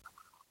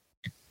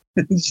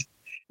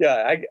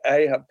 Yeah,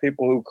 I have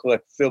people who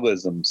collect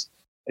philisms.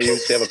 I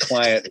used to have a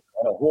client,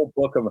 a whole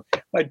book of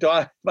my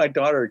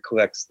daughter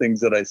collects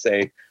things that I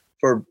say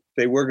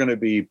they were going to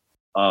be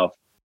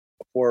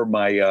for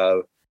my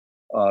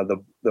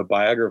the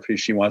biography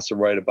she wants to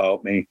write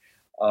about me,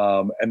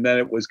 and then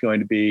it was going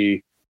to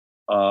be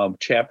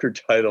chapter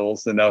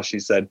titles, and now she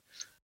said,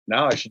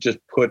 now I should just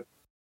put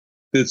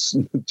this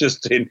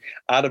just in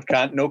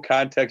no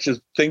context,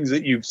 just things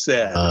that you've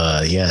said.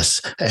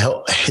 Yes,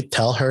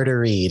 tell her to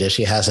read if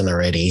she hasn't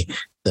already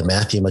the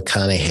Matthew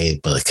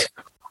McConaughey book.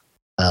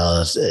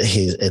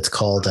 It's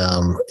called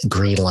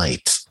Green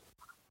Lights.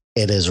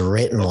 It is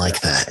written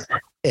like that,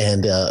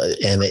 and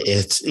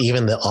it's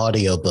even the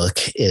audiobook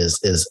is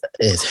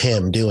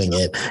him doing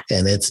it,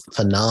 and it's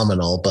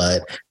phenomenal.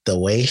 But the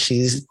way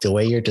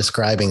you're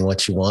describing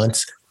what she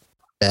wants,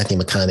 Matthew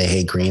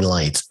McConaughey, Green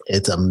Lights.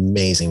 It's an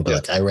amazing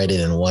book. I read it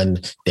in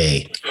one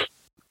day.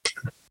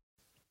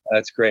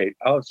 That's great.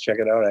 I'll check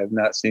it out. I have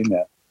not seen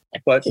that,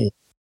 but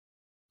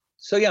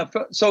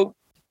so.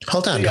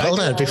 Hold on.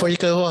 Before you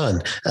go on,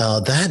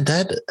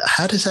 that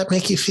how does that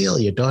make you feel?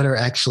 Your daughter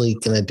actually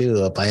going to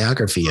do a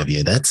biography of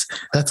you? That's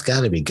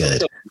got to be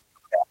good.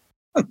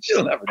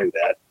 She'll never do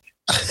that.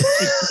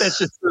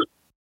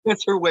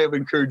 That's her way of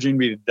encouraging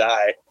me to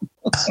die.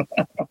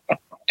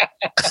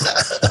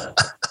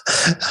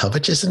 How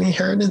much is an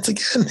inheritance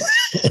again?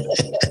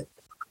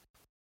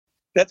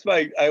 That's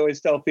why I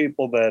always tell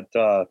people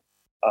that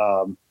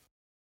I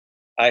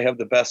have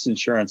the best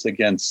insurance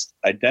against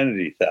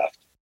identity theft.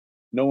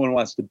 No one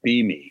wants to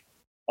be me.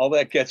 All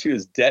that gets you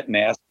is debt and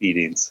ass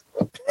beatings.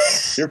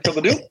 You're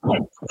people do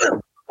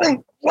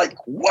like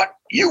what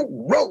you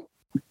wrote.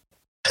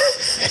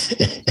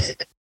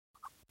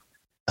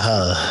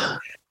 I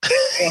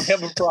don't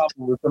have a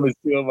problem with somebody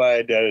stealing my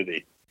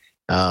identity.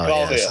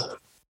 Oh, yes.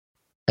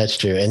 That's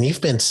true. And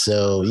you've been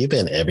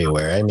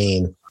everywhere. I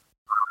mean,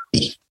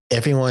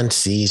 everyone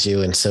sees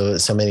you in so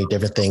many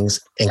different things,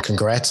 and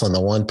congrats on the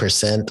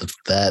 1%.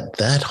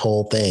 That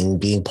whole thing,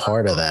 being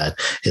part of that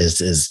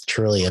is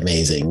truly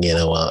amazing,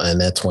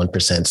 and that's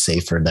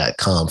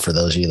 1%safer.com for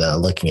those of you that are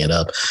looking it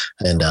up.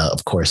 And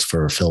of course,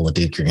 for Phil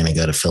LeDuc, you're going to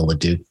go to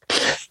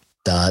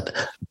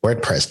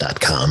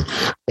philleduc.wordpress.com,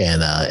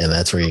 and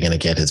that's where you're going to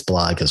get his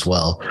blog as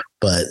well.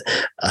 But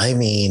I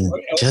mean,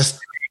 just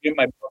get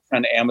my books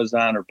on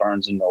Amazon or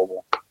Barnes and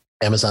Noble.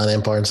 Amazon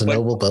and Barnes and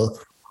Noble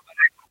both.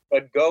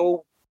 But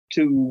go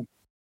to,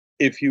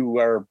 if you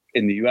are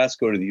in the U.S.,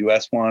 go to the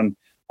U.S. one.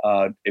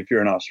 If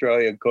you're in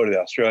Australia, go to the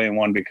Australian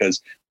one,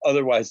 because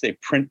otherwise they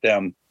print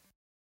them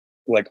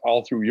like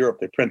all through Europe.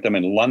 They print them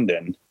in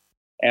London.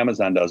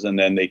 Amazon does, and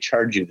then they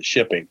charge you the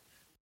shipping.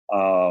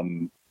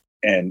 And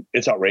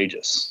it's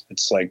outrageous.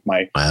 It's like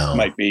might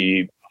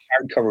be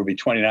hardcover would be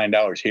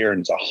 $29 here, and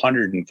it's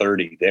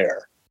 $130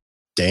 there.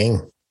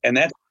 Dang. And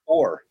that's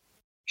for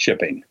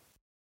shipping.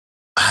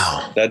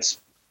 Wow.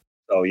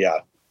 Yeah.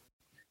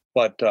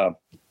 But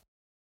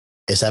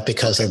is that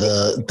because of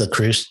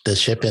the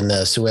ship in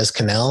the Suez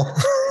Canal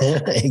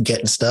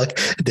getting stuck?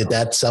 Did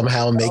that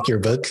somehow make your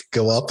book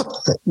go up?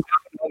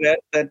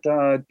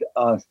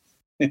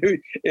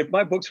 If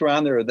my books were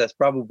on there, that's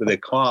probably the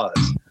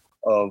cause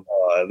of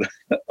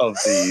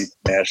the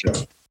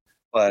national.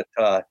 But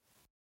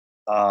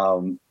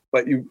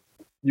you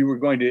were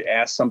going to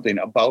ask something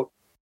about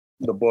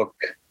the book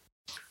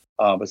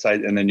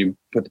besides, and then you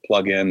put the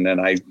plug in,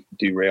 and I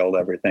derailed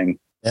everything.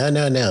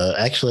 No.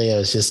 Actually, I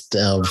was just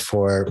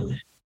for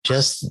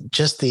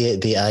just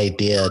the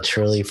idea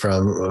truly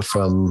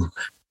from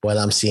what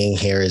I'm seeing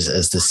here is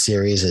as the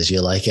series as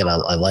you like it.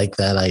 I like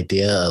that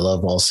idea. I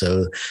love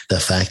also the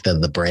fact that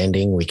the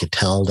branding, we could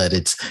tell that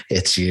it's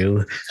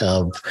you.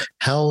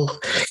 How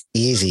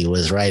easy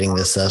was writing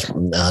this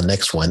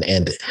next one?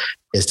 And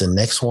is the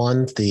next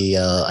one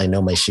I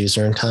Know My Shoes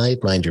Are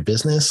Untied, Mind Your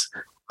Business?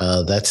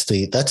 That's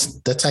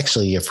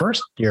actually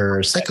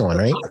your second one,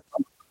 right?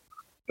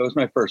 That was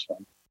my first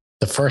one.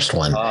 The first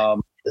one.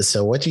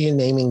 So what are you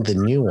naming the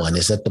new one?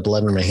 Is that The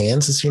Blood in My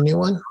Hands is your new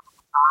one?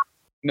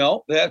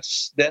 No,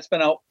 that's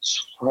been out.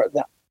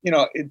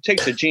 It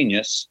takes a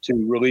genius to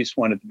release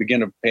one at the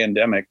beginning of the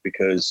pandemic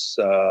because,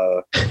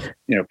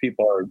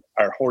 people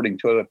are hoarding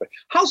toilet paper.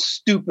 How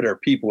stupid are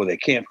people when they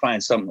can't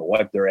find something to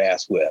wipe their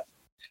ass with?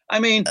 I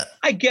mean,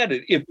 I get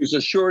it. If there's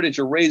a shortage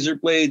of razor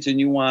blades and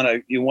you want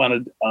to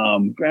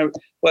grab it,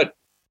 but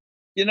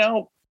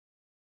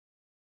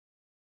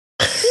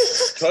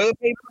toilet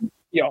paper,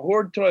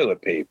 hoard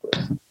toilet paper.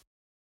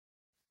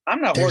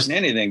 I'm not hoarding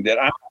anything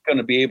that I'm going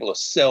to be able to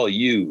sell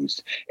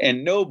used.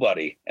 And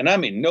nobody, and I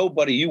mean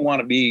nobody you want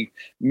to be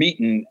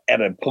meeting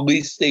at a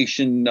police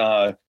station,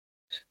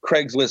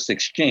 Craigslist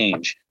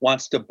exchange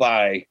wants to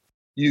buy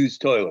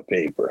used toilet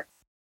paper.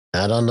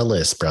 Not on the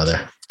list,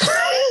 brother.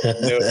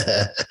 No.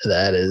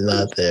 That is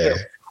not there.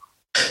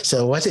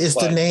 So what is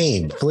the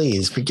name?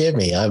 Please forgive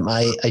me.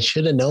 I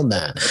should have known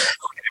that.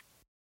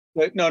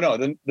 No.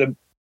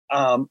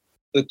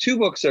 The two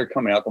books that are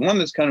coming out, the one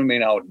that's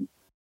coming out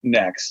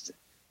next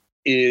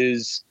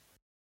it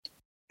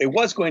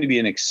was going to be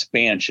an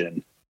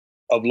expansion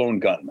of Lone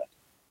Gunman.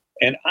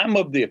 And I'm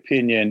of the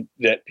opinion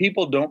that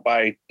people don't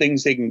buy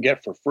things they can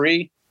get for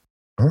free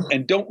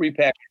and don't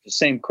repackage the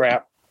same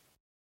crap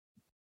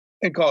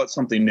and call it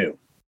something new.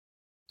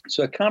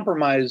 So I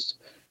compromised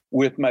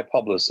with my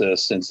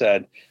publicist and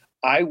said,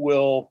 I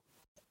will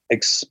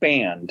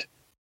expand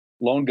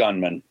Lone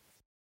Gunman,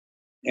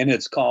 and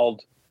it's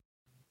called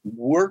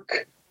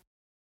Work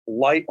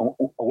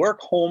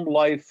Home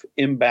Life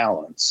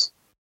Imbalance.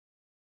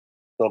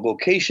 The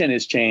location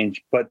has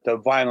changed, but the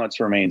violence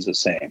remains the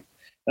same.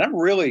 And I'm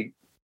really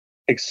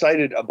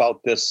excited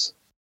about this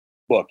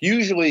book.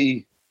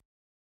 Usually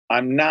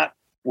I'm not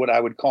what I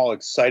would call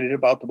excited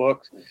about the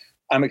book.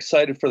 I'm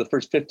excited for the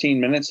first 15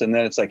 minutes, and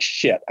then it's like,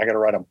 shit, I got to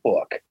write a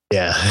book.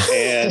 Yeah.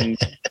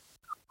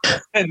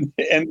 and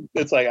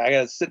it's like, I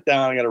got to sit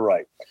down, I got to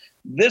write.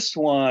 This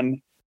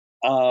one,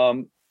 a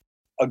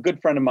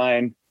good friend of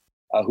mine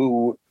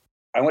who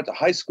I went to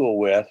high school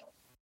with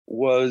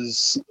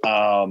was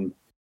a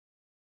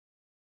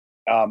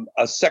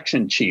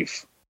section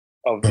chief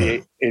of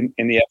the in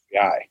the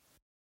FBI.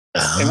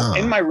 Oh.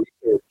 In my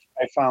research,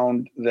 I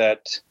found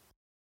that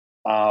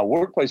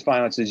workplace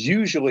violence is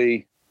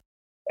usually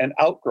an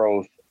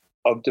outgrowth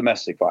of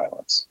domestic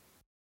violence.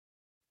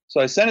 So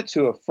I sent it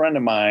to a friend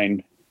of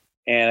mine,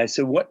 and I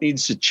said, what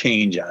needs to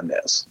change on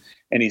this?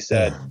 And he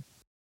said,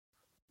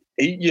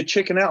 you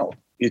chicken out.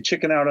 You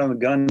chicken out on the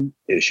gun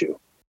issue.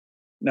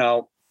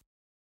 Now,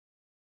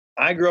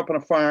 I grew up on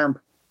a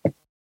farm.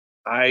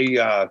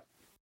 I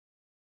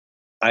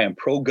am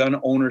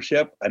pro-gun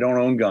ownership. I don't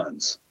own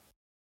guns.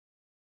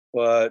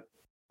 But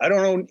I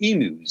don't own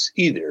emus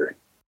either.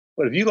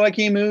 But if you like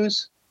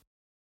emus,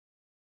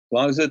 as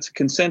long as it's a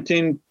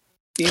consenting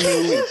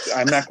emu,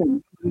 I'm not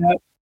going to do that.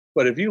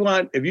 But if you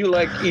like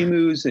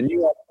emus and you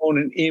want to own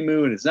an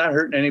emu and it's not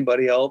hurting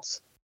anybody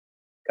else,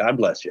 God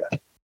bless you.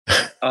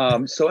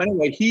 So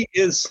anyway, he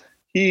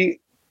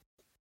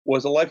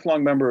was a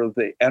lifelong member of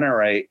the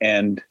NRA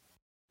and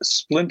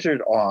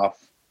splintered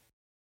off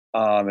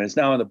and is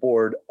now on the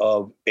board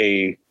of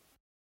a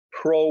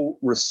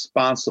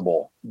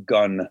pro-responsible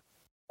gun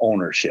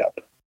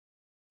ownership.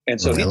 And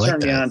so he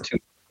turned me on to a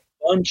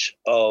bunch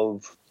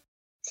of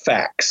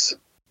facts.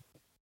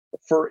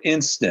 For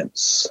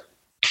instance,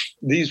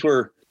 these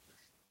aren't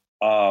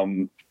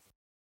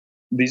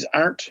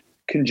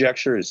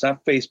conjecture. It's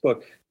not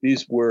Facebook.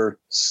 These were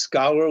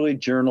scholarly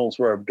journals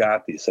where I've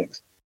got these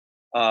things.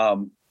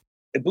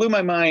 It blew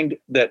my mind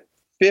that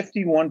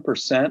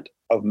 51%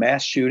 of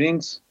mass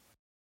shootings,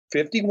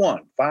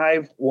 51%,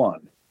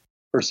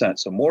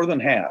 so more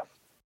than half,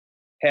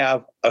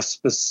 have a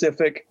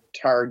specific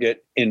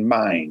target in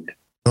mind.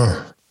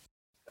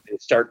 They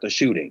start the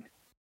shooting.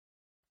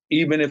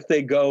 Even if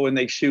they go and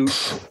they shoot,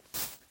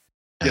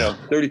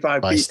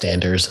 35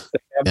 bystanders, people,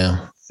 they have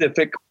a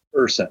specific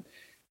person.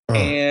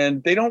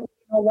 And they don't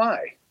know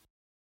why.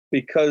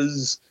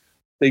 Because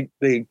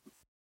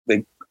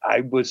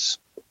I was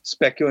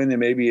speculating that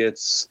maybe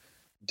it's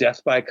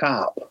death by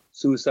cop,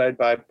 suicide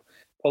by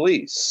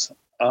police.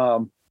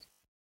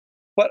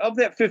 But of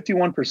that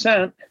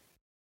 51%,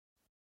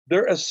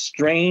 they're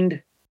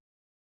estranged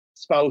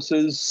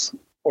spouses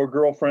or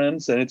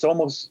girlfriends, and it's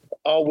almost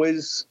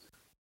always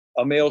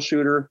a male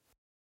shooter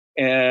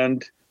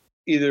and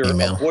either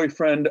a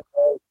boyfriend,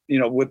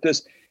 with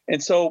this.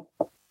 And so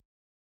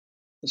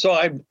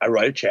I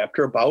write a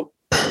chapter about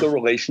the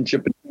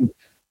relationship between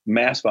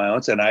mass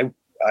violence, and I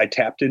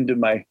tapped into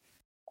my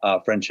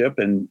friendship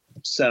and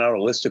sent out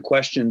a list of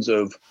questions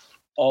of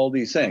all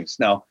these things.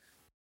 Now,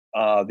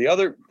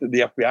 the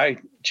FBI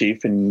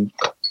chief, and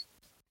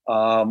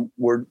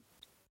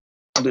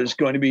there's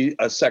going to be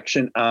a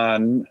section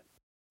on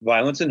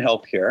violence in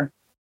healthcare.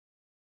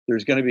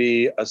 There's going to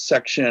be a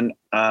section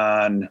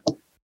on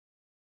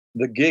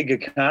the gig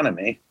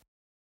economy.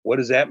 What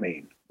does that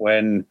mean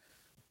when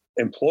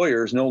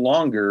employers no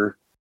longer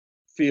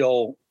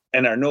feel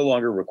and are no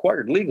longer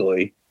required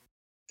legally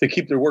to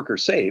keep their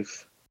workers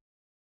safe?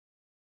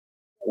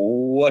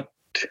 What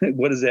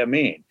does that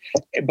mean?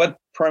 But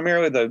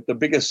primarily the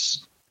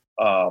biggest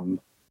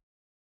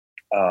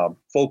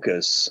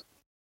focus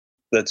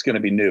that's going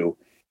to be new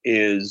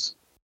is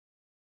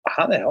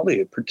how the hell do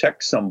you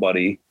protect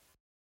somebody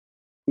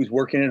who's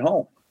working at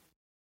home?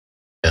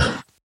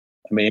 I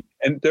mean,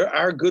 and there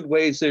are good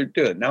ways to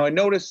do it. Now, I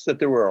noticed that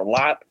there were a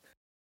lot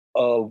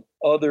of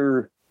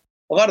the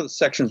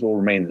sections will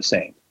remain the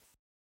same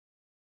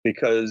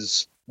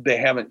because they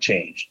haven't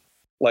changed.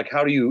 Like,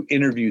 how do you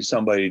interview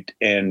somebody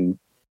and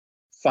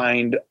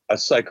find a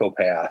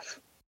psychopath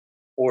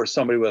or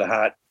somebody with a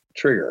hot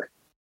trigger.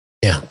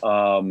 Yeah.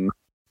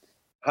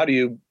 How do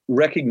you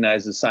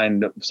recognize the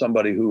sign of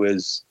somebody who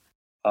is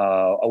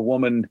a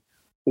woman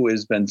who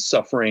has been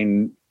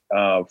suffering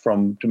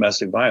from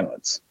domestic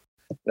violence?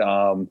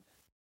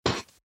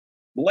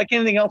 Like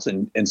anything else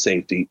in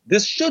safety,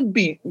 this should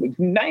be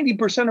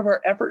 90% of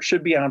our effort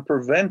should be on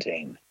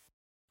preventing.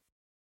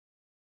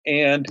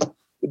 And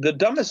the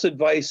dumbest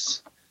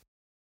advice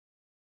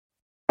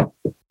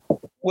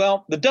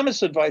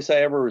I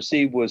ever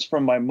received was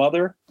from my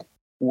mother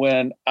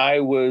when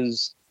I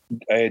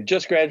had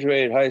just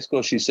graduated high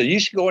school. She said, "You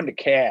should go into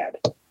CAD."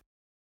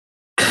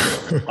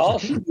 All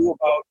she knew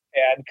about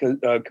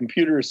CAD,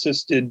 computer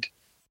assisted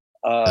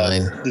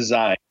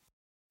design.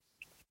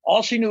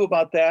 All she knew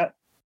about that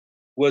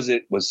was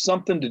it was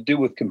something to do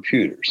with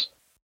computers.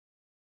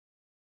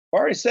 I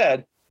already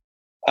said,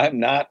 I'm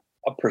not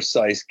a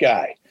precise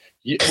guy.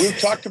 We've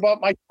talked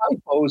about my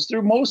typos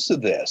through most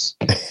of this.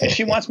 And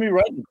she wants me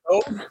writing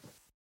code.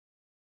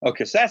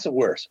 Okay, so that's the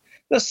worst.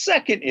 The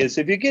second is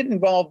if you get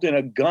involved in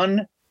a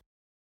gun,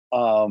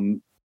 I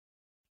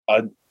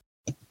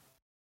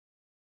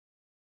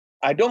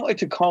don't like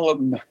to call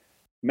them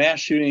mass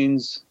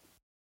shootings,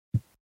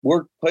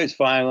 workplace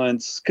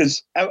violence,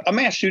 because a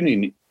mass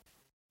shooting,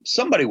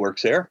 somebody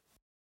works there.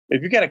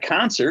 If you got a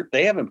concert,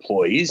 they have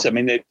employees. I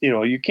mean,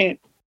 you can't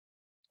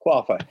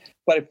qualify.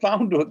 But I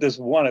found this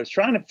one. I was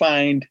trying to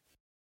find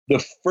the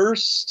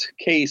first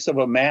case of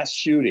a mass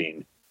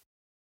shooting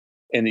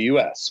in the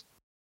U.S.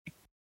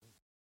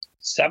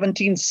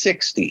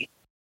 1760.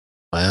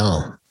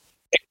 Wow.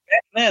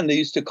 Back then, they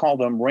used to call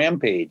them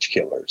rampage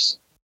killers.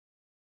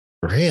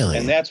 Really?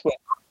 And that's what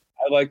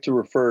I like to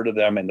refer to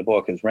them in the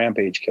book as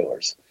rampage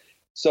killers.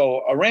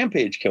 So a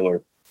rampage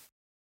killer,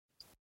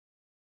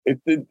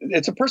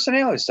 it's a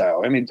personality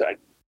style. I mean,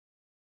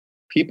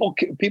 people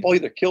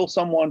either kill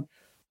someone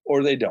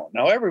or they don't.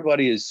 Now,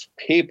 everybody is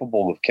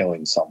capable of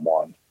killing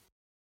someone,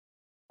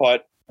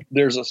 but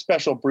there's a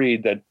special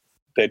breed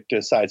that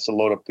decides to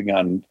load up the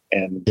gun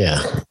and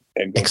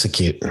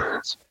execute.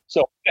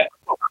 So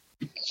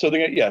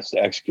to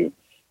execute.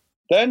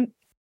 Then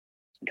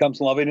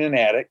comes Loving an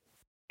Attic,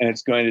 and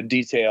it's going to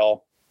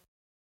detail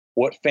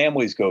what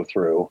families go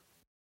through,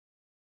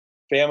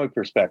 family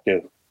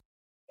perspective.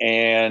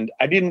 And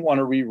I didn't want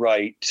to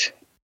rewrite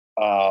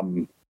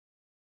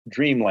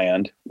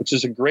Dreamland, which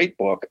is a great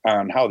book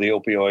on how the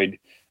opioid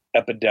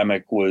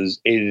epidemic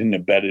was aided and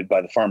abetted by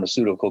the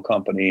pharmaceutical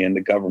company and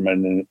the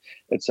government and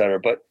et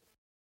cetera.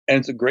 And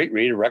it's a great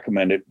read. I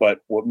recommend it.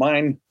 But what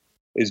mine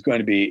is going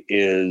to be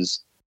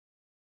is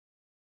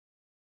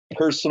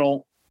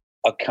personal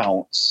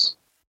accounts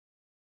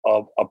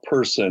of a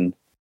person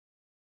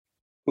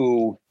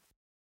who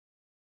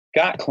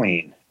got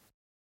clean.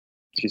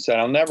 She said,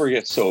 "I'll never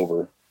get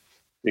sober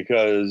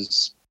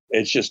because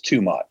it's just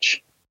too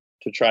much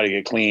to try to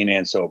get clean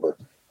and sober.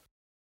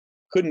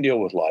 Couldn't deal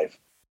with life."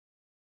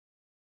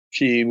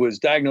 She was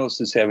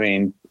diagnosed as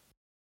having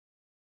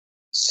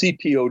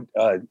CPD,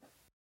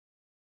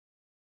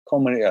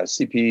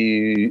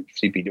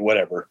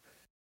 whatever.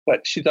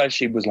 But she thought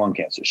she was lung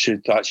cancer. She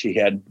thought she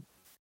had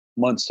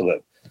months to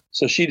live.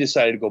 So she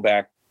decided to go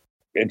back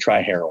and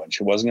try heroin.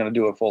 She wasn't going to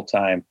do it full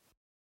time.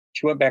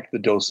 She went back to the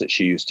dose that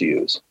she used to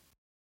use.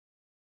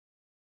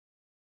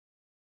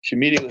 She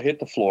immediately hit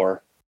the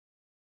floor.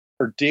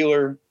 Her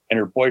dealer and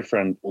her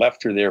boyfriend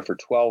left her there for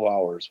 12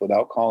 hours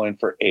without calling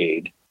for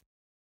aid.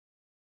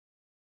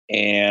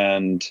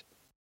 And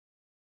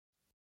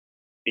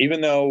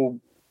even though,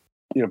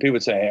 people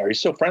would say, "Hey, are you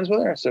still friends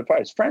with her?" I said, if I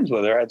was friends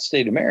with her, I'd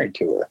stay married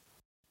to her.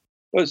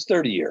 It was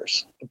 30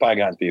 years. The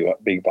bygones be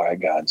big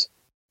bygones.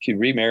 She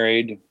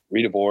remarried,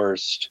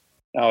 redivorced,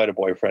 now had a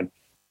boyfriend.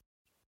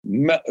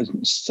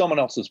 Someone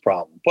else's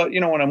problem. But,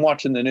 when I'm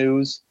watching the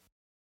news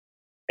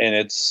and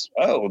it's,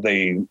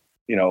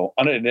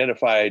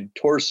 unidentified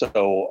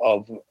torso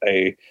of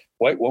a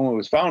white woman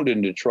was found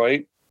in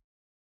Detroit,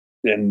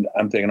 then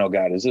I'm thinking, oh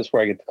God, is this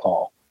where I get the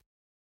call?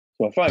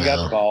 So I finally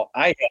got the call.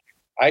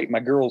 My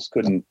girls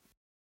couldn't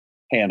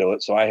handle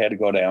it, so I had to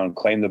go down and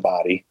claim the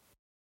body.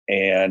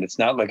 And it's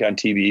not like on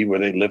TV where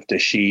they lift a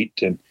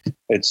sheet and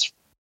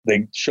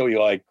they show you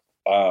like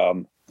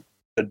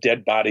the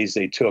dead bodies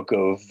they took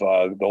of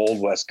the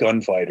Old West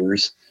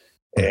gunfighters,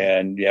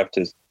 and you have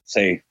to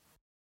say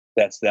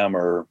that's them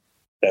or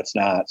that's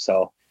not.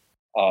 So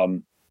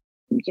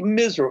it's a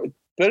miserable,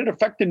 but it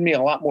affected me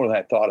a lot more than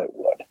I thought it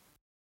would.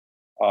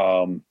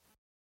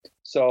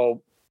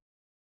 So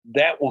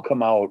that will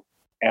come out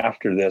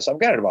after this. I've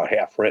got it about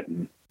half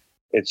written.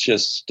 It's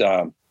just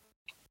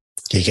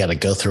you got to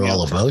go through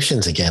all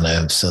emotions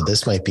again. So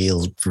this might be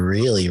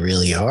really,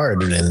 really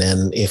hard. And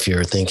then if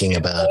you're thinking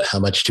about how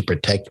much to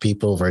protect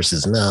people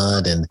versus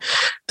not, and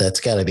that's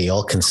got to be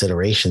all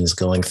considerations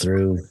going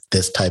through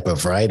this type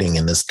of writing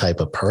and this type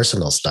of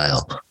personal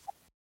style.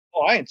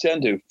 Well, I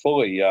intend to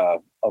fully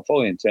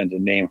intend to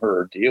name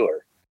her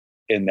dealer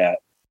in that.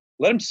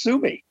 Let him sue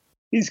me.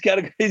 He's got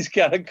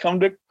to come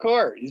to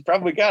court. He's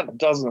probably got a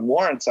dozen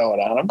warrants out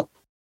on him.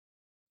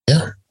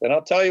 Yeah. And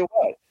I'll tell you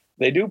what,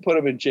 they do put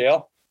him in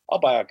jail. I'll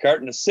buy a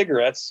carton of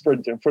cigarettes for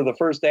the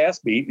first ass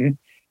beating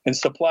and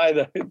supply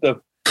the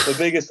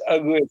biggest,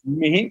 ugliest,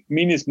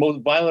 meanest,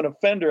 most violent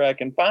offender I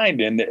can find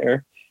in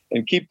there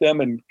and keep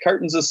them in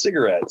cartons of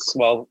cigarettes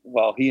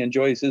while he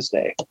enjoys his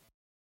day.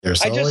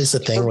 There's always a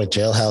thing with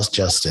jailhouse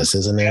justice,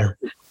 isn't there?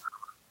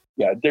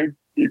 Yeah,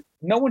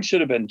 no one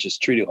should have been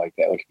just treated like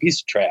that, like a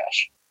piece of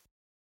trash,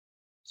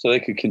 so they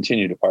could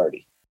continue to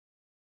party.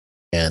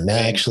 And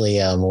actually,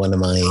 one of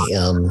my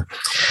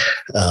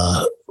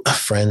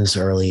friends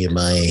early in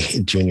my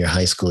junior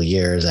high school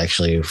years,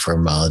 actually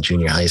from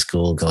junior high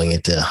school going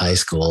into high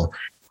school,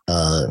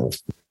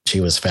 she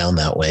was found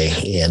that way.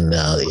 And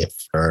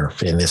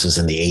this was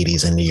in the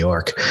 80s in New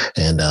York.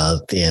 And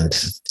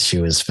she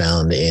was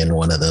found in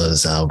one of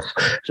those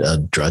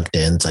drug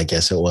dens, I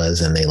guess it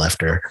was, and they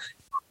left her.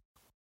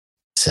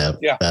 So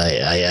yeah.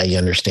 I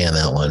understand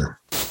that one.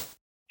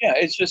 Yeah,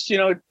 it's just, you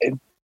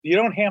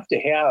don't have to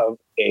have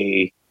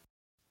a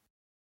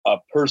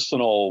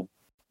personal,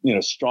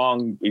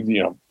 strong,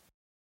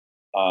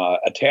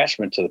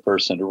 attachment to the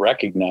person to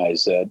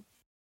recognize that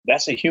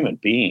that's a human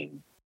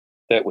being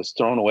that was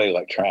thrown away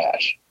like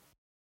trash.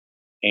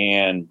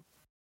 And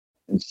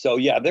so,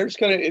 yeah, there's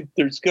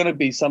gonna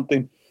be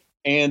something,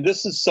 and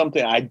this is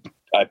something I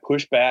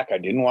pushed back. I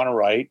didn't want to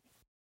write,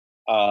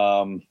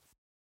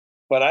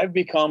 but I've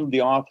become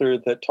the author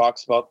that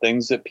talks about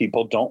things that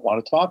people don't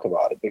want to talk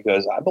about it,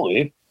 because I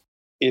believe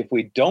if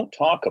we don't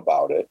talk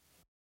about it,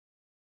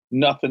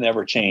 nothing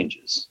ever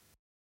changes.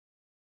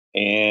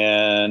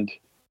 And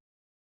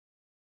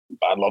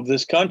I love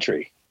this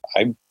country.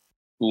 I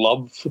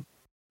love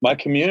my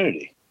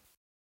community.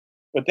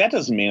 But that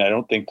doesn't mean I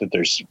don't think that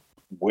there's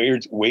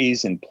weird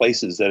ways and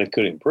places that it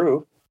could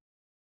improve.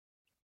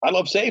 I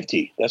love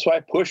safety. That's why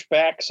I push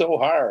back so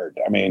hard.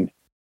 I mean,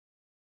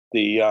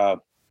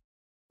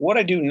 what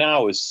I do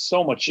now is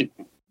so much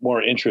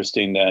more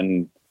interesting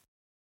than,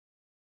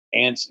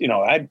 and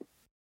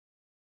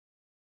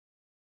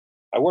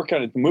I work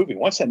on a movie.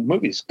 Once that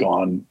movie's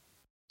gone,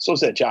 so's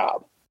that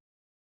job.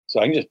 So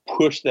I can just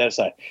push that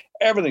aside.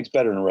 Everything's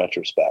better in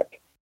retrospect.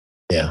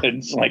 Yeah.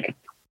 It's like.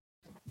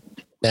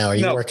 Now, are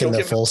you working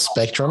the full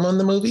spectrum on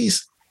the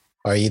movies?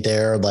 Are you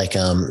there like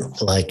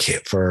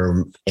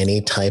for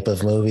any type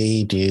of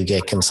movie? Do you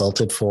get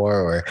consulted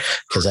for, or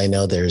because I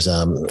know there's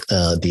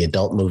the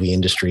adult movie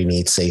industry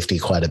needs safety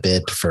quite a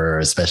bit for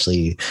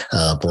especially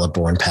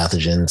bloodborne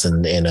pathogens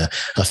and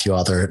a few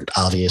other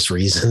obvious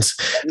reasons.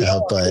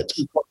 But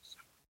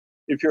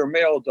if you're a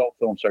male adult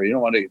film star, you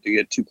don't want to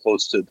get too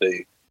close to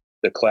the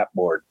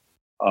clapboard.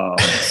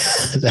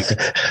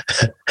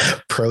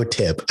 Pro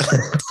tip: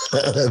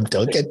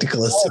 don't get too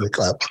close to the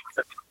clap.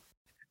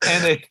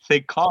 And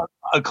they call it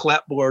a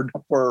clapboard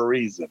for a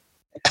reason.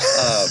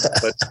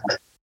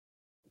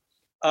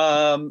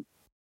 I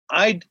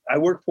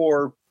work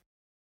for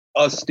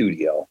a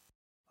studio.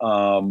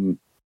 I'm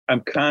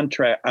on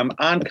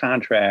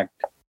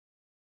contract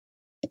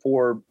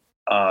for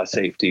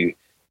safety.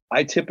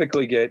 I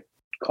typically get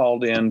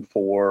called in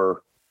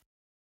to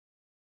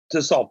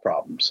solve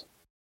problems.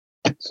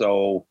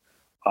 So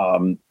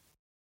I'm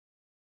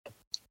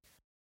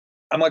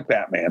like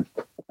Batman.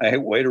 I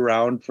wait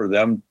around for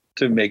them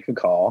to make a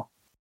call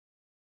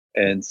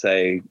and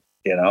say,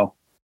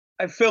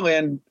 I fill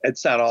in.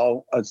 It's not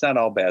all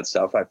bad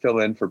stuff. I fill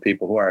in for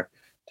people who are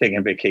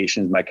taking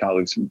vacations. My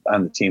colleagues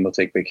on the team will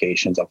take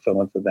vacations. I'll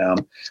fill in for them.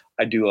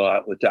 I do a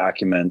lot with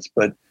documents,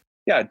 but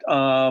yeah,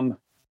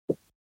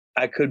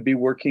 I could be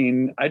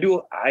working. I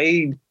do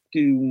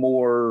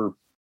more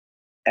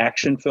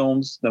action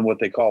films than what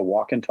they call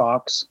walk and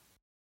talks,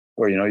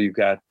 where, you've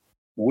got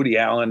Woody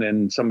Allen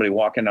and somebody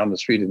walking down the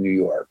street in New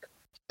York.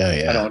 Oh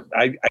yeah.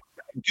 I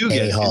do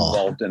get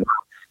involved in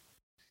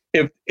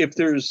if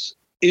there's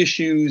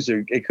issues,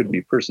 or it could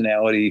be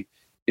personality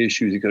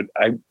issues.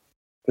 I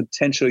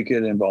potentially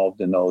get involved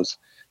in those.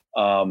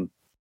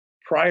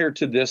 Prior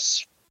to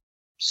this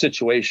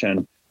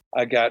situation,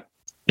 I got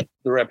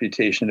the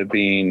reputation of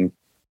being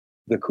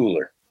the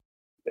cooler,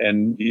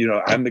 and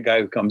I'm the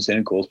guy who comes in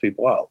and cools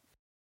people out.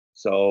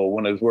 So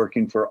when I was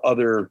working for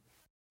other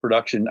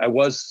production, I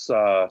was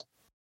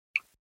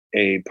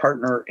a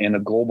partner in a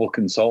global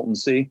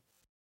consultancy.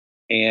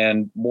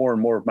 And more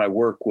of my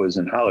work was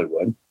in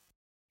Hollywood.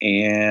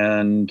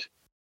 And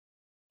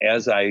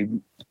as I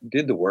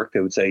did the work, they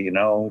would say,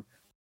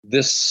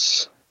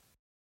 this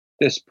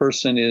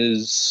person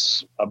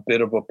is a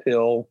bit of a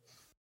pill.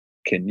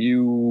 Can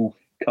you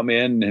come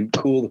in and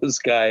cool this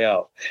guy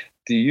out?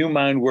 Do you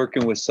mind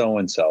working with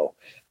so-and-so?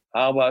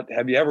 How about,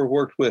 have you ever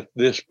worked with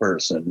this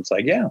person? It's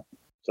like, yeah.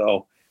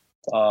 So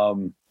for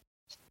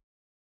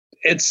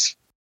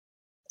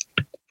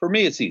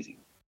me, it's easy.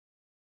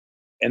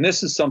 And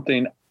this is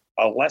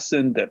a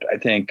lesson that I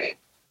think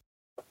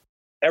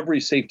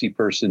every safety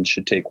person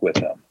should take with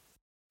them.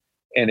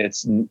 And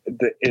it's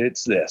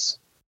this.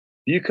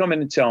 You come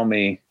in and tell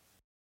me,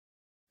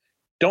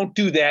 don't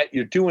do that.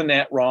 You're doing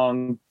that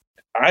wrong.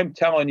 I'm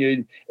telling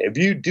you, if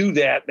you do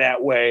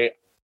that way,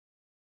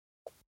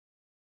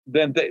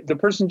 then the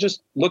person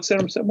just looks at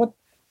him and says, what?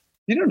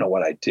 You don't know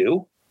what I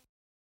do.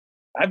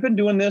 I've been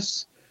doing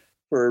this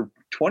for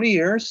 20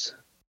 years.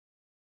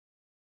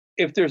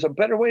 If there's a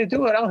better way to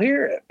do it, I'll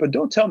hear it. But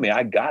don't tell me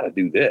I got to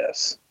do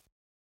this.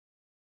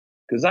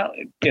 Because I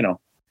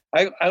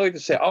like to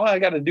say, all I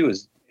got to do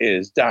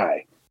is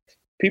die.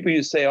 People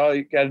used to say, all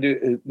you got to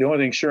do, the only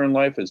thing sure in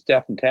life is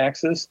death and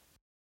taxes.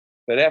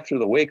 But after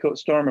the Waco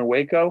storm in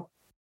Waco,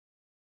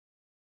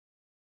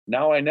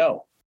 now I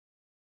know.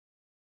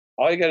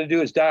 All you got to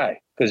do is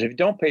die. Because if you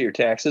don't pay your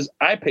taxes,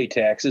 I pay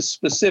taxes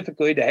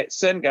specifically to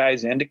send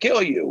guys in to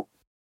kill you.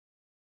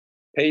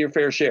 Pay your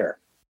fair share.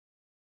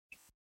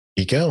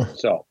 You go.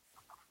 So.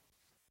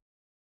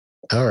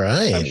 All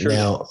right. I'm sure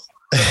now,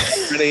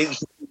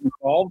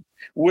 involved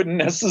wouldn't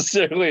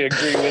necessarily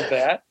agree with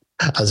that.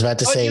 I was about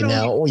to say,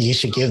 now you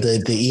should give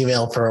the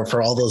email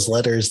for all those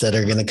letters that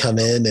are going to come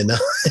in.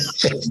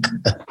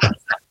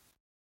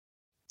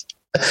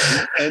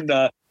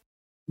 And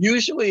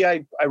usually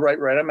I write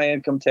right on my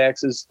income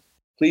taxes,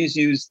 please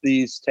use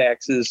these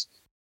taxes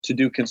to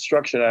do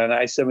construction on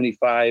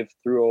I-75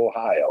 through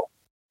Ohio.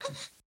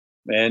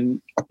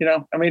 And,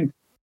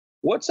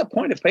 what's the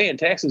point of paying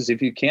taxes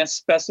if you can't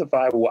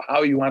specify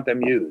how you want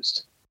them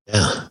used?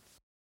 Yeah.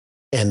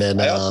 And then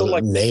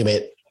name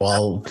it.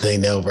 Well, they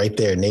know right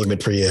there. Name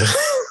it for you.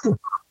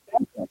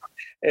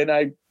 And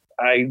I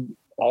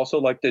also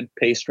like to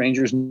pay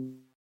strangers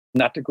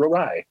not to grow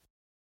rye.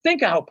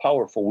 Think of how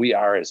powerful we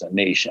are as a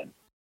nation,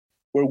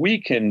 where we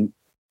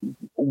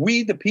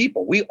the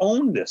people, we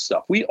own this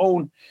stuff. We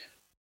own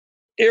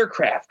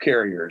aircraft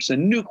carriers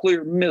and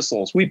nuclear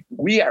missiles.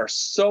 We are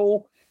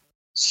so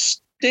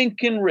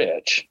stinking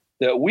rich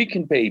that we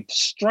can pay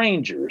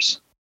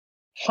strangers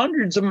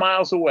hundreds of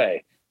miles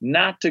away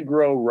not to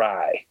grow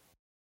rye.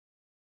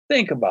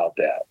 Think about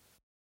that.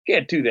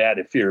 Can't do that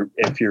if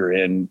you're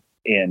in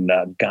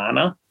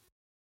Ghana.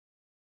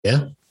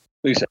 Yeah.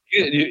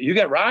 You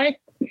got rye?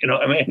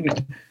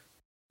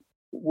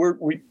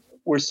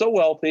 We're so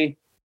wealthy,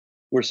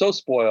 we're so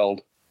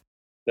spoiled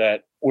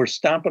that we're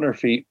stomping our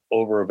feet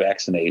over a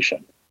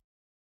vaccination.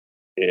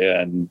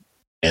 And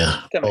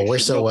yeah. Well, we're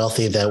so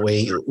wealthy that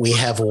we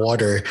have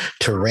water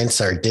to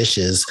rinse our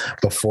dishes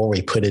before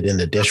we put it in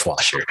the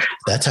dishwasher.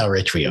 That's how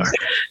rich we are.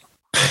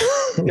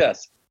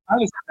 Yes. I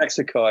was in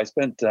Mexico. I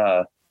spent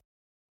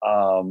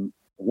 1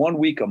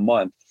 week a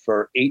month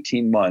for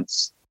 18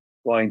 months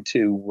going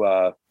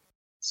to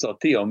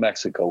Saltillo,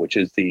 Mexico, which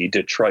is the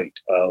Detroit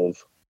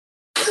of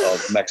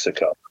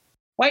Mexico.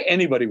 Why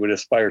anybody would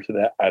aspire to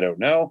that, I don't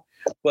know.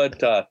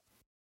 But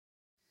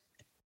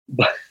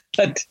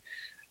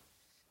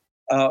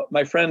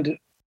my friend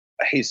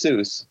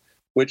Jesus,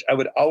 which I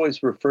would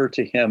always refer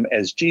to him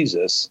as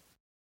Jesus,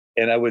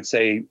 and I would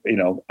say,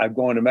 I'm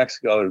going to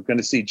Mexico, I'm going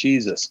to see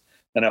Jesus.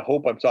 And I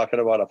hope I'm talking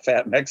about a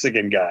fat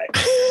Mexican guy.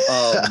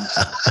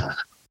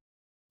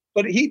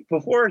 But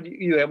before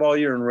you have all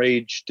your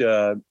enraged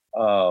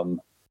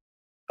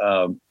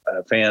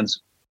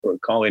fans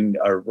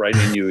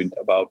writing you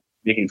about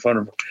making fun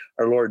of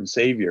our Lord and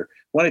Savior,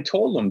 when I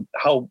told them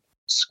how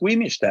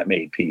squeamish that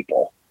made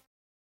people,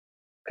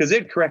 because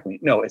they'd correct me,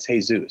 no, it's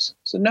Jesus.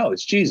 So no,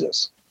 it's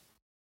Jesus.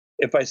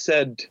 If I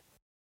said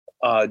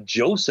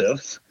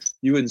Joseph,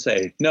 you wouldn't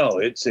say, no,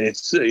 it's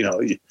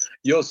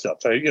Joseph.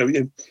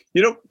 You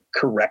don't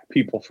correct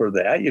people for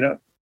that,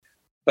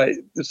 But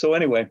so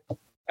anyway,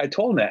 I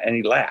told him that, and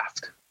he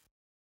laughed,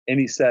 and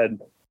he said,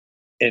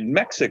 in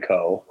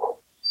Mexico,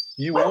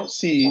 you don't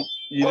see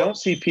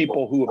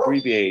people who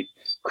abbreviate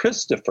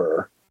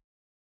Christopher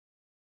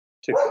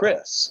to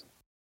Chris,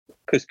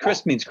 because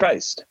Chris means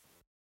Christ,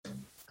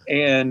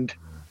 and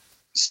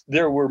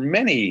there's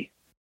many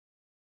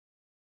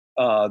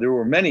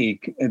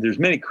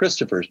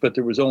Christophers, but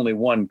there was only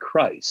one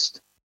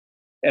Christ.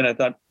 And I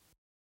thought,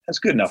 that's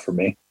good enough for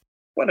me.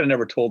 But I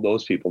never told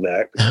those people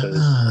that.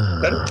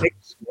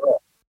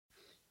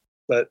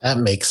 But that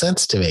makes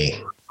sense to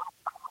me.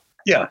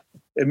 Yeah,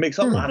 it makes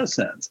a lot of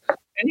sense.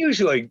 And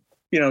usually,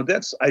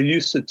 I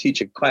used to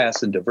teach a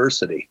class in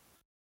diversity.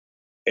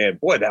 And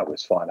boy, that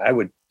was fun. I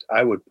would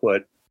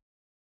put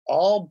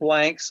all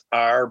blanks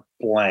are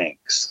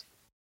blanks.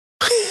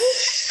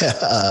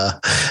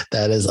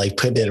 That is like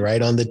putting it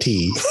right on the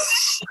tee.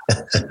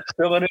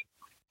 Fill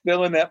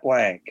in that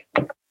blank.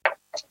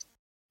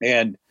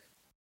 And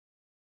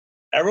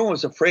everyone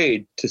was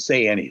afraid to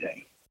say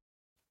anything.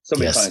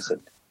 Somebody finally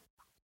said,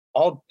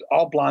 all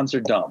blondes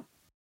are dumb.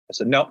 I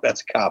said, nope,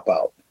 that's a cop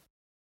out.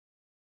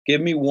 Give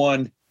me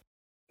one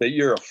that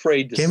you're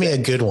afraid to say. Give me a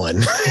good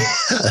one.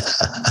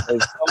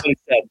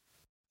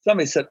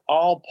 Somebody said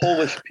all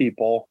Polish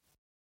people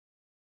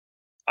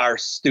are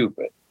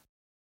stupid.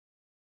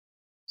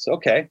 So,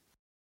 okay.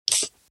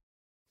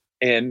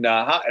 And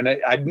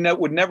I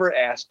would never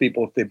ask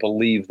people if they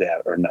believe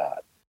that or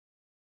not.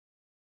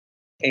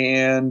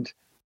 And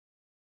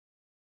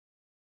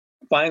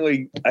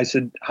finally, I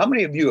said, how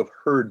many of you have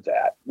heard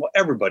that? Well,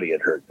 everybody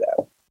had heard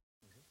that.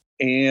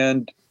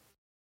 And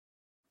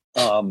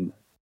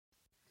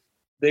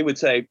they would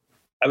say,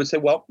 I would say,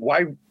 well,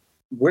 why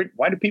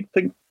do people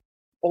think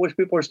Polish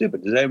people are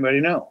stupid? Does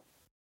anybody know?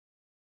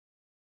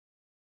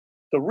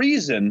 The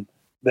reason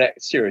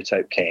that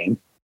stereotype came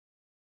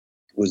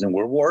was in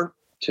World War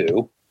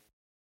II,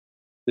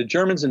 the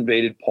Germans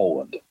invaded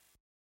Poland.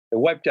 They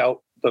wiped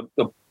out the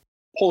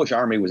Polish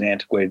army was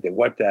antiquated. They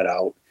wiped that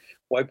out,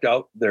 wiped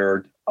out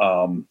their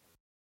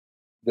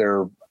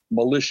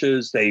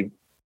militias. They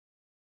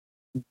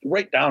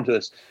right down to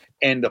this.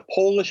 And the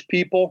Polish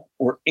people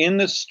were in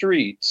the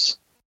streets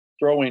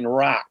throwing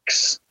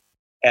rocks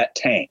at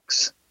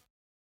tanks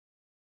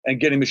and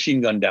getting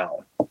machine gunned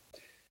down.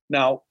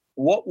 Now,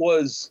 what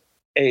was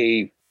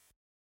a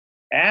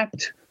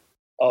act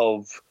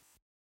of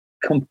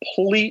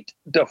complete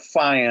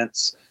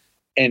defiance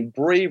and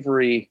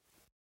bravery,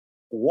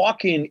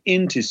 walking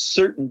into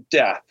certain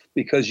death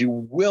because you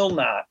will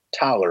not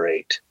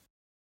tolerate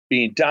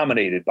being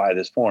dominated by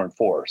this foreign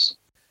force.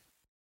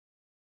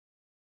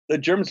 The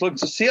Germans look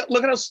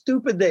at how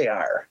stupid they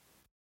are.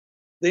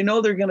 They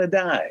know they're going to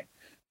die,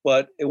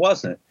 but it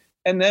wasn't.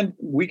 And then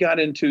we got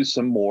into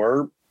some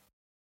more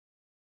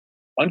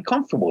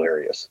uncomfortable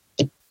areas.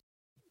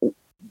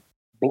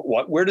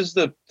 Where does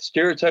the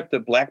stereotype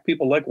that black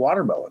people like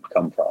watermelon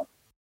come from?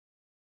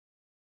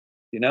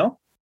 You know?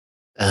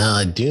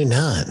 I do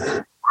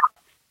not.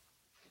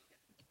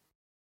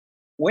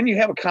 When you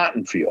have a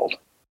cotton field,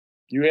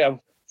 you have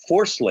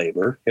forced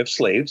labor, you have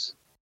slaves,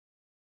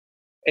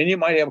 and you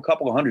might have a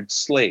couple of hundred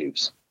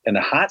slaves in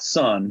the hot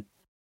sun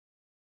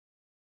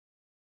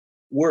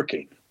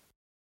working.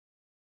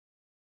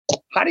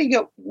 How do you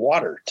get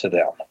water to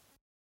them?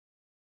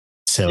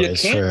 So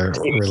it's for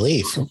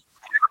relief. You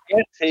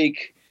can't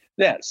take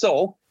that.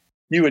 So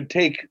you would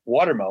take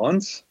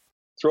watermelons,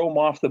 throw them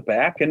off the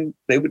back, and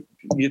they would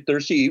get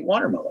thirsty, eat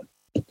watermelon.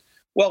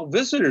 Well,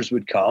 visitors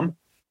would come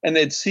and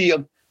they'd see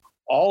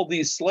all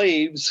these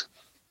slaves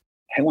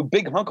and with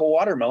big hunk of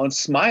watermelon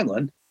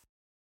smiling.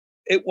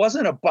 It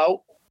wasn't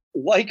about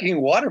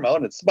liking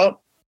watermelon. It's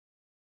about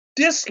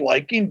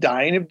disliking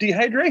dying of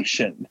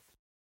dehydration.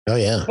 Oh,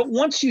 yeah. But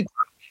once you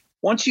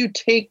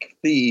take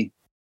the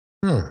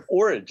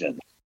origin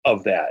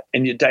of that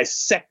and you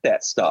dissect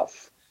that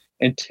stuff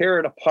and tear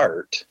it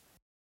apart,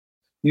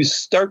 you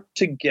start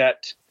to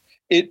get,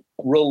 it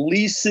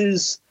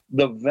releases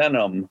the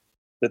venom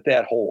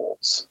that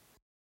holds.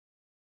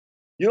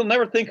 You'll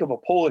never think of a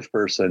Polish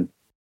person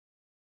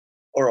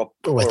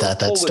without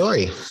that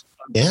story.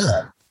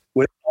 Yeah.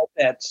 Without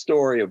that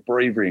story of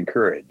bravery and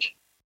courage.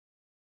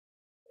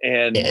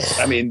 And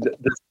I mean,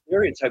 the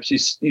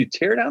stereotypes, you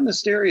tear down the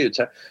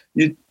stereotype,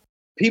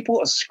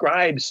 people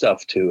ascribe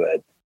stuff to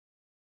it.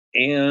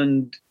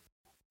 And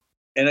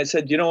I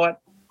said, you know what?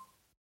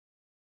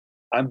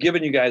 I'm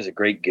giving you guys a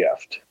great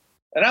gift.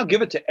 And I'll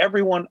give it to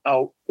everyone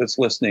out that's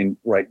listening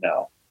right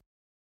now.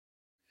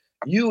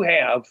 You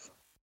have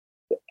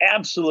the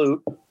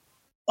absolute,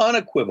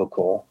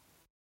 unequivocal,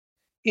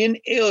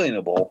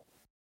 inalienable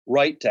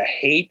right to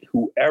hate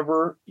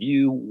whoever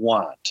you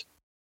want.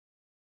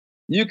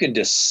 You can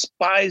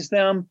despise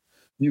them.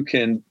 You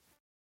can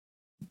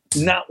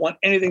not want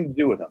anything to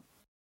do with them.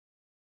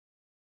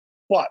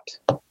 But,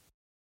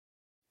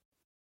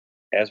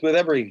 as with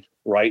every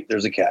right,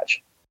 there's a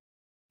catch.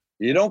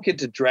 You don't get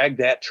to drag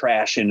that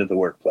trash into the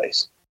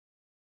workplace.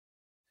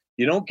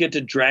 You don't get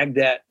to drag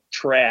that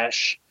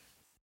trash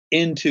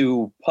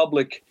into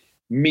public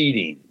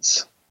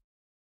meetings.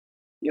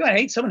 You want to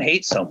hate someone,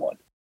 hate someone.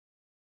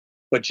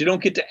 But you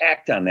don't get to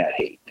act on that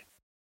hate.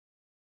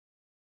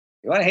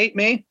 You want to hate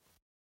me?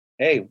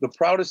 Hey, the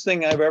proudest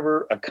thing I've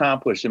ever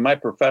accomplished in my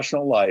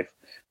professional life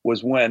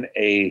was when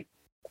a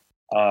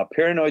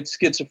paranoid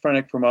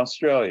schizophrenic from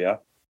Australia,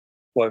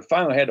 who I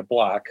finally had to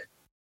block,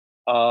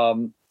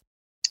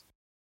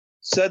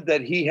 said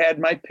that he had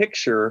my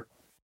picture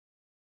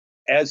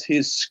as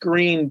his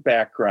screen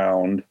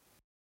background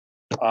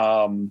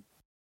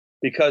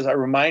because I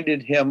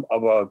reminded him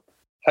of a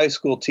high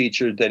school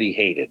teacher that he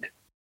hated.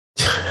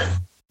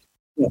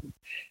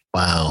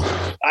 Wow.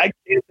 I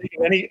can't think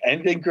of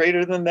anything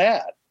greater than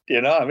that.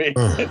 You know, I mean,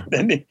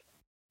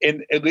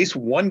 and at least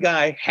one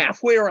guy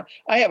halfway around,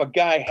 I have a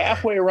guy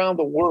halfway around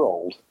the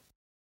world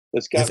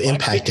that's got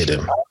impacted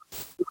him on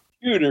the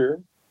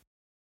computer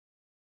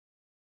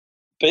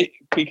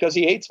because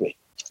he hates me.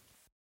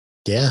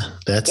 Yeah,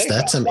 that's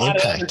some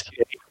impact.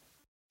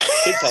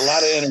 It's a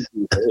lot of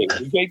energy.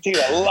 It may take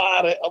a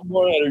lot of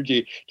more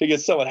energy to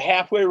get someone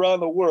halfway around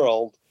the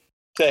world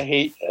to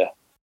hate you.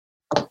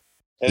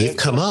 And you've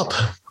come up.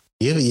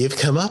 You've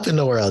come up in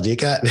the world. You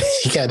got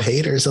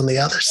haters on the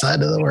other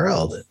side of the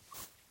world.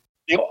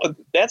 You know,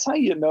 that's how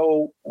you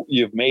know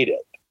you've made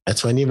it.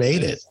 That's when you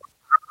made it.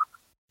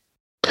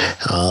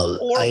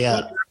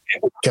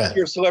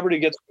 Your celebrity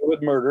gets away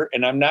with murder,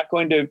 and I'm not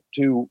going to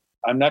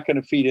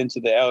feed into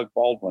the Alec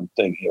Baldwin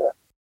thing here.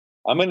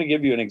 I'm going to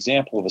give you an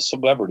example of a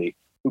celebrity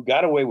who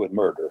got away with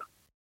murder.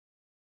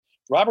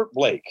 Robert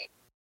Blake.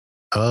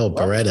 Oh,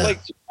 Beretta. Robert Blake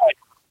was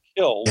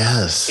killed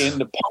in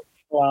the parking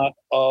lot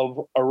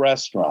of a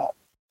restaurant.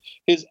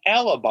 His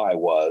alibi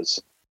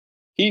was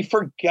he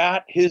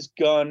forgot his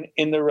gun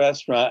in the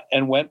restaurant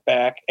and went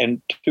back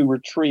to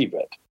retrieve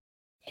it.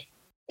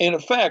 In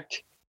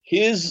effect,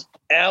 his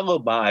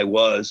alibi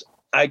was,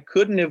 I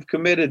couldn't have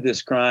committed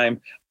this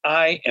crime.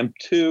 I am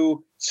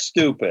too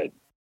stupid.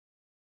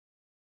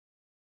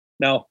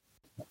 Now,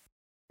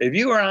 if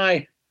you or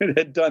I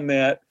had done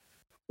that,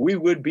 we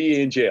would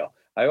be in jail.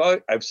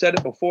 I've said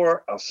it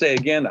before. I'll say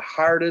again, the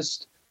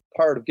hardest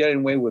part of getting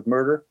away with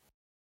murder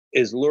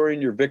is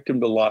luring your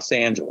victim to Los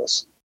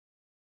Angeles,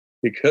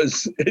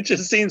 because it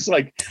just seems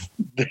like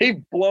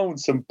they've blown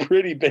some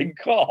pretty big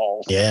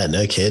calls. Yeah,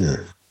 no kidding.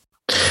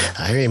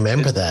 I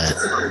remember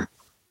that.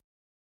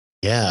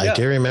 Yeah, I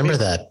do remember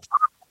that.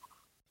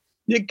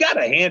 You got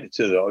to hand it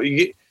to them, though.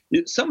 You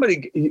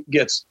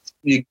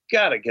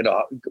got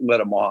to let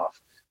them off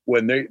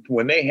when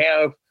they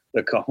have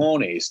the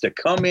cojones to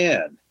come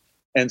in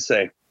and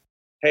say,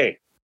 hey,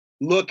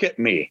 look at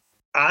me.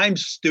 I'm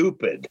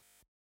stupid.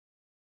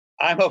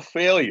 I'm a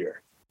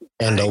failure.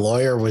 And the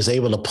lawyer was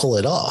able to pull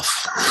it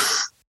off.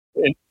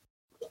 And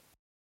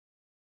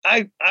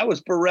I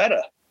was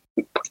Beretta.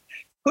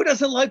 Who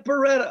doesn't like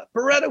Beretta?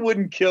 Beretta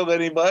wouldn't kill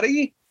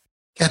anybody.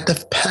 Got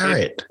the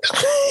parrot.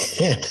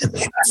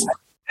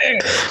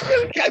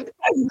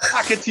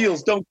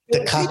 Cockatiels don't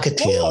kill the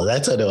cockatiel.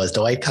 That's what it was.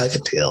 The white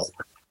cockatiel.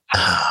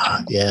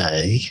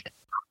 Yeah.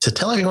 So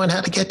tell everyone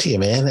how to get to you,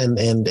 man,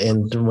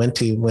 and when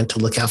to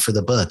look out for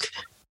the book.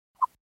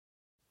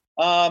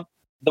 The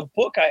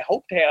book I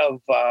hope to have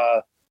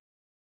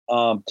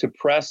to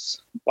press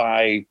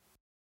by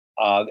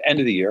the end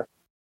of the year.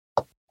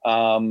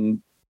 I'll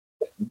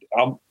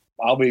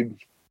be.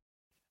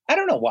 I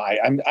don't know why.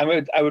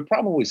 I would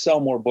probably sell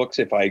more books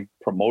if I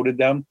promoted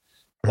them,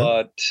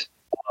 but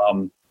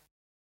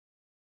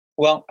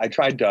well, I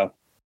tried to.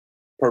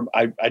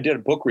 I did a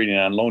book reading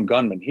on Lone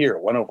Gunman here.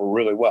 It went over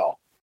really well.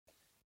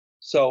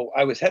 So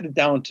I was headed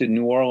down to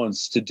New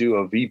Orleans to do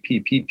a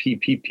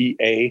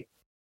VPPPPA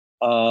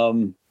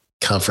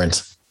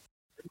conference.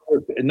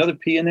 Another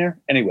P in there?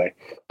 Anyway,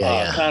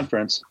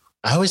 conference.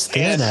 I was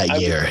there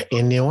that year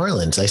in New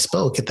Orleans. I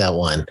spoke at that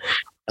one.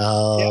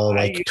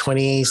 Like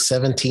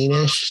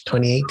 2017-ish,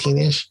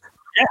 2018-ish.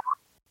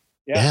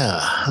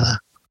 Yeah.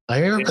 I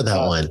remember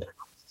that one.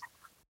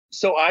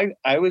 So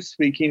I was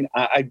speaking.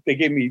 They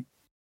gave me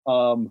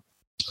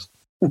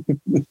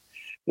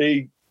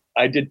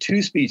I did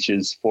 2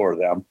 speeches for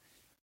them,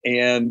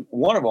 and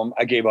one of them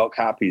I gave out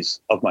copies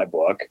of my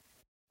book,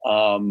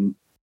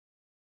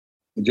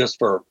 just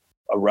for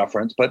a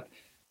reference. But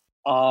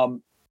I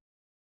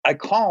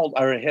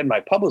had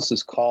my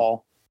publicist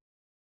call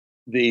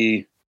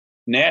the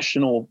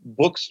national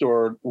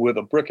bookstore with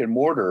a brick and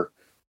mortar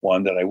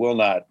one that I will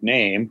not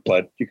name,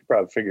 but you could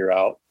probably figure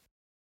out,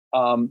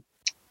 and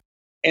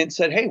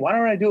said, hey, why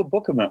don't I do a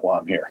book event while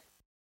I'm here?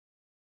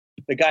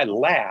 The guy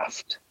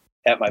laughed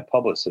at my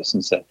publicist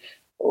and said,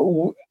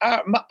 oh,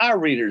 our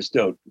readers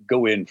don't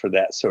go in for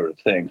that sort of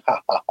thing.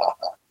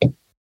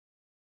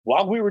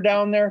 While we were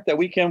down there, that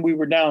weekend we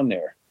were down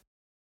there,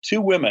 2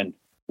 women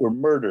were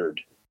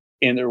murdered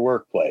in their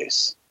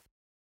workplace,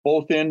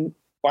 both in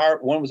bar.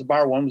 One was a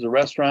bar, one was a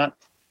restaurant.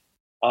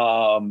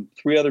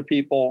 3 other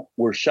people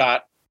were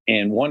shot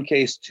in one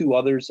case, 2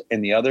 others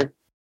in the other,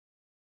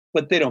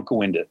 but they don't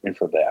go into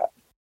for that.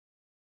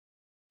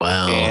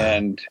 Wow.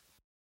 And,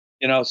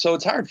 so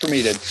it's hard for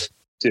me to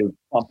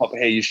pump up,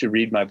 hey, you should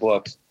read my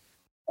books.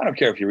 I don't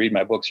care if you read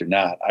my books or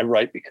not. I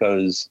write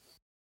because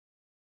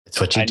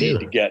it's what you do.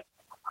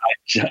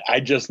 I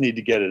just need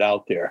to get it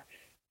out there.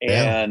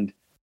 And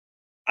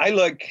I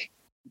like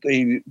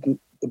the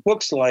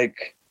books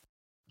like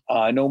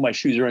I Know My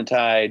Shoes Are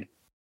Untied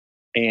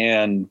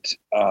and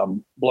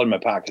Blood in My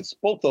Pockets.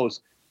 Both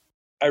those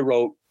I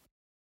wrote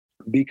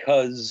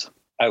because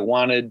I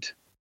wanted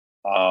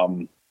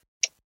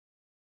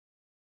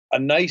a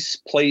nice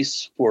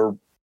place for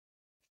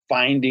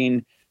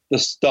finding the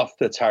stuff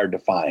that's hard to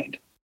find.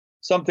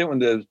 Something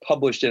when it was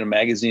published in a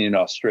magazine in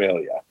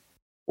Australia,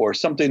 or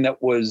something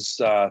that was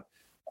that.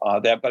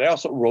 But I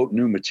also wrote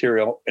new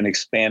material and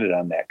expanded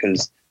on that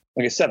because,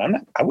 like I said,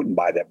 I wouldn't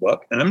buy that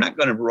book, and I'm not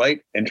going to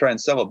write and try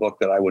and sell a book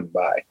that I wouldn't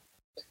buy.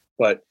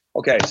 But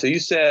okay, so you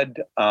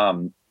said, yeah,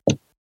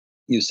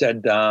 just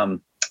had to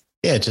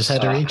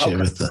reach you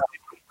with the.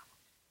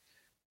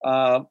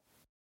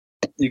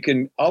 You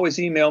can always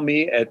email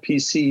me at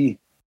pcladuke,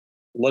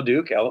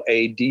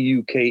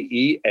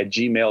 LADUKE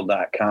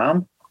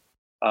 @gmail.com.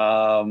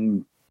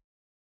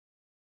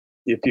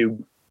 If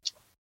you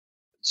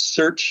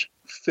search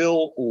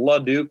Phil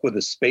LaDuke with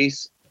a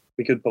space,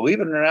 because believe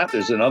it or not,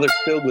 there's another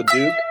Phil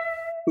LaDuke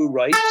who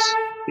writes.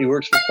 He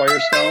works for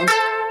Firestone.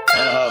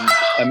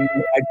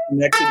 I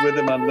connected with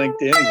him on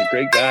LinkedIn. He's a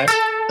great guy.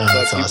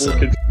 That's awesome.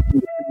 People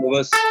with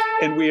us,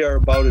 and we are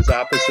about as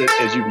opposite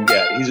as you can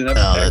get. He's an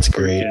that's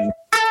great. In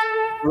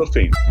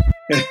roofing,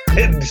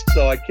 and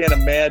so I can't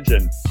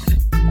imagine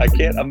that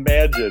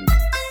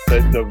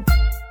the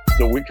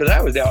because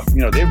I was out.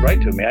 They'd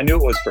write to me. I knew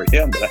it was for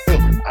him, but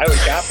I would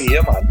copy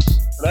him on.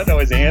 But I don't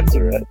always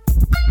answer it.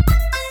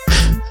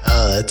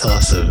 Oh, that's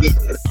awesome.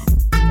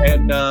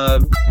 And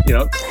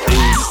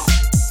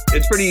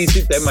it's pretty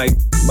easy. Then my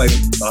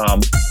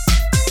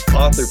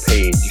author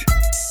page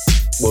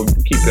will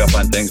keep you up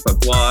on things. My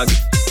blog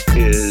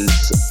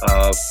is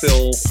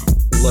Phil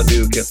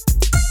LaDuke. It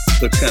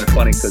looks kind of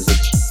funny because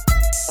it's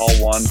all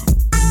one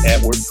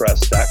at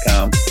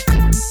WordPress.com.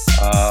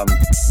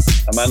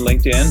 I'm on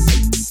LinkedIn.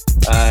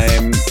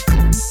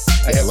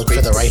 Look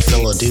for the right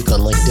fellow Duke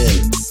on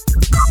LinkedIn.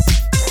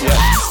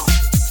 Yeah.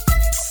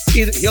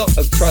 He'll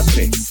trust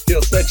me.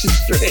 He'll set you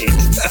straight.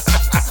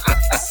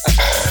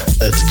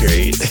 That's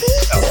great.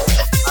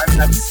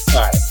 I'm not.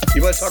 All right.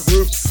 You want to talk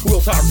roofs?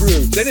 We'll talk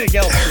roofs. Anything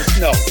else?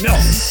 No.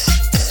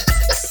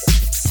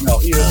 No,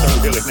 he is a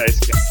really nice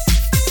guy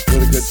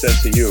with a good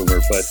sense of humor.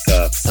 But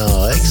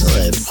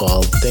excellent,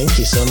 Paul. Thank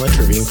you so much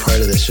for being part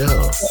of the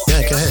show.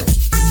 Yeah, go ahead.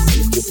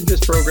 This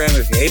program,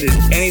 if you hated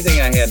anything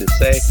I had to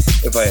say,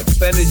 if I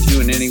offended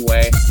you in any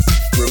way,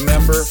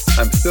 remember,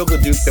 I'm Phil the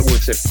Duke that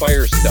works at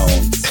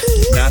Firestone,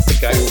 not the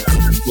guy who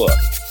look.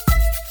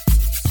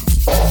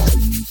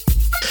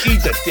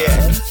 He's a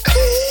dick.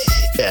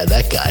 Yeah,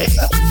 that guy.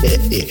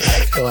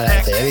 Don't want to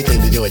have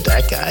anything to do with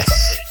that guy.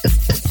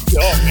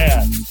 Oh,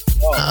 man.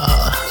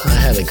 I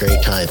had a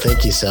great time.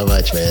 Thank you so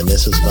much, man.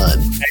 This was fun.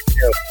 Thank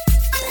you.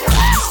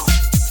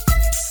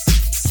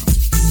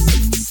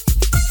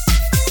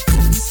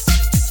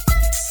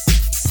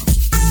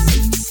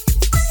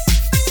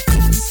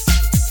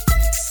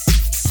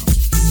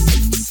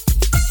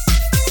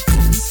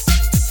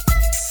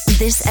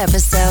 This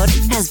episode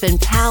has been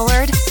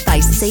powered by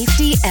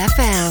Safety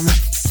FM.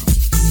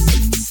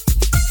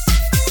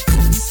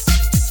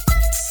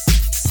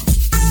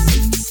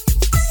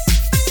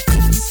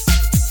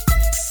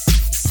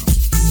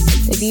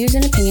 The views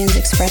and opinions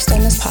expressed on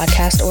this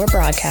podcast or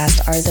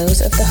broadcast are those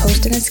of the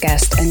host and its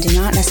guest and do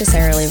not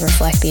necessarily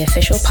reflect the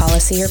official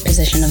policy or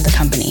position of the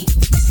company.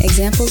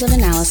 Examples of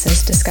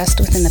analysis discussed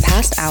within the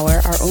past hour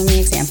are only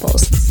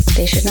examples.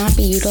 They should not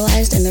be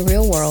utilized in the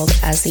real world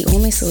as the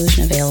only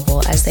solution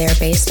available, as they are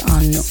based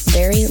on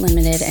very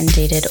limited and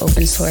dated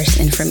open source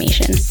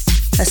information.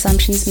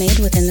 Assumptions made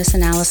within this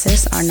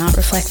analysis are not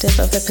reflective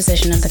of the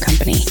position of the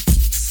company.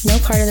 No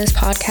part of this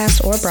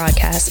podcast or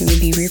broadcast may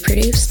be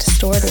reproduced,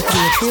 stored within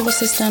a retrieval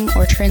system,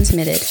 or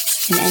transmitted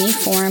in any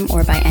form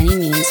or by any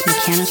means,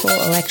 mechanical,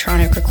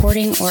 electronic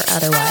recording, or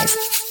otherwise,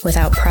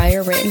 without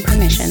prior written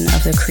permission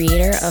of the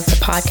creator of the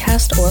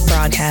podcast or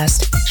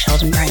broadcast,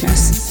 Sheldon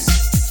Primus.